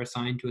that are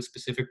assigned to a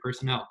specific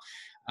personnel.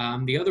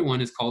 The other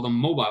one is called a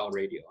mobile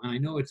radio. And I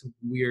know it's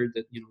weird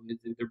that,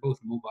 they're both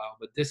mobile,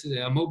 but this is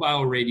a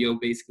mobile radio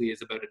basically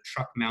is about a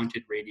truck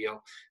mounted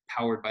radio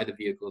powered by the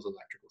vehicle's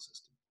electrical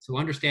system. So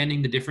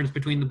understanding the difference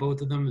between the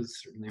both of them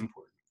is certainly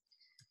important.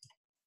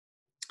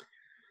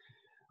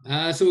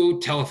 So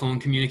telephone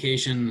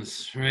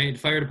communications, right?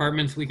 Fire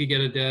departments, we could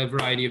get a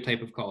variety of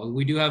type of calls.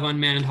 We do have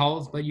unmanned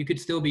halls, but you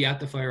could still be at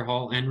the fire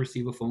hall and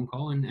receive a phone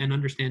call, and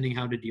understanding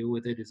how to deal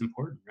with it is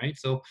important, right?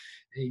 So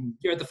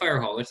you're at the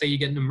fire hall. Let's say you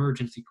get an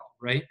emergency call,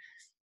 right?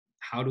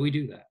 How do we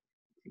do that?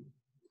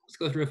 Let's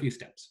go through a few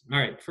steps. All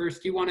right,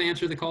 first, you want to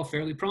answer the call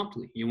fairly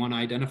promptly. You want to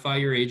identify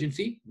your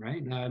agency,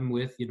 right? I'm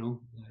with,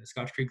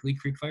 Scotch Creek, Lee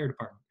Creek Fire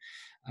Department.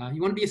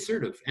 You want to be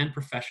assertive and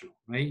professional,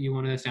 right? You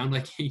want to sound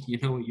like you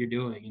know what you're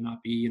doing and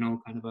not be,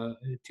 kind of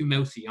too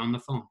mousy on the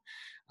phone.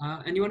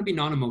 And you want to be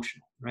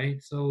non-emotional,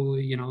 right? So,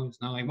 it's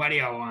not like, what do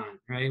you want,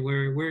 right?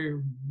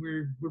 We're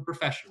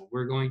professional.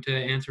 We're going to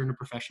answer in a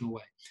professional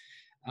way.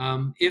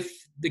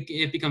 If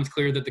it becomes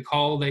clear that the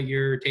call that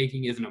you're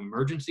taking is an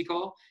emergency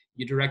call,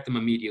 you direct them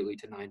immediately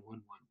to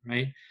 911,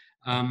 right?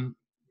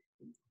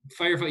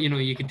 firefight,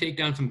 you can take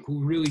down some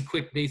really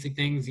quick basic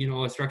things,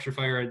 a structure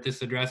fire at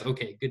this address.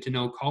 Okay, good to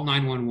know. Call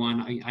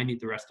 911. I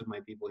need the rest of my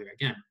people here.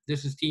 Again,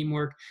 this is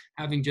teamwork.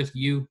 Having just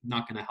you,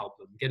 not going to help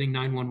them. Getting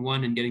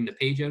 911 and getting the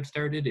page out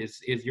started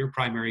is your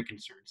primary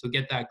concern. So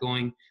get that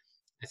going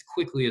as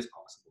quickly as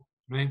possible,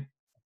 right?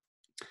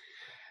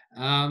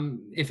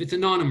 If it's a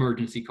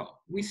non-emergency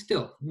call, we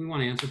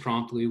want to answer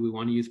promptly. We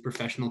want to use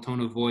professional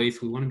tone of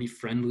voice. We want to be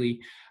friendly.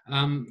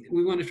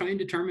 We want to try and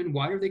determine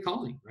why are they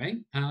calling, right?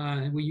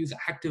 We use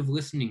active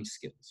listening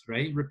skills,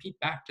 right? Repeat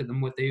back to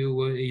them what they,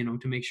 to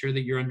make sure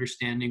that you're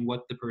understanding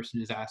what the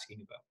person is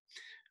asking about.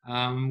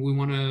 We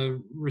want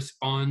to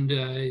respond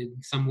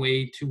some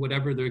way to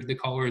whatever the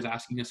caller is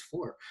asking us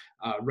for.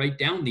 Write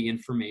down the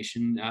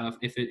information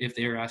if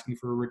they're asking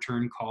for a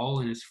return call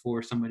and it's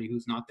for somebody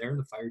who's not there,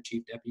 the fire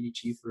chief, deputy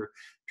chief, or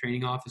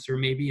training officer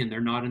maybe, and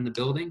they're not in the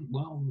building.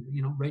 Well,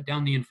 write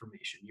down the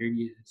information.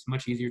 It's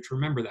much easier to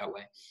remember that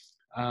way.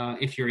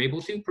 If you're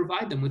able to,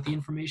 provide them with the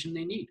information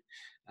they need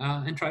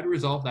and try to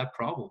resolve that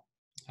problem.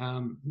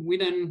 We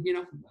then,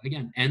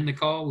 again, end the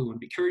call. We want to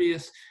be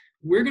courteous.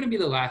 We're going to be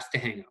the last to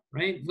hang up,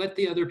 right? Let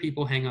the other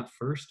people hang up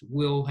first.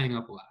 We'll hang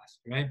up last,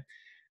 right?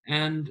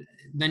 And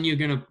then you're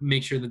going to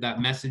make sure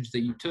that message that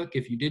you took,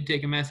 if you did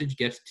take a message,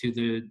 gets to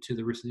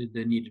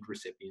the needed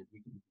recipient.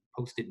 You can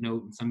post-it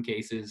note in some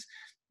cases,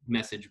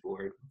 message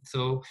board.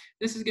 So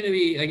this is going to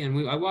be,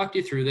 again, I walked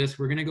you through this.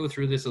 We're going to go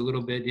through this a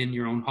little bit in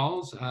your own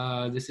halls.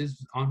 This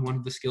is on one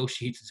of the skill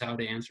sheets, is how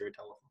to answer a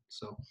telephone.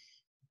 So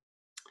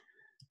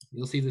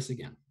you'll see this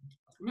again.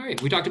 All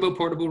right, we talked about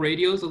portable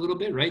radios a little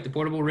bit, right? The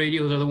portable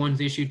radios are the ones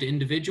issued to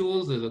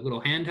individuals. They're the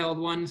little handheld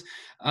ones.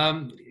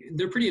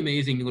 They're pretty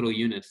amazing little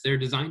units. They're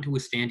designed to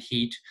withstand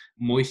heat,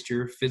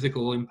 moisture,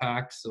 physical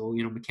impact, so,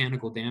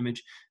 mechanical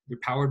damage. They're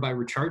powered by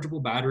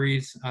rechargeable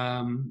batteries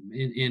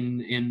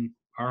in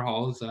our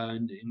halls,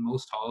 and in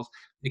most halls.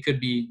 They could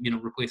be,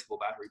 replaceable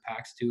battery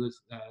packs too,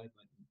 but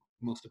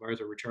most of ours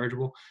are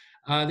rechargeable.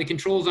 The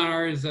controls on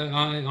ours,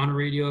 on a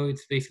radio, it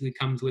basically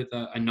comes with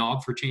a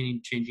knob for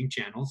changing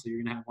channels. So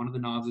you're gonna have one of the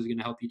knobs is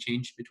gonna help you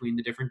change between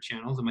the different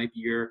channels. It might be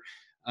your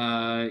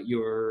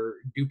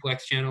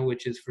duplex channel,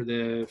 which is for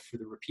the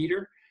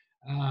repeater,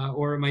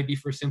 or it might be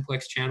for a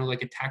simplex channel,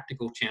 like a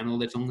tactical channel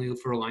that's only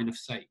for a line of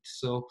sight.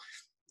 So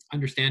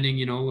understanding,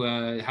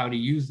 how to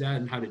use that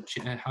and how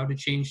to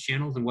change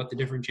channels and what the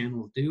different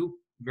channels do,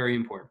 very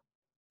important.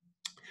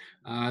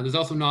 There's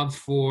also knobs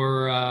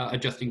for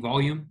adjusting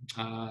volume.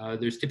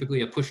 There's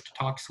typically a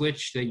push-to-talk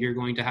switch that you're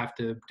going to have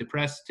to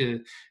press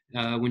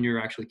when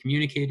you're actually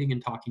communicating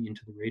and talking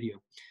into the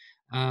radio.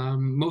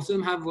 Most of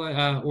them have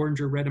an orange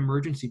or red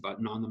emergency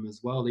button on them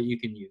as well that you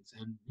can use.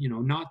 And,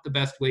 not the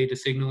best way to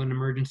signal an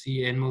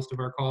emergency in most of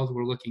our calls.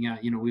 We're looking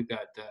at, we've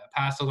got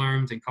pass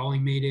alarms and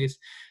calling maydays,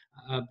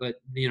 but,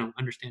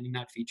 understanding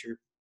that feature,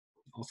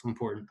 also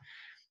important.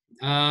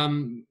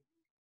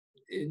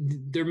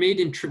 They're made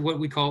in what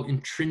we call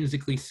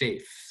intrinsically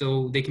safe,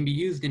 so they can be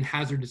used in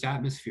hazardous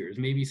atmospheres.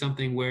 Maybe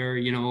something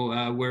where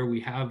where we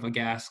have a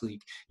gas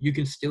leak, you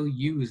can still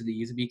use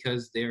these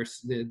because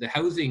the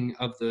housing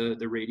of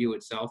the radio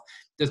itself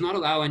does not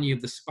allow any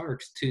of the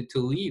sparks to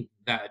leave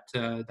that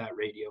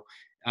radio,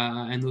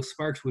 and those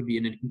sparks would be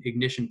an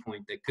ignition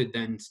point that could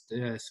then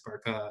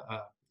spark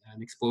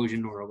an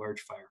explosion or a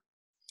large fire.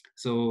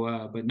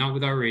 So, but not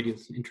with our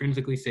radios,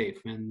 intrinsically safe,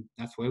 and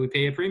that's why we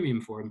pay a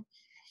premium for them.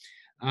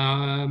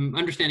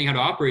 Understanding how to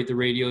operate the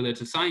radio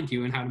that's assigned to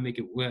you and how to make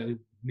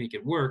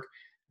it work,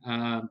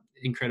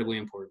 incredibly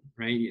important,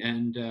 right?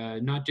 And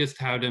not just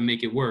how to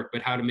make it work,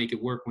 but how to make it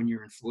work when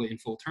you're in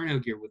full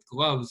turnout gear with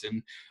gloves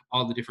and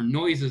all the different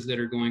noises that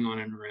are going on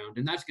and around.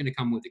 And that's going to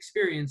come with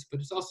experience,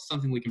 but it's also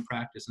something we can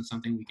practice and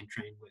something we can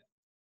train with.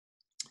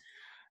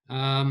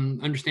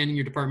 Understanding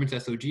your department's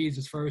SOGs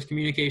as far as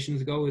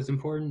communications go is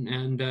important,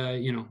 and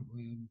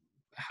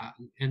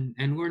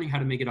and learning how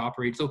to make it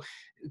operate. So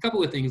a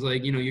couple of things,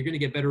 like, you're going to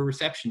get better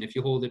reception if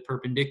you hold it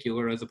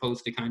perpendicular as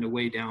opposed to kind of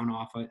way down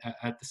off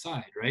at the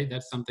side, right?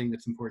 That's something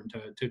that's important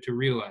to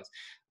realize.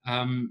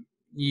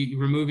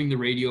 Removing the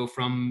radio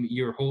from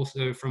your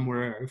from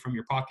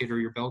your pocket or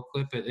your belt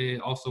clip,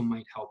 it also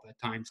might help at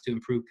times to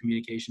improve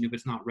communication if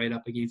it's not right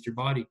up against your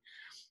body.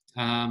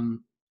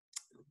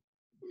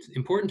 It's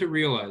important to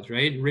realize,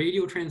 right?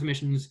 Radio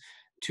transmissions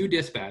to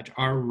dispatch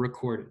are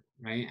recorded,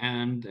 right?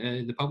 And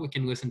the public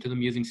can listen to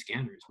them using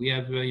scanners. We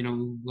have, a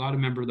lot of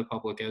members of the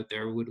public out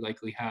there would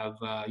likely have,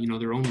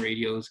 their own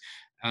radios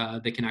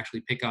that can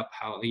actually pick up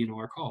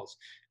our calls.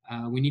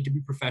 We need to be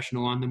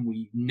professional on them.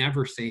 We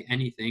never say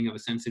anything of a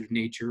sensitive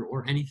nature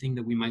or anything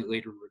that we might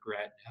later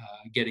regret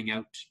getting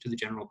out to the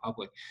general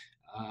public.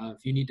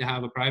 If you need to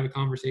have a private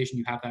conversation,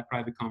 you have that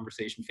private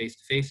conversation face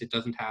to face. It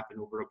doesn't happen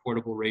over a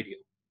portable radio.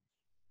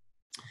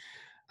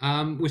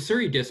 With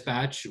Surrey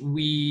Dispatch,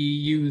 we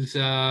use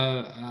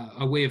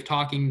a way of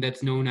talking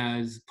that's known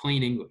as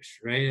plain English,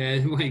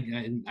 right?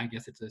 I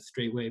guess it's a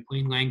straight way,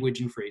 plain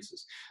language and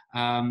phrases.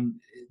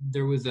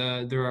 There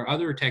are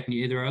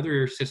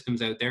other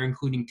systems out there,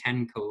 including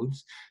 10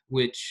 codes,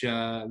 which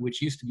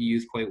used to be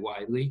used quite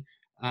widely.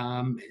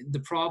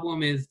 The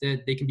problem is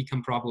that they can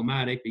become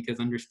problematic because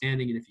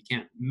understanding, and if you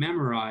can't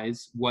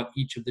memorize what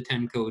each of the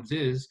 10 codes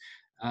is,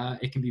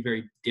 it can be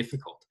very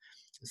difficult.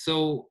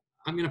 So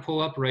I'm going to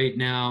pull up right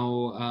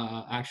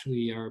now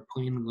actually our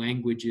plain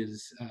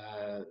languages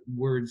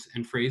words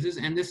and phrases,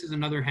 and this is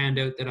another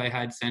handout that I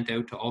had sent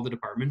out to all the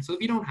departments. So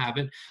if you don't have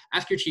it,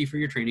 ask your chief or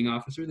your training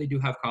officer. They do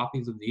have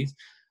copies of these.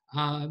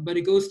 But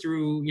it goes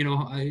through,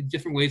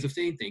 different ways of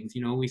saying things.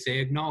 We say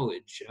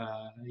acknowledge,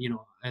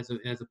 as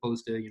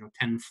opposed to,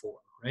 10-4,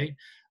 right?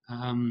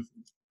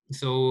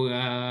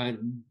 So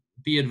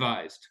be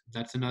advised.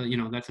 That's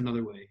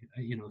another way.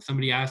 If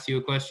somebody asks you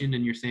a question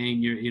and you're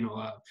saying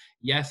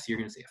yes, you're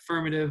going to say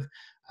affirmative.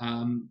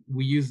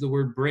 We use the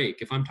word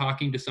break. If I'm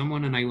talking to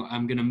someone and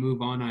I'm going to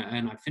move on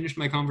and I've finished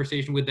my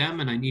conversation with them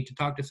and I need to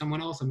talk to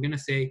someone else, I'm going to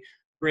say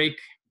break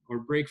or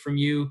break from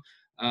you.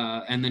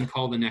 And then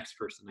call the next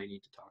person I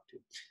need to talk to.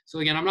 So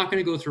again, I'm not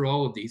going to go through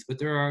all of these, but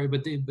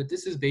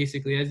this is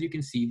basically, as you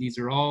can see, these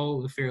are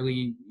all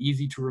fairly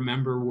easy to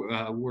remember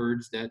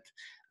words that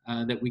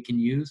we can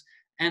use.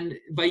 And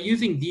by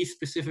using these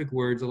specific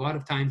words, a lot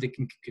of times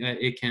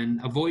it can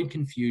avoid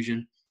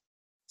confusion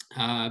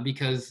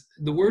because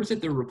the words that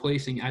they're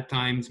replacing at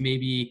times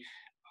maybe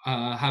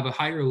have a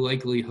higher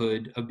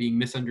likelihood of being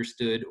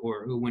misunderstood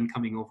or when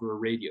coming over a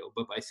radio.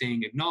 But by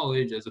saying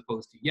acknowledge as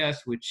opposed to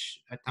yes,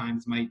 which at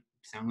times might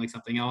sound like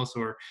something else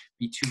or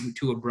be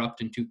too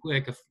abrupt and too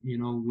quick,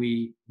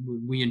 we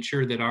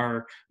ensure that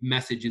our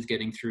message is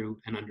getting through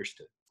and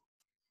understood.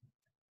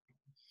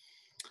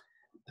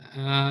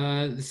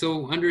 So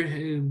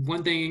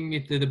one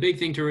thing, the big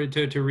thing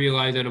to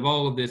realize out of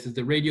all of this is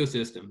the radio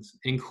systems,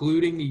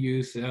 including the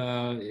use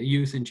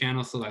and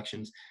channel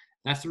selections.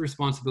 That's the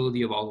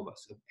responsibility of all of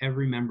us, of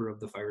every member of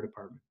the fire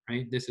department,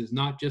 right? This is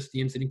not just the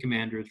incident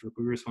commander's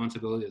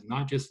responsibility. It's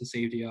not just the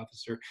safety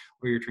officer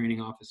or your training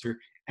officer.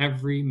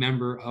 Every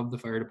member of the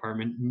fire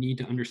department need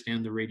to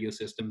understand the radio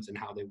systems and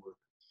how they work.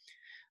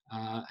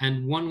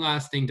 And one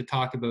last thing to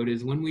talk about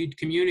is when we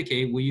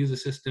communicate, we use a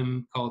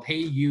system called Hey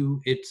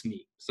You, It's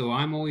Me. So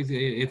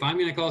if I'm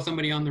going to call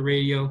somebody on the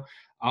radio,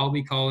 I'll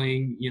be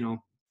calling,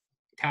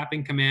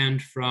 tapping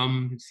command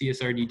from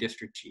CSRD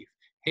district chief.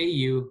 Hey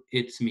you,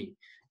 it's me.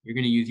 You're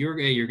going to use you're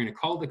going to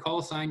call the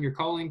call sign you're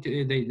calling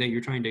to that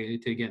you're trying to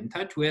get in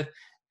touch with,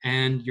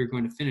 and you're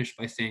going to finish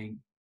by saying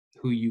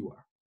who you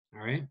are.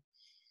 All right.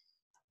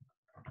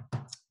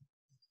 I'm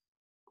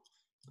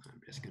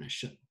just going to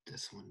shut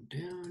this one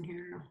down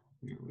here.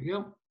 Here we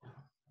go.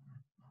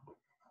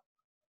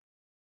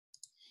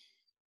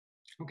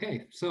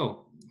 Okay,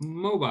 so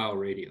mobile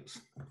radios.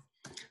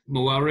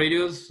 Mobile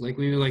radios,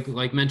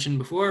 like mentioned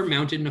before,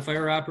 mounted in a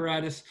fire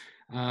apparatus.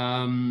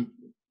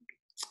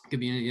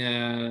 Could be,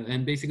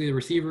 and basically the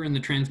receiver and the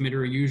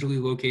transmitter are usually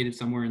located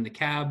somewhere in the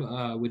cab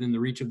within the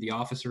reach of the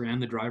officer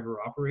and the driver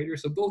or operator.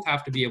 So both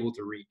have to be able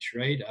to reach,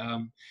 right?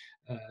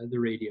 The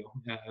radio.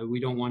 We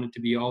don't want it to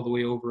be all the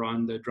way over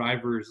on the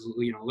driver's,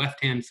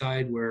 left-hand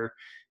side where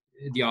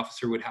the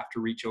officer would have to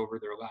reach over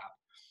their lap.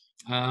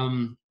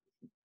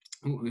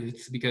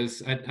 It's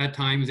because at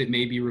times it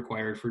may be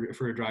required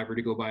for a driver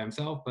to go by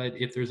himself, but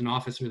if there's an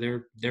officer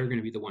there, they're going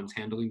to be the ones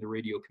handling the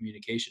radio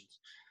communications.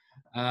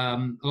 A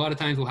lot of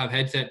times we'll have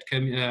headset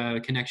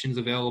connections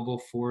available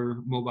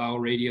for mobile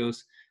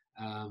radios.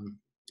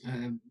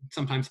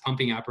 Sometimes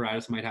pumping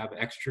apparatus might have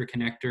extra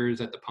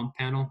connectors at the pump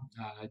panel,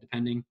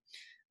 depending.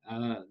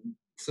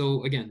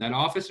 So again, that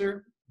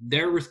officer,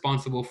 they're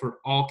responsible for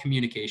all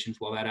communications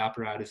while that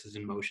apparatus is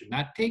in motion.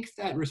 That takes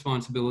that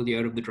responsibility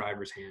out of the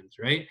driver's hands,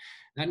 right?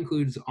 That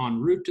includes en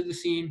route to the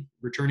scene,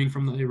 returning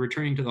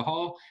to the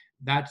hall.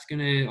 That's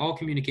all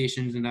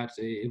communications, and that's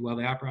while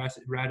the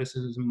apparatus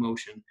is in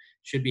motion,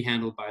 should be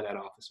handled by that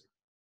officer.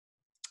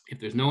 If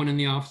there's no one in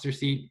the officer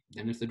seat,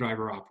 then it's the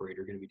driver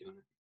operator going to be doing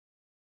it.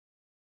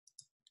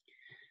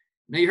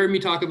 Now you heard me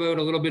talk about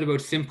a little bit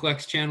about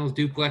simplex channels,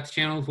 duplex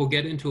channels. We'll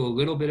get into a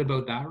little bit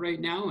about that right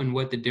now and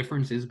what the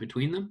difference is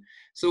between them.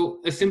 So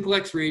a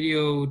simplex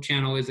radio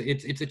channel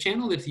it's a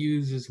channel that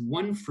uses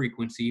one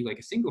frequency, like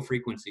a single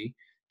frequency,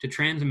 to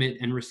transmit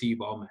and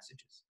receive all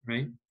messages,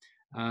 right?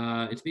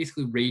 It's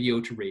basically radio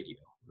to radio,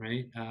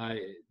 right?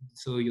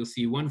 So you'll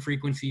see one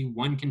frequency,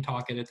 one can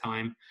talk at a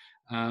time.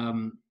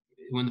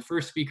 When the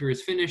first speaker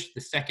is finished, the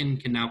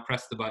second can now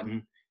press the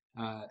button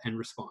and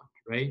respond,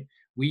 right?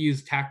 We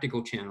use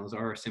tactical channels,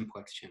 our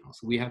simplex channels.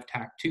 So we have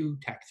TAC 2,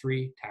 TAC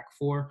 3, TAC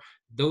 4.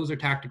 Those are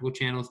tactical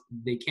channels.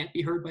 They can't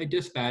be heard by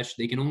dispatch.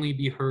 They can only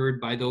be heard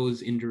by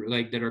those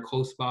that are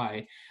close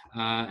by.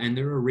 And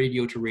they're a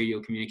radio to radio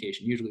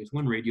communication. Usually it's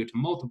one radio to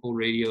multiple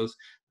radios,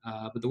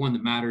 but the one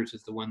that matters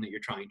is the one that you're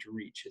trying to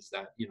reach, is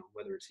that,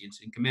 whether it's the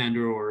incident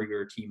commander or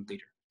your team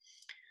leader.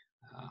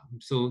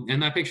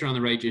 And that picture on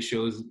the right just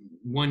shows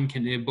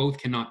both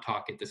cannot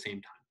talk at the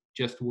same time.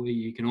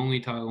 You can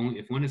only talk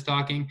if one is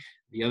talking,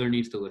 the other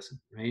needs to listen,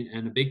 right?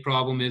 And a big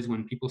problem is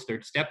when people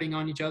start stepping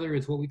on each other,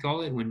 is what we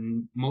call it,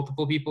 when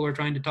multiple people are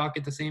trying to talk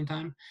at the same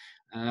time.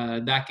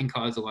 That can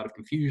cause a lot of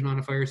confusion on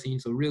a fire scene.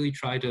 So really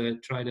try to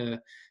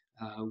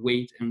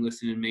wait and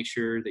listen and make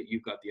sure that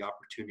you've got the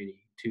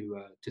opportunity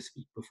to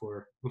speak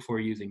before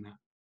using that.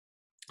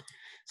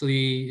 So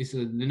the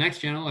next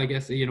channel, I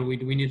guess, we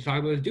need to talk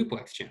about is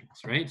duplex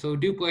channels, right? So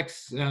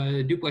duplex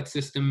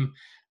system,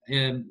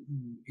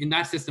 in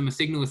that system, a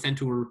signal is sent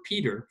to a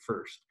repeater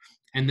first,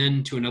 and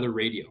then to another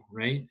radio,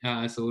 right?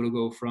 So it'll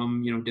go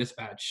from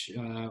dispatch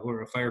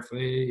or a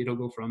firefight. It'll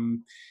go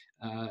from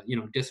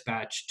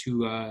dispatch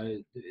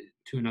to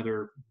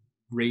another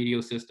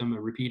radio system, a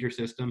repeater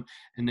system,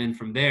 and then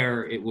from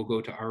there it will go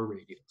to our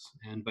radios,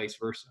 and vice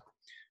versa.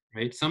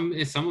 Right. Some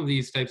of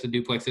these types of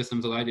duplex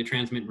systems allow you to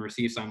transmit and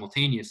receive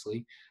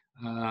simultaneously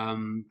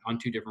on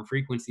two different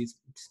frequencies.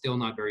 It's still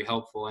not very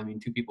helpful. I mean,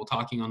 two people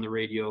talking on the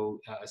radio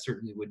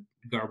certainly would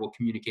garble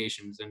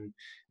communications and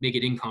make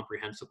it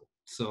incomprehensible.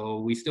 So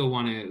we still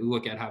want to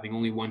look at having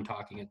only one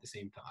talking at the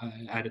same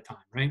time at a time,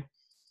 right?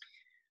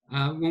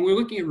 When we're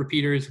looking at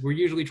repeaters, we're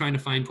usually trying to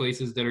find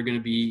places that are going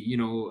to be,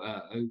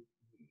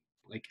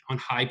 like on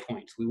high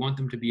points. We want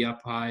them to be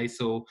up high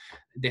so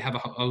they have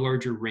a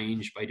larger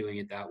range by doing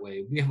it that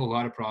way. We have a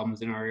lot of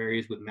problems in our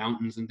areas with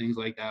mountains and things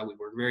like that. We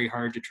work very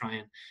hard to try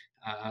and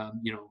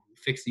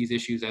fix these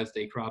issues as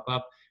they crop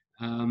up.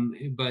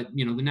 But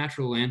the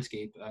natural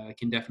landscape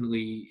can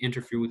definitely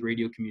interfere with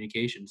radio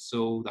communications.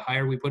 So the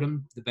higher we put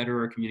them, the better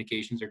our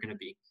communications are going to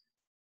be.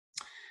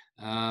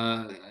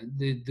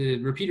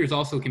 The repeaters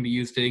also can be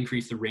used to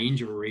increase the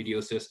range of a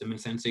radio system and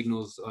send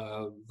signals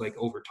like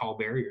over tall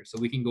barriers. So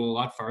we can go a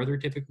lot farther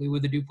typically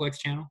with a duplex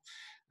channel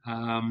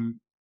than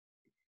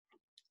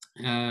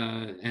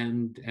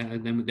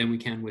we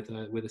can with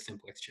a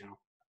simplex channel.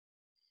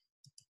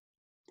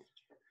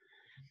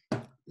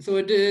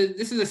 So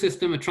this is a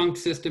system. A trunk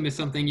system is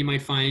something you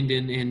might find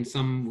in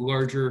some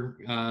larger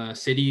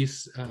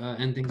cities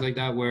and things like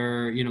that,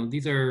 where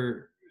these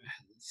are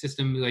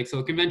system, like,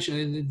 so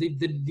conventional,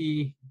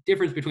 the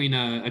difference between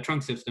a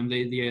trunk system,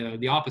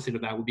 the opposite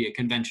of that would be a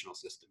conventional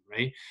system,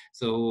 right?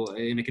 So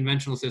in a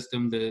conventional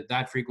system,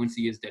 that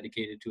frequency is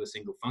dedicated to a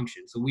single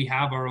function. So we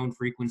have our own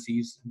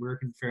frequencies. We're a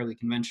fairly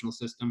conventional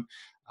system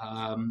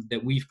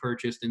that we've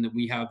purchased and that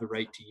we have the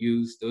right to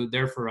use.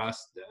 They're for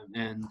us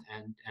and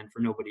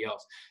for nobody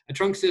else. A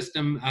trunk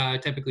system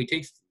typically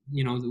takes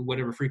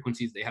whatever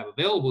frequencies they have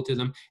available to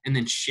them and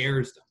then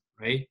shares them,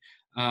 right?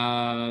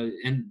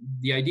 And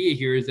the idea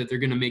here is that they're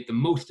going to make the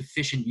most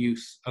efficient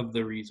use of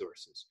the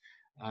resources.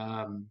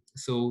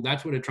 So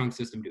that's what a trunk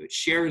system do. It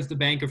shares the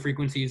bank of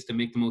frequencies to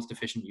make the most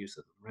efficient use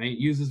of them, right? It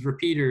uses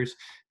repeaters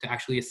to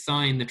actually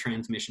assign the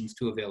transmissions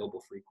to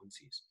available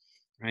frequencies,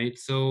 right?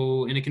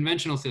 So in a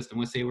conventional system,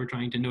 let's say we're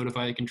trying to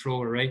notify a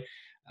controller, right?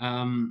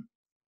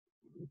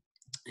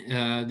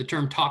 The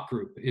term talk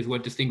group is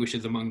what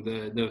distinguishes among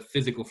the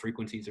physical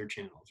frequencies or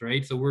channels,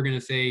 right? So we're going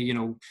to say,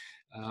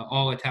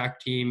 all attack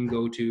team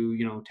go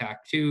to,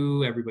 TAC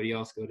 2, everybody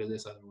else go to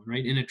this other one,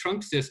 right? In a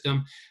trunk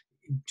system,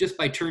 just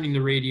by turning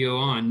the radio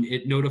on,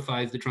 it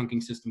notifies the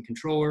trunking system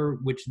controller,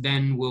 which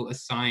then will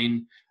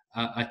assign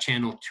a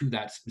channel to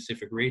that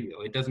specific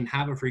radio. It doesn't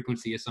have a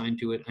frequency assigned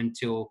to it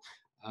until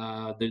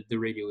the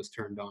radio is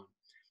turned on.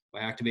 By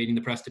activating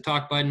the press to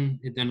talk button,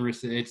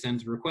 it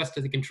sends a request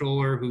to the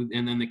controller,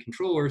 and then the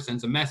controller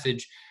sends a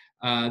message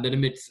that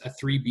emits a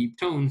 3-beep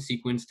tone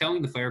sequence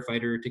telling the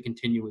firefighter to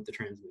continue with the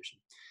transmission.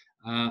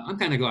 I'm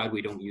kind of glad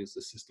we don't use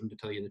this system, to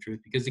tell you the truth,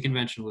 because the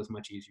conventional is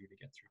much easier to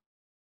get through.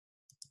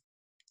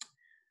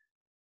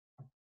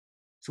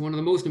 So one of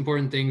the most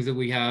important things that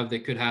we have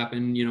that could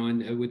happen,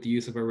 with the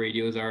use of our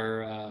radios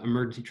are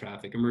emergency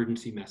traffic,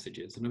 emergency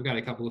messages. And I've got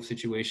a couple of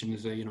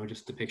situations,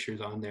 just the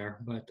pictures on there.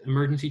 But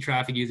emergency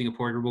traffic using a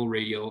portable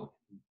radio,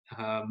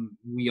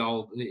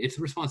 it's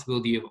the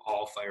responsibility of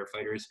all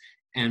firefighters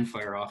and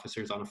fire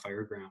officers on a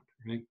fire ground,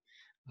 right?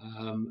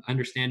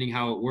 Understanding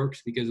how it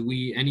works, because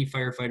any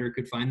firefighter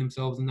could find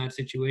themselves in that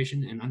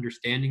situation, and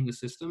understanding the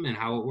system and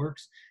how it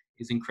works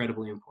is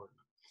incredibly important.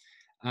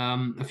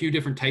 A few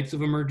different types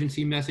of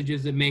emergency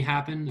messages that may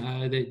happen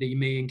that you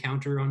may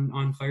encounter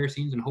on fire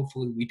scenes, and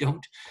hopefully we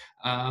don't,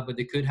 but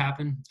they could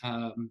happen.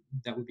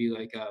 That would be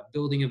like a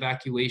building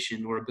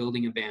evacuation or a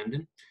building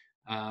abandon,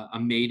 a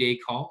mayday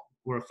call,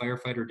 or a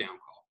firefighter down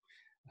call.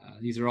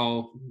 These are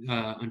all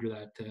under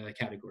that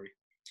category.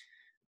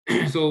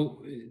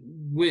 So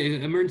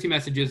emergency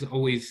messages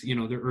always,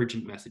 they're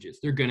urgent messages.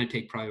 They're going to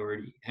take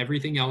priority.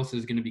 Everything else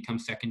is going to become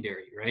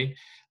secondary, right?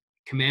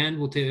 Command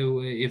will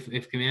tell,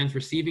 if command's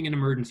receiving an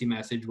emergency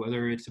message,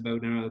 whether it's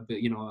about a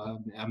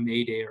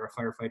mayday or a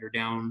firefighter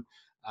down,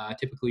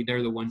 typically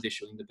they're the ones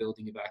issuing the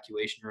building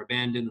evacuation or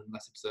abandon,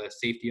 unless it's a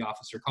safety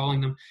officer calling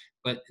them.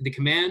 But the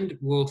command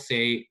will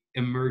say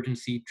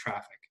emergency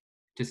traffic,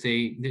 to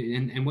say,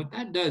 and what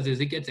that does is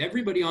it gets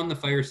everybody on the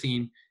fire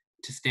scene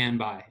to stand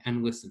by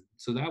and listen.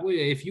 So that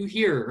way, if you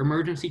hear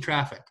emergency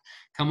traffic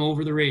come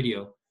over the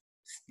radio,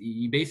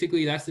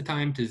 basically that's the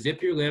time to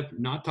zip your lip,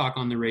 not talk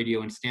on the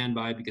radio, and stand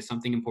by, because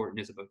something important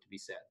is about to be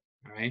said.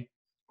 All right.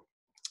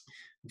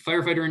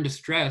 Firefighter in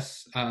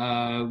distress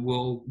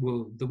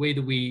the way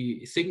that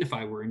we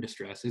signify we're in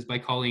distress is by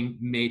calling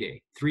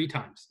Mayday 3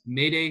 times.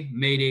 Mayday,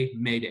 Mayday,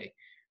 Mayday.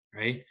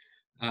 Right.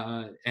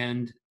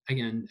 And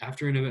again,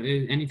 after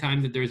any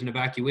time that there's an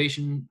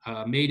evacuation,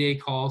 mayday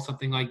call,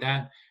 something like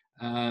that,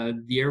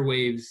 the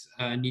airwaves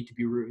need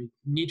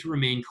to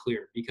remain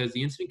clear, because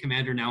the incident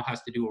commander now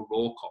has to do a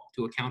roll call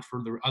to account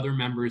for the other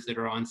members that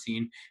are on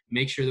scene,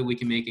 make sure that we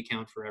can make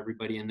account for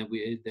everybody and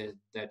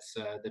that's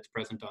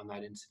present on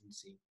that incident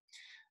scene.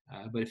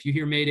 But if you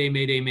hear mayday,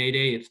 mayday,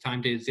 mayday, it's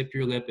time to zip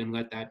your lip and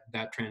let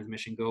that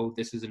transmission go.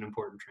 This is an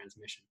important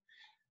transmission.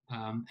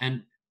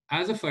 And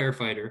as a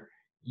firefighter,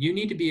 you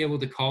need to be able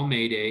to call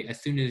mayday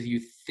as soon as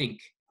you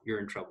think you're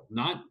in trouble,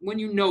 not when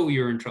you know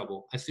you're in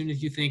trouble. As soon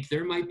as you think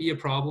there might be a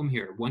problem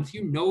here. Once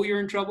you know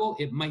you're in trouble,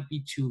 it might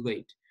be too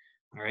late.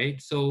 All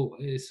right, so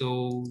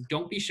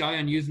don't be shy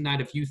on using that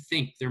if you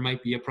think there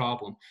might be a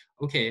problem.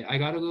 Okay, I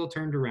got a little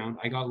turned around.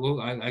 I got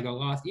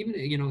lost. Even,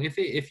 you know,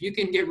 if you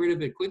can get rid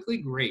of it quickly,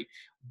 great.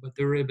 But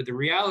the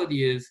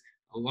reality is,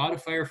 a lot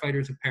of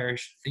firefighters have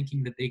perished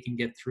thinking that they can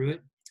get through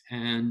it,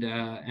 and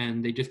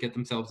they just get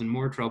themselves in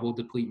more trouble,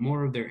 deplete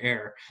more of their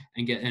air,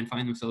 and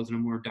find themselves in a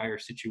more dire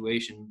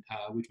situation,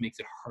 which makes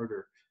it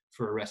harder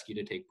for a rescue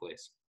to take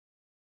place.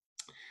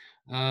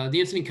 The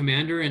incident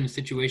commander in a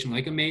situation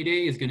like a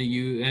mayday is going to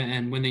use,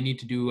 and when they need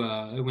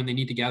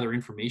to gather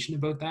information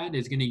about that,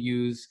 is going to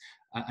use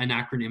an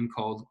acronym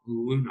called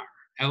LUNAR,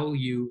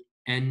 LUNAR,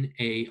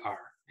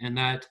 and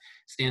that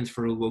stands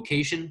for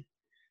location,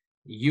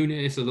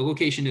 unit. So the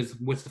location is,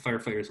 what's the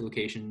firefighter's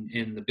location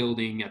in the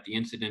building at the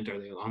incident? Are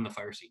they on the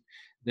fire scene?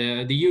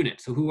 The unit,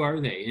 so who are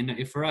they? And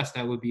if for us,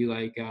 that would be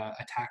like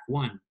attack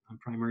 1 on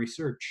primary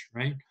search,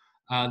 right?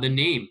 The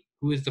name,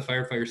 who is the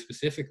firefighter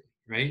specifically,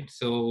 right?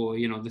 So,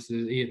 you know, this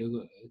is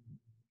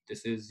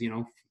you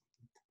know,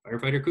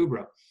 firefighter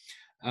Kubra.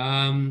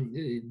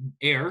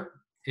 Air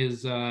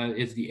is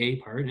the A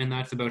part, and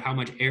that's about how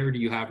much air do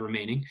you have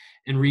remaining,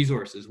 and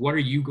resources. What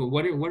are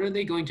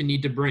they going to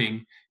need to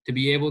bring to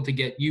be able to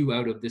get you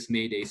out of this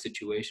mayday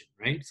situation,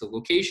 right? So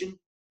location,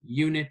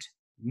 unit,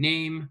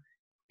 name,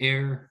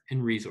 air,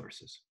 and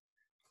resources.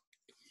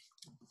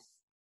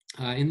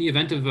 In the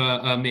event of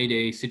a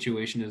mayday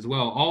situation as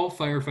well, all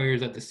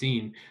firefighters at the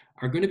scene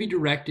are going to be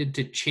directed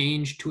to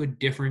change to a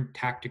different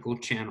tactical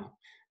channel.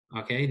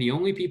 Okay, the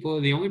only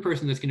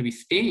person that's going to be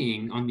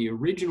staying on the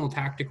original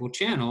tactical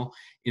channel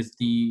is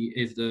the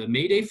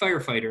mayday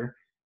firefighter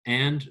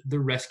and the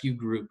rescue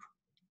group.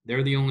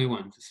 They're the only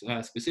ones,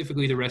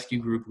 specifically the rescue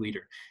group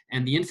leader.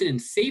 And the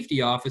incident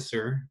safety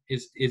officer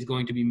is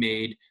going to be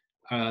made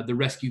the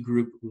rescue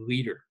group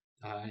leader.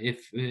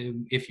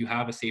 If you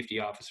have a safety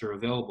officer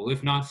available.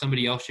 If not,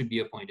 somebody else should be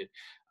appointed.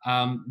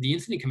 The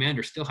incident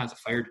commander still has a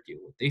fire to deal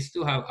with. They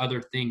still have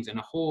other things and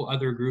a whole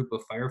other group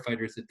of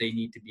firefighters that they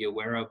need to be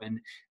aware of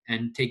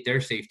and take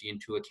their safety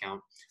into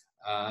account.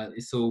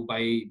 So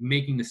by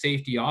making the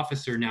safety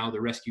officer now the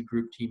rescue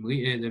group team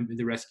lead,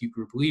 the rescue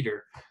group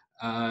leader,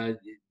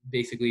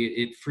 basically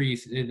it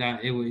frees that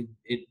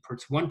it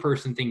puts one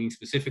person thinking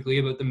specifically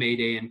about the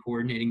mayday and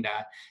coordinating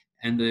that,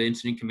 and the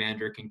incident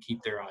commander can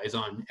keep their eyes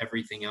on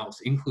everything else,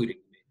 including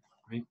the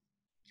mayday,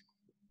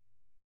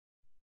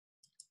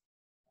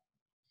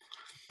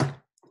 right?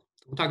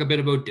 We'll talk a bit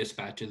about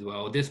dispatch as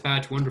well.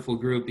 Dispatch, wonderful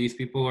group. These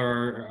people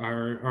are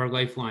our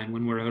lifeline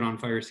when we're out on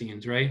fire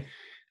scenes, right?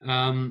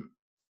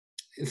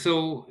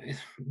 So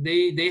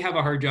they have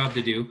a hard job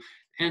to do,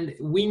 and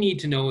we need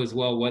to know as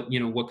well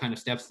what kind of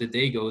steps that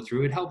they go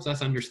through. It helps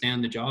us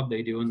understand the job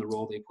they do and the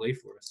role they play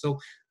for us. So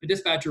the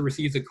dispatcher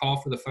receives a call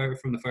for the fire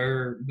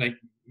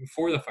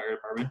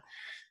department.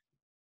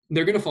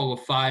 They're going to follow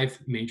 5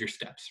 major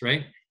steps,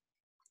 right?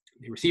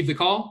 They receive the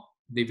call,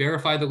 they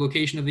verify the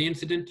location of the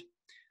incident.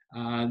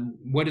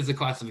 What is the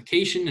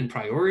classification and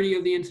priority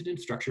of the incident?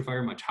 Structure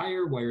fire much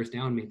higher, wires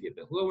down maybe a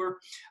bit lower.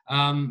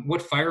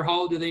 What fire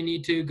hall do they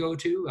need to go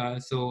to?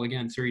 So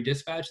again, Surrey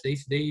Dispatch,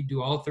 they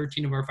do all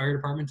 13 of our fire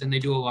departments, and they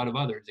do a lot of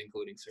others,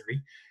 including Surrey.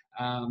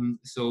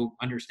 So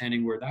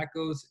understanding where that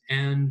goes,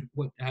 and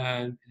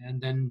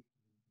then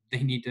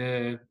they need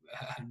to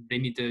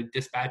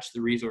dispatch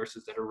the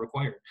resources that are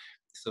required.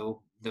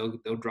 So they'll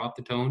drop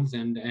the tones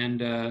and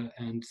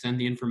send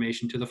the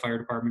information to the fire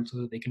department so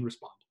that they can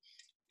respond.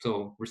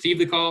 So receive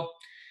the call,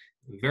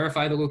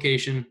 verify the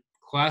location,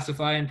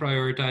 classify and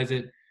prioritize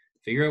it,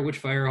 figure out which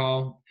fire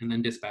hall, and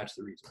then dispatch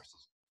the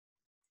resources.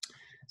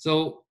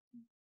 So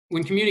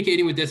when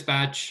communicating with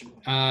dispatch,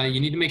 you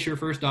need to make sure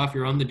first off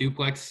you're on the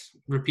duplex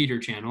repeater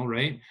channel,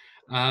 right?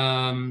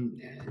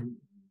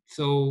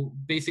 So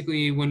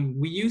basically when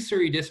we use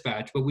Surrey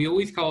Dispatch, but we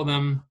always call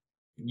them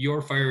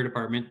your fire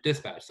department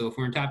dispatch. So if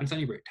we're in Tappan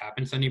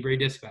Sunnybray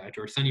Dispatch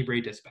or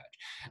Sunnybray Dispatch.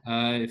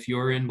 If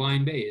you're in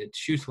Blind Bay, it's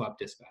Shuswap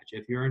Dispatch.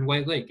 If you're in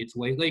White Lake, it's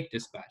White Lake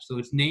Dispatch. So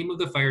it's name of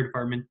the fire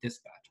department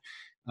dispatch.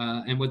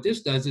 And what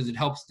this does is it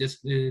helps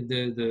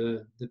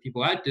the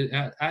people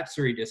at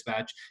Surrey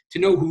Dispatch to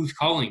know who's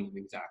calling them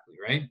exactly,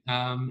 right?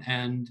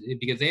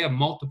 Because they have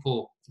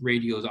multiple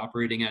radios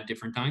operating at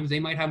different times, they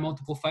might have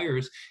multiple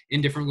fires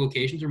in different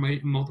locations, or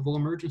multiple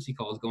emergency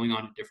calls going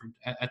on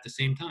at the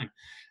same time.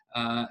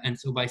 And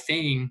so by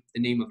saying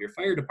the name of your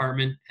fire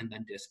department and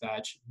then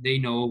dispatch, they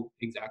know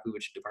exactly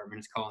which department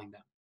is calling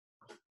them.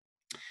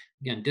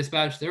 Again,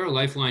 dispatch, they're a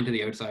lifeline to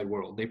the outside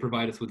world. They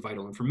provide us with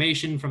vital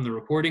information from the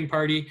reporting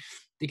party.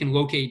 They can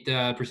locate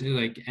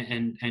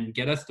and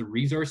get us the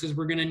resources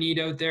we're going to need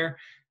out there.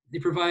 They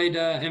provide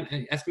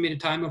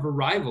estimated time of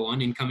arrival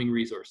on incoming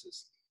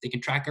resources. They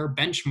can track our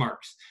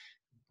benchmarks.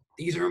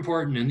 These are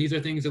important, and these are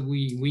things that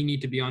we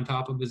need to be on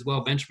top of as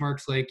well.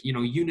 Benchmarks like, you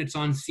know, units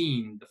on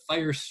scene, the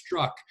fire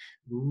struck,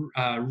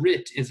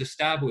 RIT is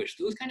established.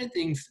 Those kind of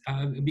things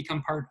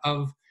become part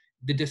of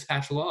the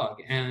dispatch log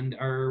and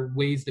are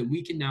ways that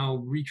we can now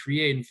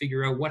recreate and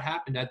figure out what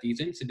happened at these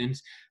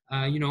incidents,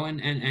 you know,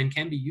 and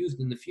can be used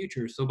in the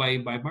future. So by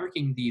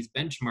marking these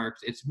benchmarks,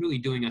 it's really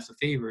doing us a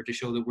favor to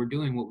show that we're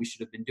doing what we should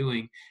have been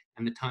doing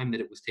and the time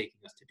that it was taking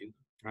us to do them,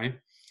 right?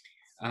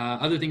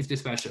 Other things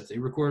dispatch does, they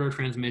record our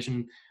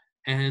transmission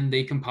and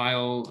they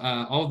compile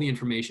all the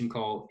information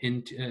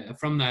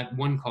from that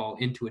one call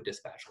into a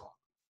dispatch log.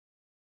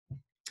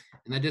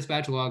 And that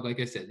dispatch log, like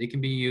I said, they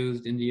can be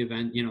used in the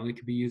event, you know, it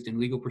can be used in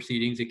legal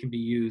proceedings. It can be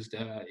used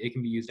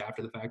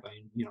after the fact by,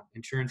 you know,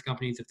 insurance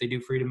companies if they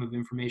do freedom of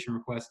information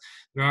requests.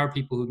 There are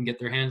people who can get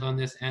their hands on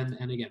this, and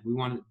again, we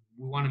want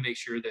to make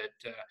sure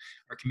that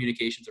our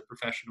communications are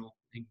professional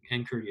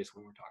and courteous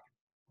when we're talking.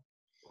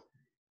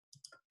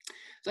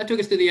 So that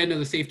took us to the end of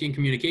the safety and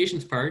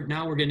communications part.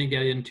 Now we're going to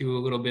get into a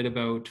little bit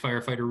about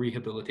firefighter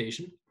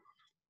rehabilitation.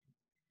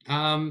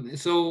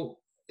 So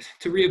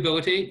to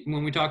rehabilitate,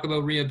 when we talk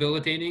about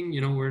rehabilitating,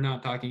 you know, we're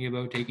not talking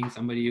about taking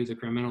somebody who's a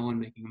criminal and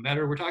making them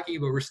better. We're talking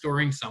about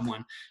restoring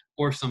someone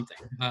or something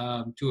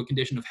to a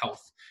condition of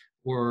health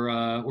or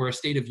a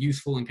state of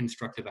useful and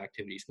constructive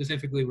activity.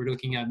 Specifically, we're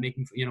looking at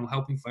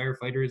helping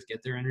firefighters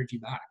get their energy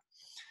back.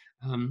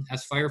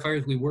 As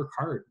firefighters, we work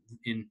hard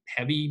in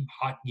heavy,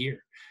 hot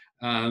gear.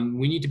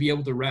 We need to be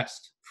able to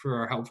rest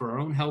for our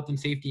own health and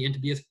safety, and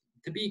to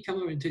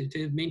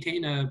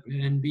maintain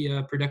and be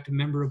a productive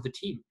member of the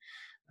team.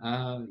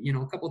 You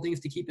know, a couple of things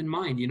to keep in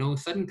mind. You know,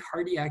 sudden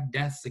cardiac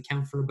deaths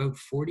account for about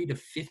 40 to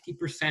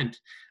 50%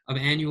 of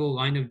annual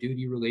line of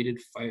duty related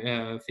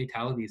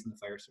fatalities in the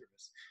fire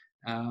service.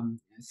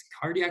 It's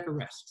cardiac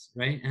arrests,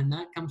 right? And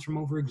that comes from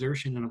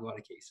overexertion in a lot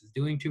of cases,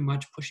 doing too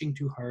much, pushing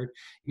too hard.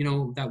 You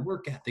know, that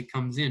work ethic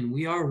comes in.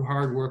 We are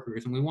hard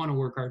workers and we want to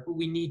work hard, but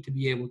we need to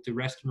be able to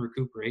rest and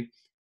recuperate,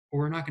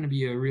 or we're not going to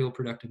be a real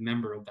productive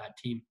member of that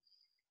team.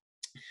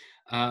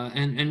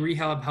 And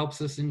rehab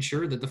helps us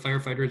ensure that the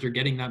firefighters are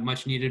getting that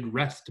much needed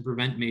rest to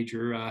prevent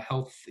major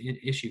health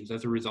issues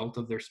as a result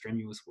of their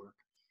strenuous work.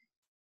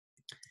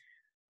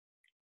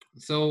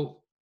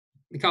 So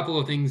a couple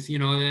of things, you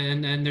know,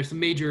 and there's some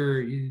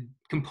major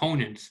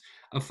components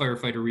of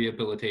firefighter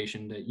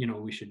rehabilitation that, you know,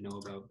 we should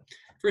know about.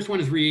 First one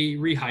is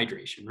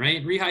rehydration,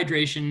 right?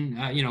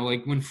 Rehydration, you know,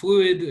 like when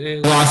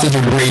fluid losses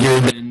are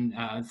greater than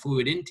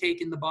fluid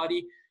intake in the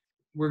body,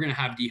 we're going to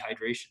have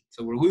dehydration.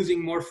 So we're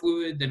losing more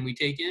fluid than we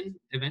take in.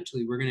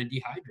 Eventually, we're going to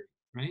dehydrate,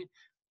 right?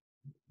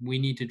 We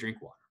need to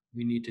drink water.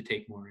 We need to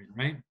take more in,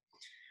 right?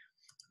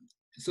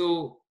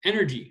 So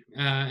energy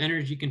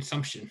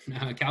consumption,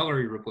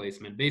 calorie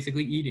replacement,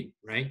 basically eating,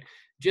 right?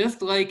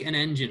 Just like an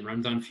engine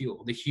runs on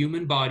fuel, the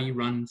human body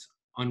runs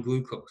on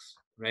glucose,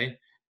 right?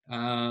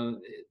 So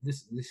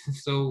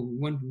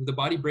when the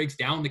body breaks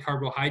down the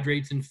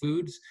carbohydrates in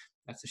foods,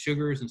 that's the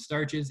sugars and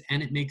starches,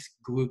 and it makes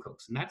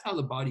glucose. And that's how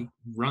the body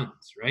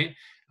runs, right?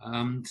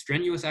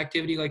 Strenuous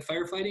activity like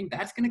firefighting,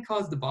 that's going to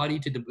cause the body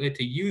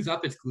to use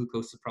up its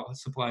glucose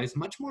supplies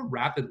much more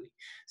rapidly.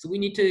 So we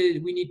need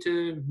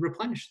to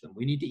replenish them.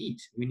 We need to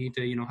eat. We need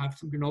to, you know, have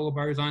some granola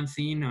bars on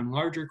scene. On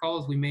larger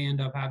calls, we may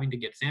end up having to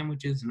get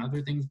sandwiches and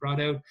other things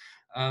brought out.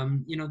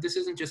 You know, this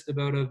isn't just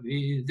about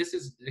this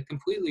is a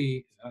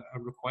completely a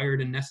required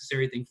and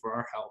necessary thing for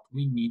our health.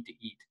 We need to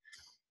eat.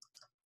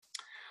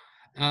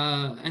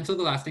 And so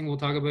the last thing we'll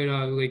talk about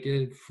on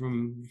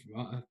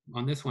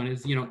this one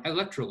is, you know,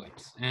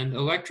 electrolytes. And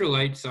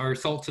electrolytes are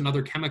salts and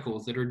other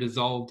chemicals that are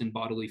dissolved in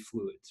bodily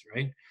fluids,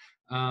 right?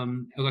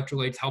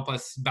 Electrolytes help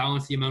us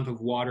balance the amount of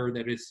water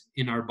that is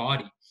in our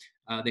body.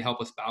 They help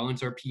us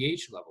balance our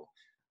pH level.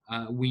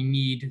 We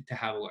need to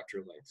have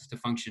electrolytes to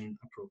function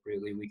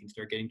appropriately. We can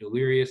start getting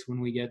delirious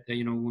when we get,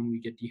 when we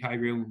get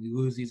dehydrated, when we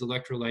lose these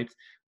electrolytes.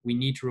 We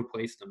need to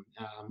replace them.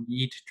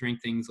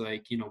 Drink things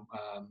like,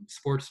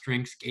 sports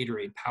drinks,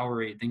 Gatorade,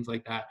 Powerade, things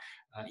like that.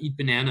 Eat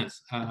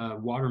bananas,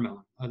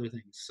 watermelon, other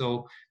things.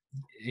 So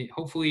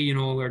hopefully,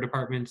 our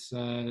departments,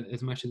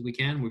 as much as we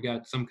can, we've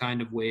got some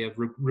kind of way of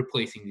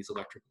replacing these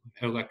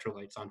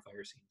electrolytes on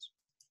fire scenes.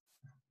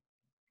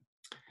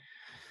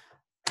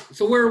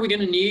 So where are we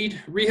going to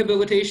need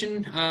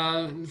rehabilitation?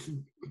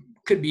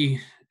 Could be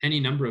any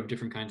number of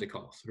different kinds of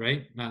calls,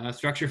 right?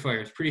 Structure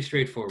fires, pretty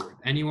straightforward.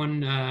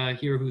 Anyone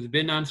here who's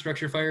been on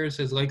structure fires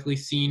has likely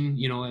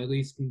seen, at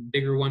least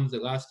bigger ones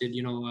that lasted,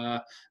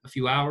 a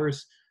few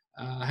hours,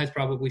 has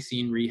probably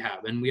seen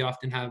rehab. And we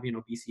often have,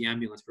 BC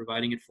Ambulance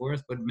providing it for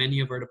us, but many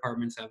of our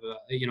departments have,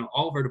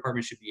 all of our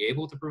departments should be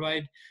able to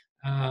provide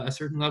a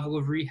certain level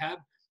of rehab.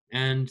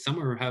 And some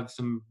have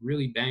some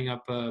really bang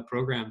up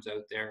programs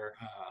out there,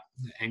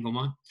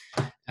 Anglemont.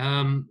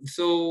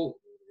 So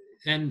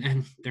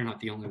and they're not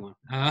the only one.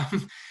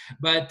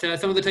 But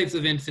some of the types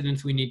of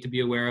incidents we need to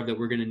be aware of that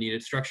we're going to need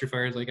at structure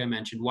fires, like I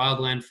mentioned,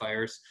 wildland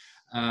fires,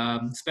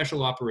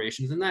 special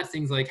operations, and that's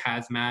things like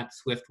hazmat,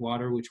 swift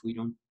water, which we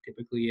don't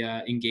typically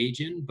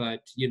engage in,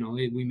 but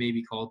we may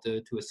be called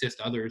to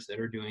assist others that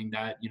are doing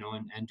that,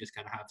 and just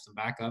kind of have some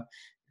backup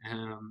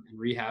and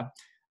rehab.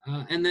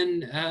 And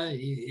then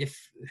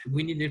if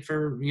we need it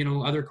for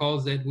other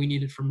calls that we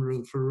need it for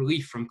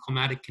relief from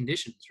climatic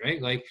conditions,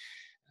 right? Like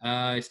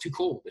it's too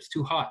cold, it's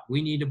too hot.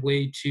 We need a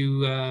way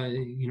to,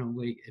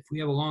 like if we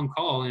have a long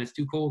call and it's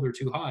too cold or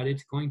too hot,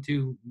 it's going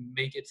to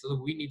make it so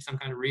that we need some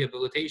kind of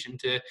rehabilitation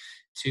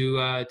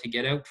to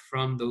get out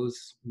from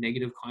those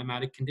negative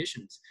climatic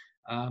conditions.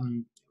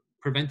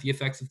 Prevent the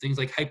effects of things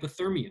like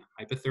hypothermia.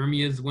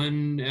 Hypothermia is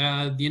when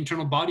the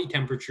internal body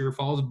temperature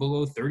falls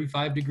below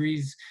 35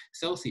 degrees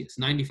Celsius,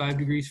 95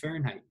 degrees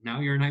Fahrenheit. Now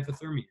you're in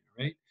hypothermia,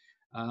 right?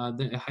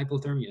 The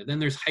hypothermia. Then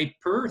there's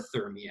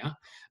hyperthermia.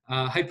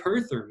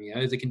 Hyperthermia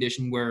is a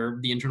condition where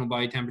the internal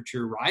body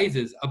temperature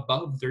rises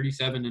above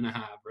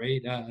 37.5,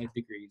 right,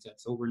 degrees.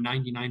 That's over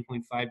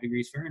 99.5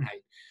 degrees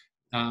Fahrenheit.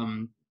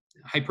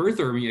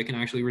 Hyperthermia can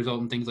actually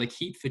result in things like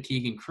heat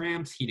fatigue and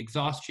cramps, heat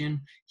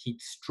exhaustion, heat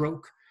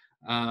stroke.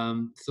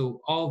 So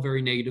all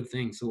very negative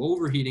things. So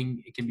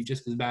overheating, it can be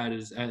just as bad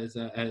as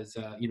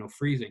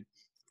freezing,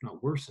 if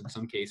not worse in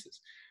some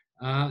cases.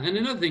 And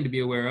another thing to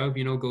be aware of,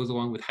 goes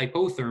along with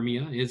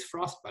hypothermia is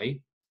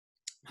frostbite.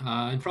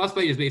 And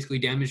frostbite is basically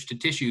damage to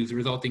tissues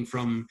resulting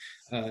from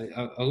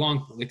a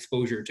long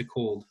exposure to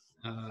cold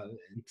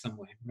in some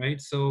way,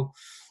 right? So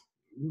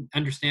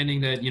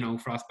understanding that,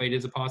 frostbite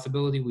is a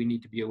possibility, we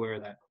need to be aware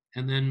of that.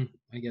 And then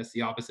I guess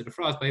the opposite of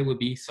frostbite would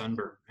be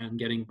sunburn and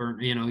getting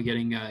burnt,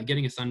 getting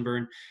a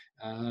sunburn.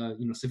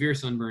 Severe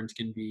sunburns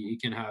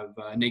can have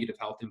negative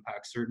health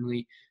impacts,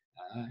 certainly.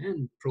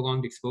 And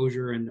prolonged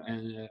exposure and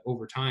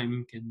over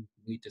time can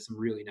lead to some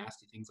really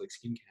nasty things like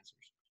skin cancers.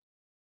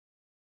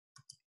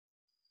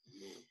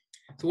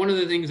 So one of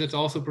the things that's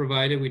also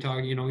provided, we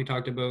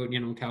talked about,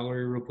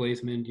 calorie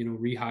replacement,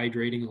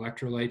 rehydrating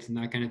electrolytes and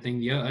that kind of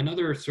thing.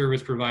 Another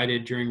service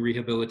provided during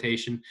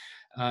rehabilitation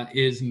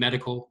is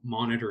medical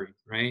monitoring,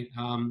 right?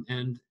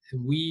 And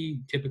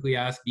we typically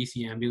ask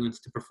BC Ambulance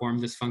to perform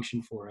this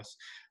function for us.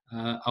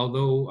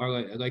 Although,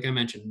 like I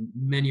mentioned,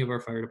 many of our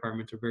fire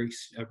departments are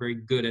very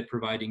good at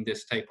providing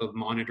this type of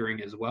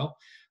monitoring as well.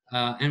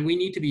 And we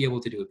need to be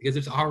able to do it because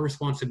it's our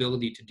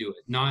responsibility to do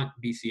it, not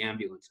BC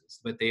Ambulances.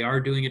 But they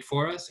are doing it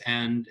for us,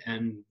 and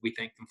we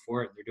thank them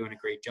for it. They're doing a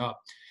great job.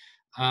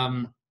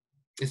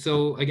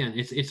 So again,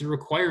 it's a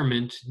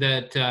requirement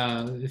that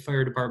the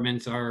fire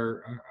departments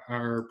are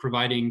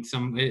providing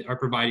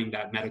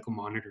that medical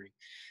monitoring.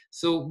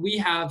 So we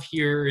have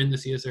here in the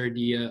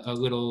CSRD a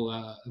little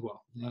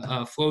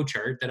a flow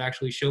chart that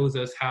actually shows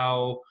us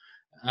how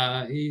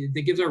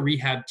that gives our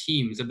rehab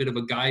teams a bit of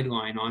a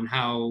guideline on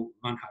how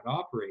to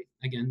operate.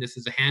 Again, this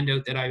is a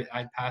handout that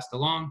I passed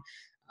along,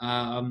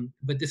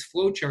 but this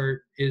flow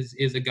chart is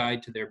a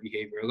guide to their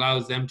behavior. It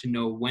allows them to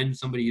know when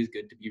somebody is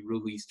good to be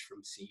released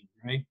from scene,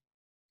 right?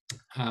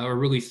 Or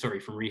released,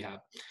 sorry, from rehab.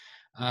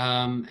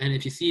 And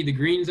if you see the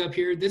greens up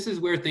here, this is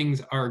where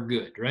things are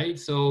good, right?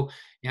 So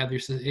you have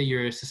your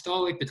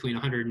systolic between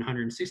 100 and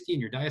 160,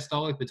 and your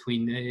diastolic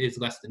is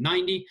less than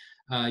 90.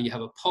 You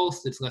have a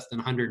pulse that's less than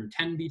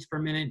 110 beats per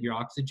minute. Your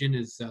oxygen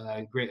is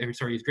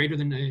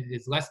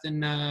less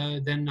than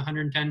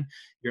 110.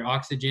 Your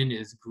oxygen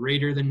is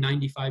greater than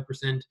 95%,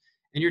 and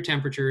your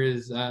temperature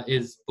is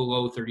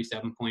below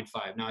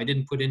 37.5. Now I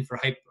didn't put in for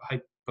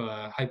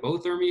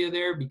hypothermia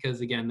there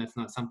because again, that's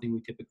not something we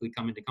typically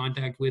come into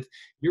contact with.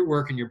 You're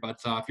working your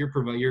butts off. You're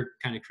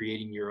kind of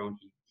creating your own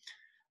heat.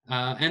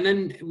 And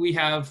then we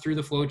have through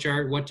the flow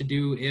chart what to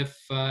do if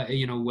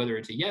whether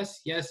it's a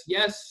yes,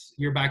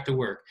 you're back to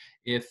work.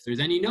 If there's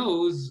any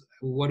no's,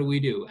 what do we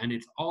do? And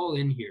it's all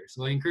in here.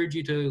 So I encourage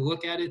you to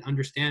look at it,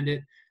 understand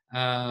it,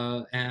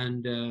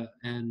 and know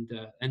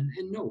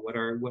what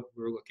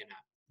we're looking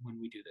at when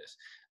we do this.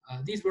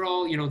 These were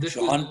all this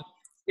Sean? was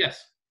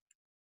yes.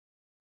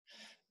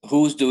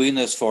 Who's doing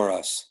this for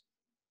us?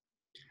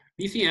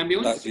 BC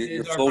Ambulance.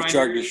 Your flow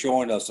chart you're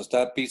showing us, is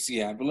that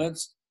BC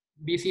Ambulance?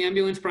 BC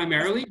Ambulance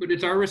primarily, but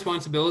it's our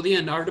responsibility,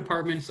 and our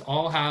departments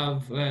all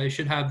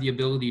should have the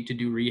ability to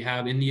do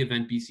rehab in the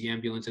event BC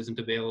Ambulance isn't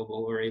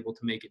available or able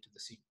to make it to the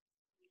scene.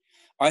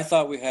 I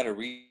thought we had a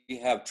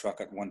rehab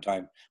truck at one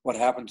time. What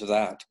happened to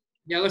that?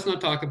 Yeah, let's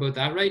not talk about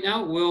that right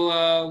now.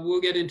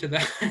 We'll get into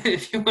that.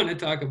 If you want to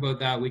talk about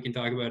that, we can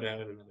talk about it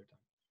at another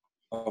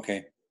time.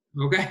 Okay.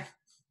 Okay.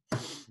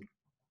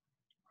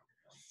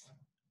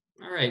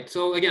 All right.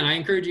 So again, I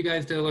encourage you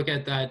guys to look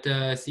at that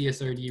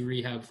CSRD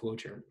rehab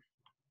flowchart.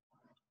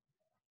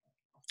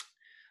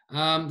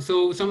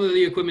 So some of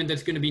the equipment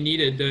that's going to be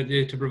needed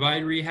to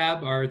provide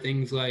rehab are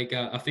things like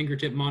a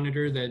fingertip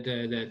monitor that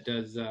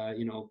does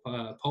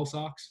pulse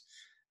ox,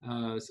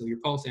 so your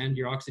pulse and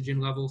your oxygen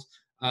levels.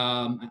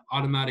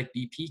 Automatic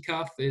BP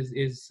cuff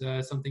is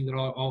something that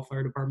all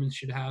fire departments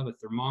should have. A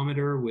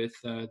thermometer with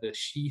the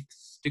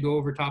sheaths to go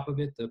over top of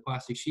it, the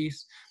plastic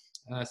sheaths,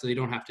 so they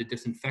don't have to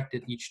disinfect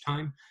it each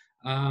time.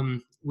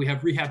 We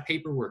have rehab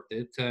paperwork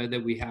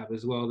that we have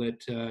as well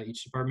that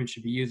each department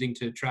should be using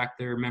to track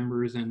their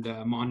members and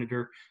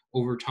monitor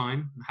over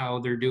time how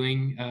they're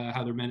doing,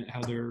 how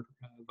their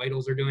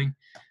vitals are doing.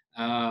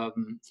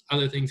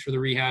 Other things for the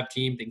rehab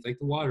team, things like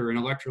the water and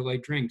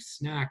electrolyte drinks,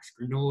 snacks,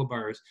 granola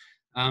bars.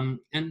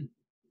 And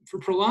for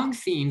prolonged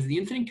scenes, the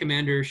incident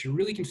commander should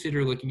really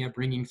consider looking at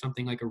bringing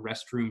something like a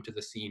restroom to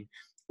the scene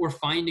or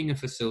finding a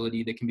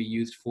facility that can be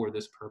used for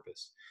this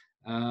purpose.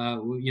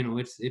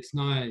 It's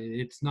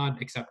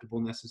not acceptable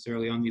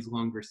necessarily on these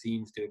longer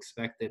scenes to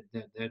expect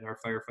that our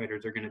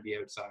firefighters are going to be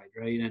outside,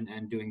 right,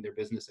 and doing their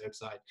business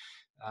outside.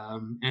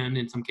 And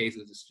in some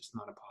cases, it's just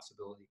not a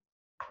possibility.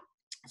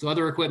 So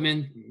other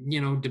equipment,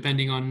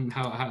 depending on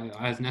how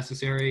as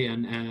necessary,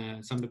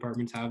 and some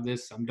departments have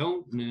this, some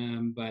don't.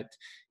 But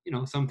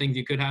some things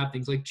you could have,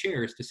 things like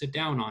chairs to sit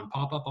down on,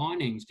 pop-up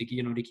awnings to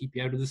keep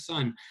you out of the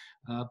sun,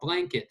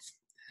 blankets,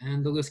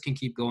 and the list can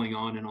keep going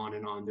on and on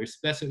and on. There's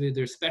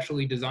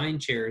specially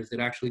designed chairs that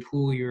actually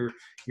cool your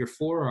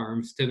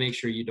forearms to make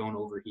sure you don't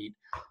overheat.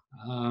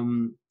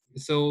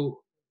 So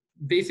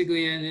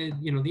basically,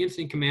 the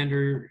incident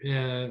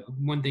commander,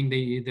 one thing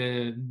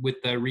with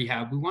the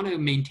rehab, we want to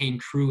maintain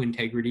crew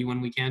integrity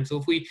when we can. So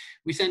if we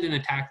send an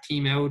attack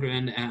team out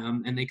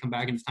and they come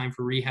back and it's time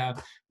for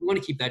rehab, we want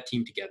to keep that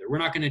team together. We're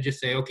not going to just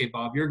say, okay,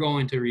 Bob, you're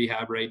going to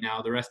rehab right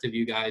now. The rest of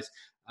you guys,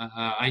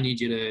 I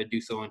need you to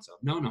do so and so.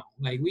 No,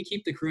 like we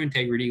keep the crew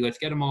integrity. Let's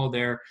get them all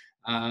there.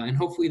 And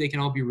hopefully they can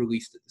all be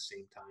released at the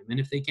same time. And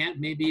if they can't,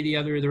 maybe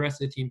the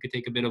rest of the team could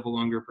take a bit of a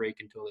longer break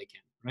until they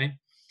can, right?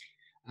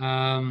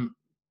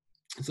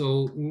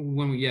 So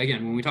when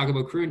we talk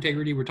about crew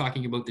integrity, we're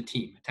talking about the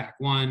team. Attack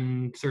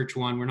one, search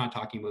one. We're not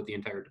talking about the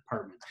entire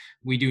department.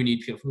 We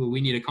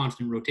need a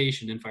constant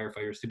rotation in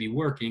firefighters to be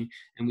working,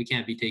 and we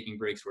can't be taking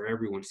breaks where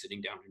everyone's sitting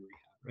down in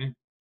rehab, right?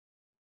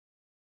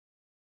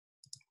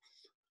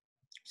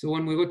 So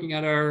when we're looking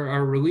at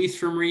our release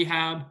from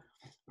rehab,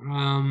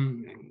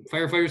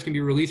 firefighters can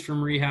be released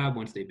from rehab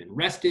once they've been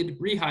rested,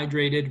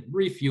 rehydrated,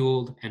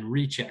 refueled, and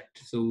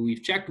rechecked. So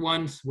we've checked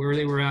once where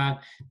they were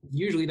at.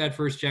 Usually that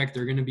first check,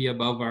 they're going to be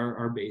above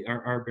our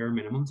bare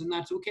minimums, and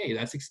that's okay.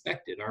 That's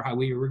expected.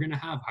 We're going to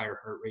have higher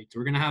heart rates.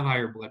 We're going to have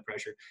higher blood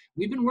pressure.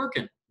 We've been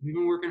working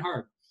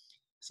hard.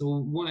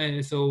 So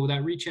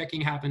that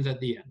rechecking happens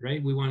at the end,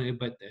 right?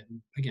 But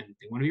then, again,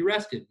 they want to be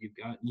rested.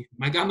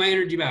 I got my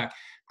energy back.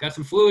 Got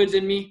some fluids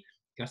in me.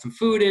 Got some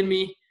food in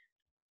me.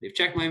 They've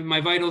checked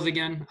my vitals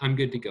again. I'm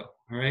good to go.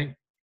 All right.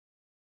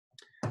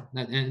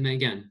 And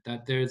again,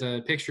 that there's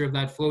a picture of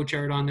that flow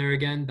chart on there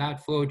again.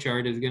 That flow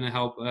chart is going to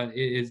help.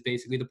 Is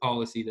basically the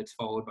policy that's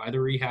followed by the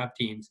rehab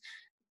teams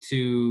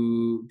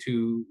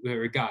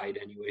or a guide,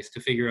 anyways, to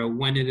figure out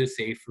when it is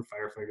safe for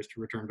firefighters to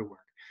return to work.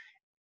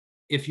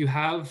 If you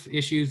have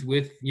issues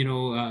with, you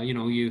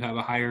have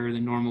a higher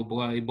than normal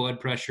blood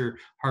pressure,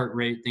 heart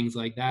rate, things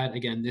like that.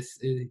 Again, this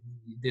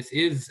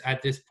is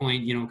at this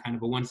point, kind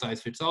of a one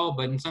size fits all,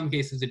 but in some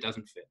cases it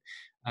doesn't fit.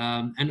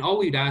 And all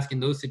we'd ask in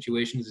those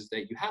situations is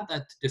that you have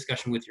that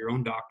discussion with your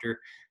own doctor,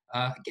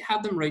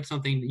 have them write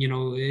something,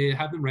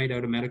 have them write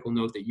out a medical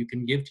note that you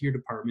can give to your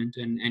department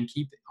and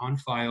keep on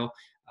file,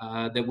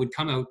 that would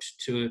come out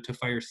to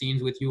fire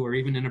scenes with you, or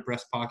even in a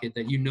breast pocket,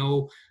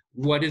 that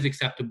what is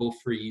acceptable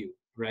for you.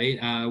 Right?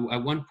 At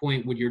one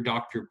point, would your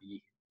doctor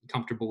be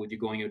comfortable with you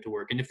going out to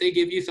work? And if they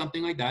give you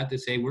something like that to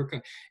say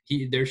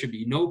there should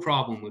be no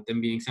problem with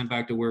them being sent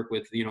back to work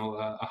with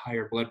a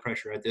higher blood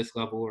pressure at this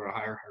level or a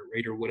higher heart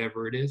rate or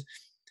whatever it is.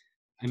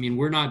 I mean,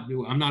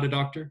 I'm not a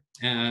doctor,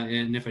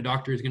 and if a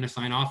doctor is going to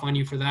sign off on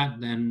you for that,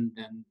 then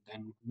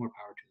more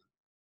power to them.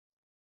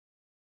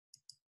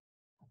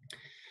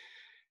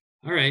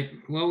 All right.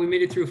 Well, we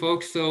made it through,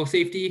 folks. So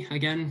safety,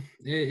 again,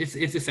 it's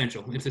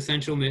essential. It's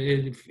essential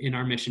in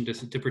our mission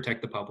to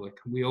protect the public.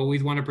 We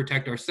always want to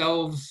protect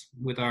ourselves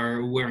with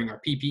wearing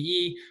our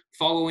PPE,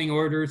 following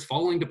orders,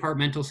 following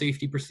departmental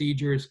safety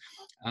procedures,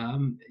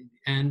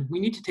 and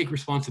we need to take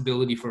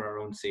responsibility for our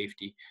own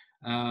safety.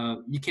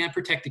 You can't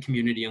protect the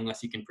community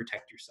unless you can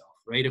protect yourself,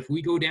 right? If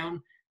we go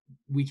down,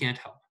 we can't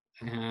help.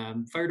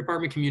 Fire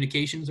department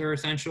communications are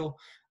essential,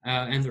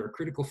 and they're a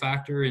critical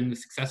factor in the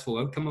successful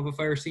outcome of a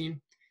fire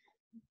scene.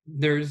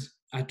 There's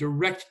a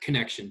direct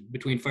connection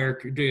between fire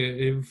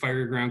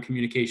ground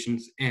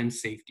communications and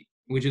safety,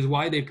 which is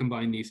why they've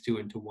combined these two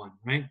into one,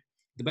 right?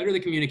 The better the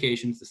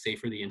communications, the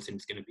safer the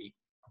incident's going to be.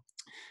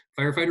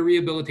 Firefighter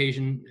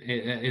rehabilitation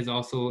is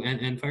also,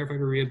 and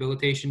firefighter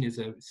rehabilitation is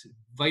a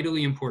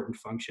vitally important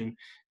function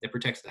that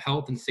protects the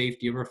health and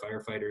safety of our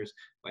firefighters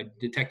by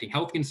detecting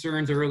health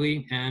concerns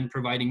early and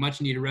providing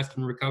much needed rest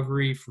and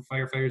recovery for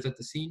firefighters at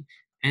the scene,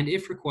 and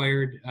if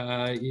required,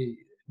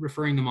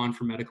 referring them on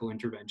for medical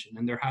intervention.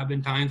 And there have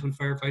been times when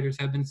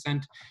firefighters have been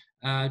sent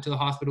to the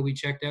hospital we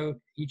checked out.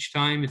 Each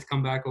time it's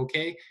come back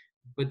okay,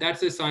 but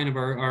that's a sign of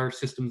our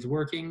systems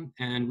working,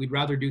 and we'd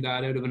rather do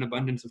that out of an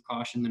abundance of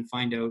caution than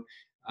find out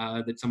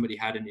that somebody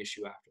had an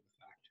issue after the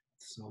fact.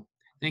 So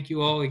thank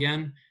you all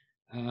again.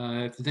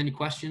 If there's any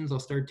questions, I'll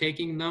start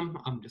taking them.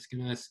 I'm just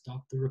gonna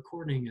stop the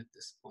recording at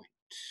this point.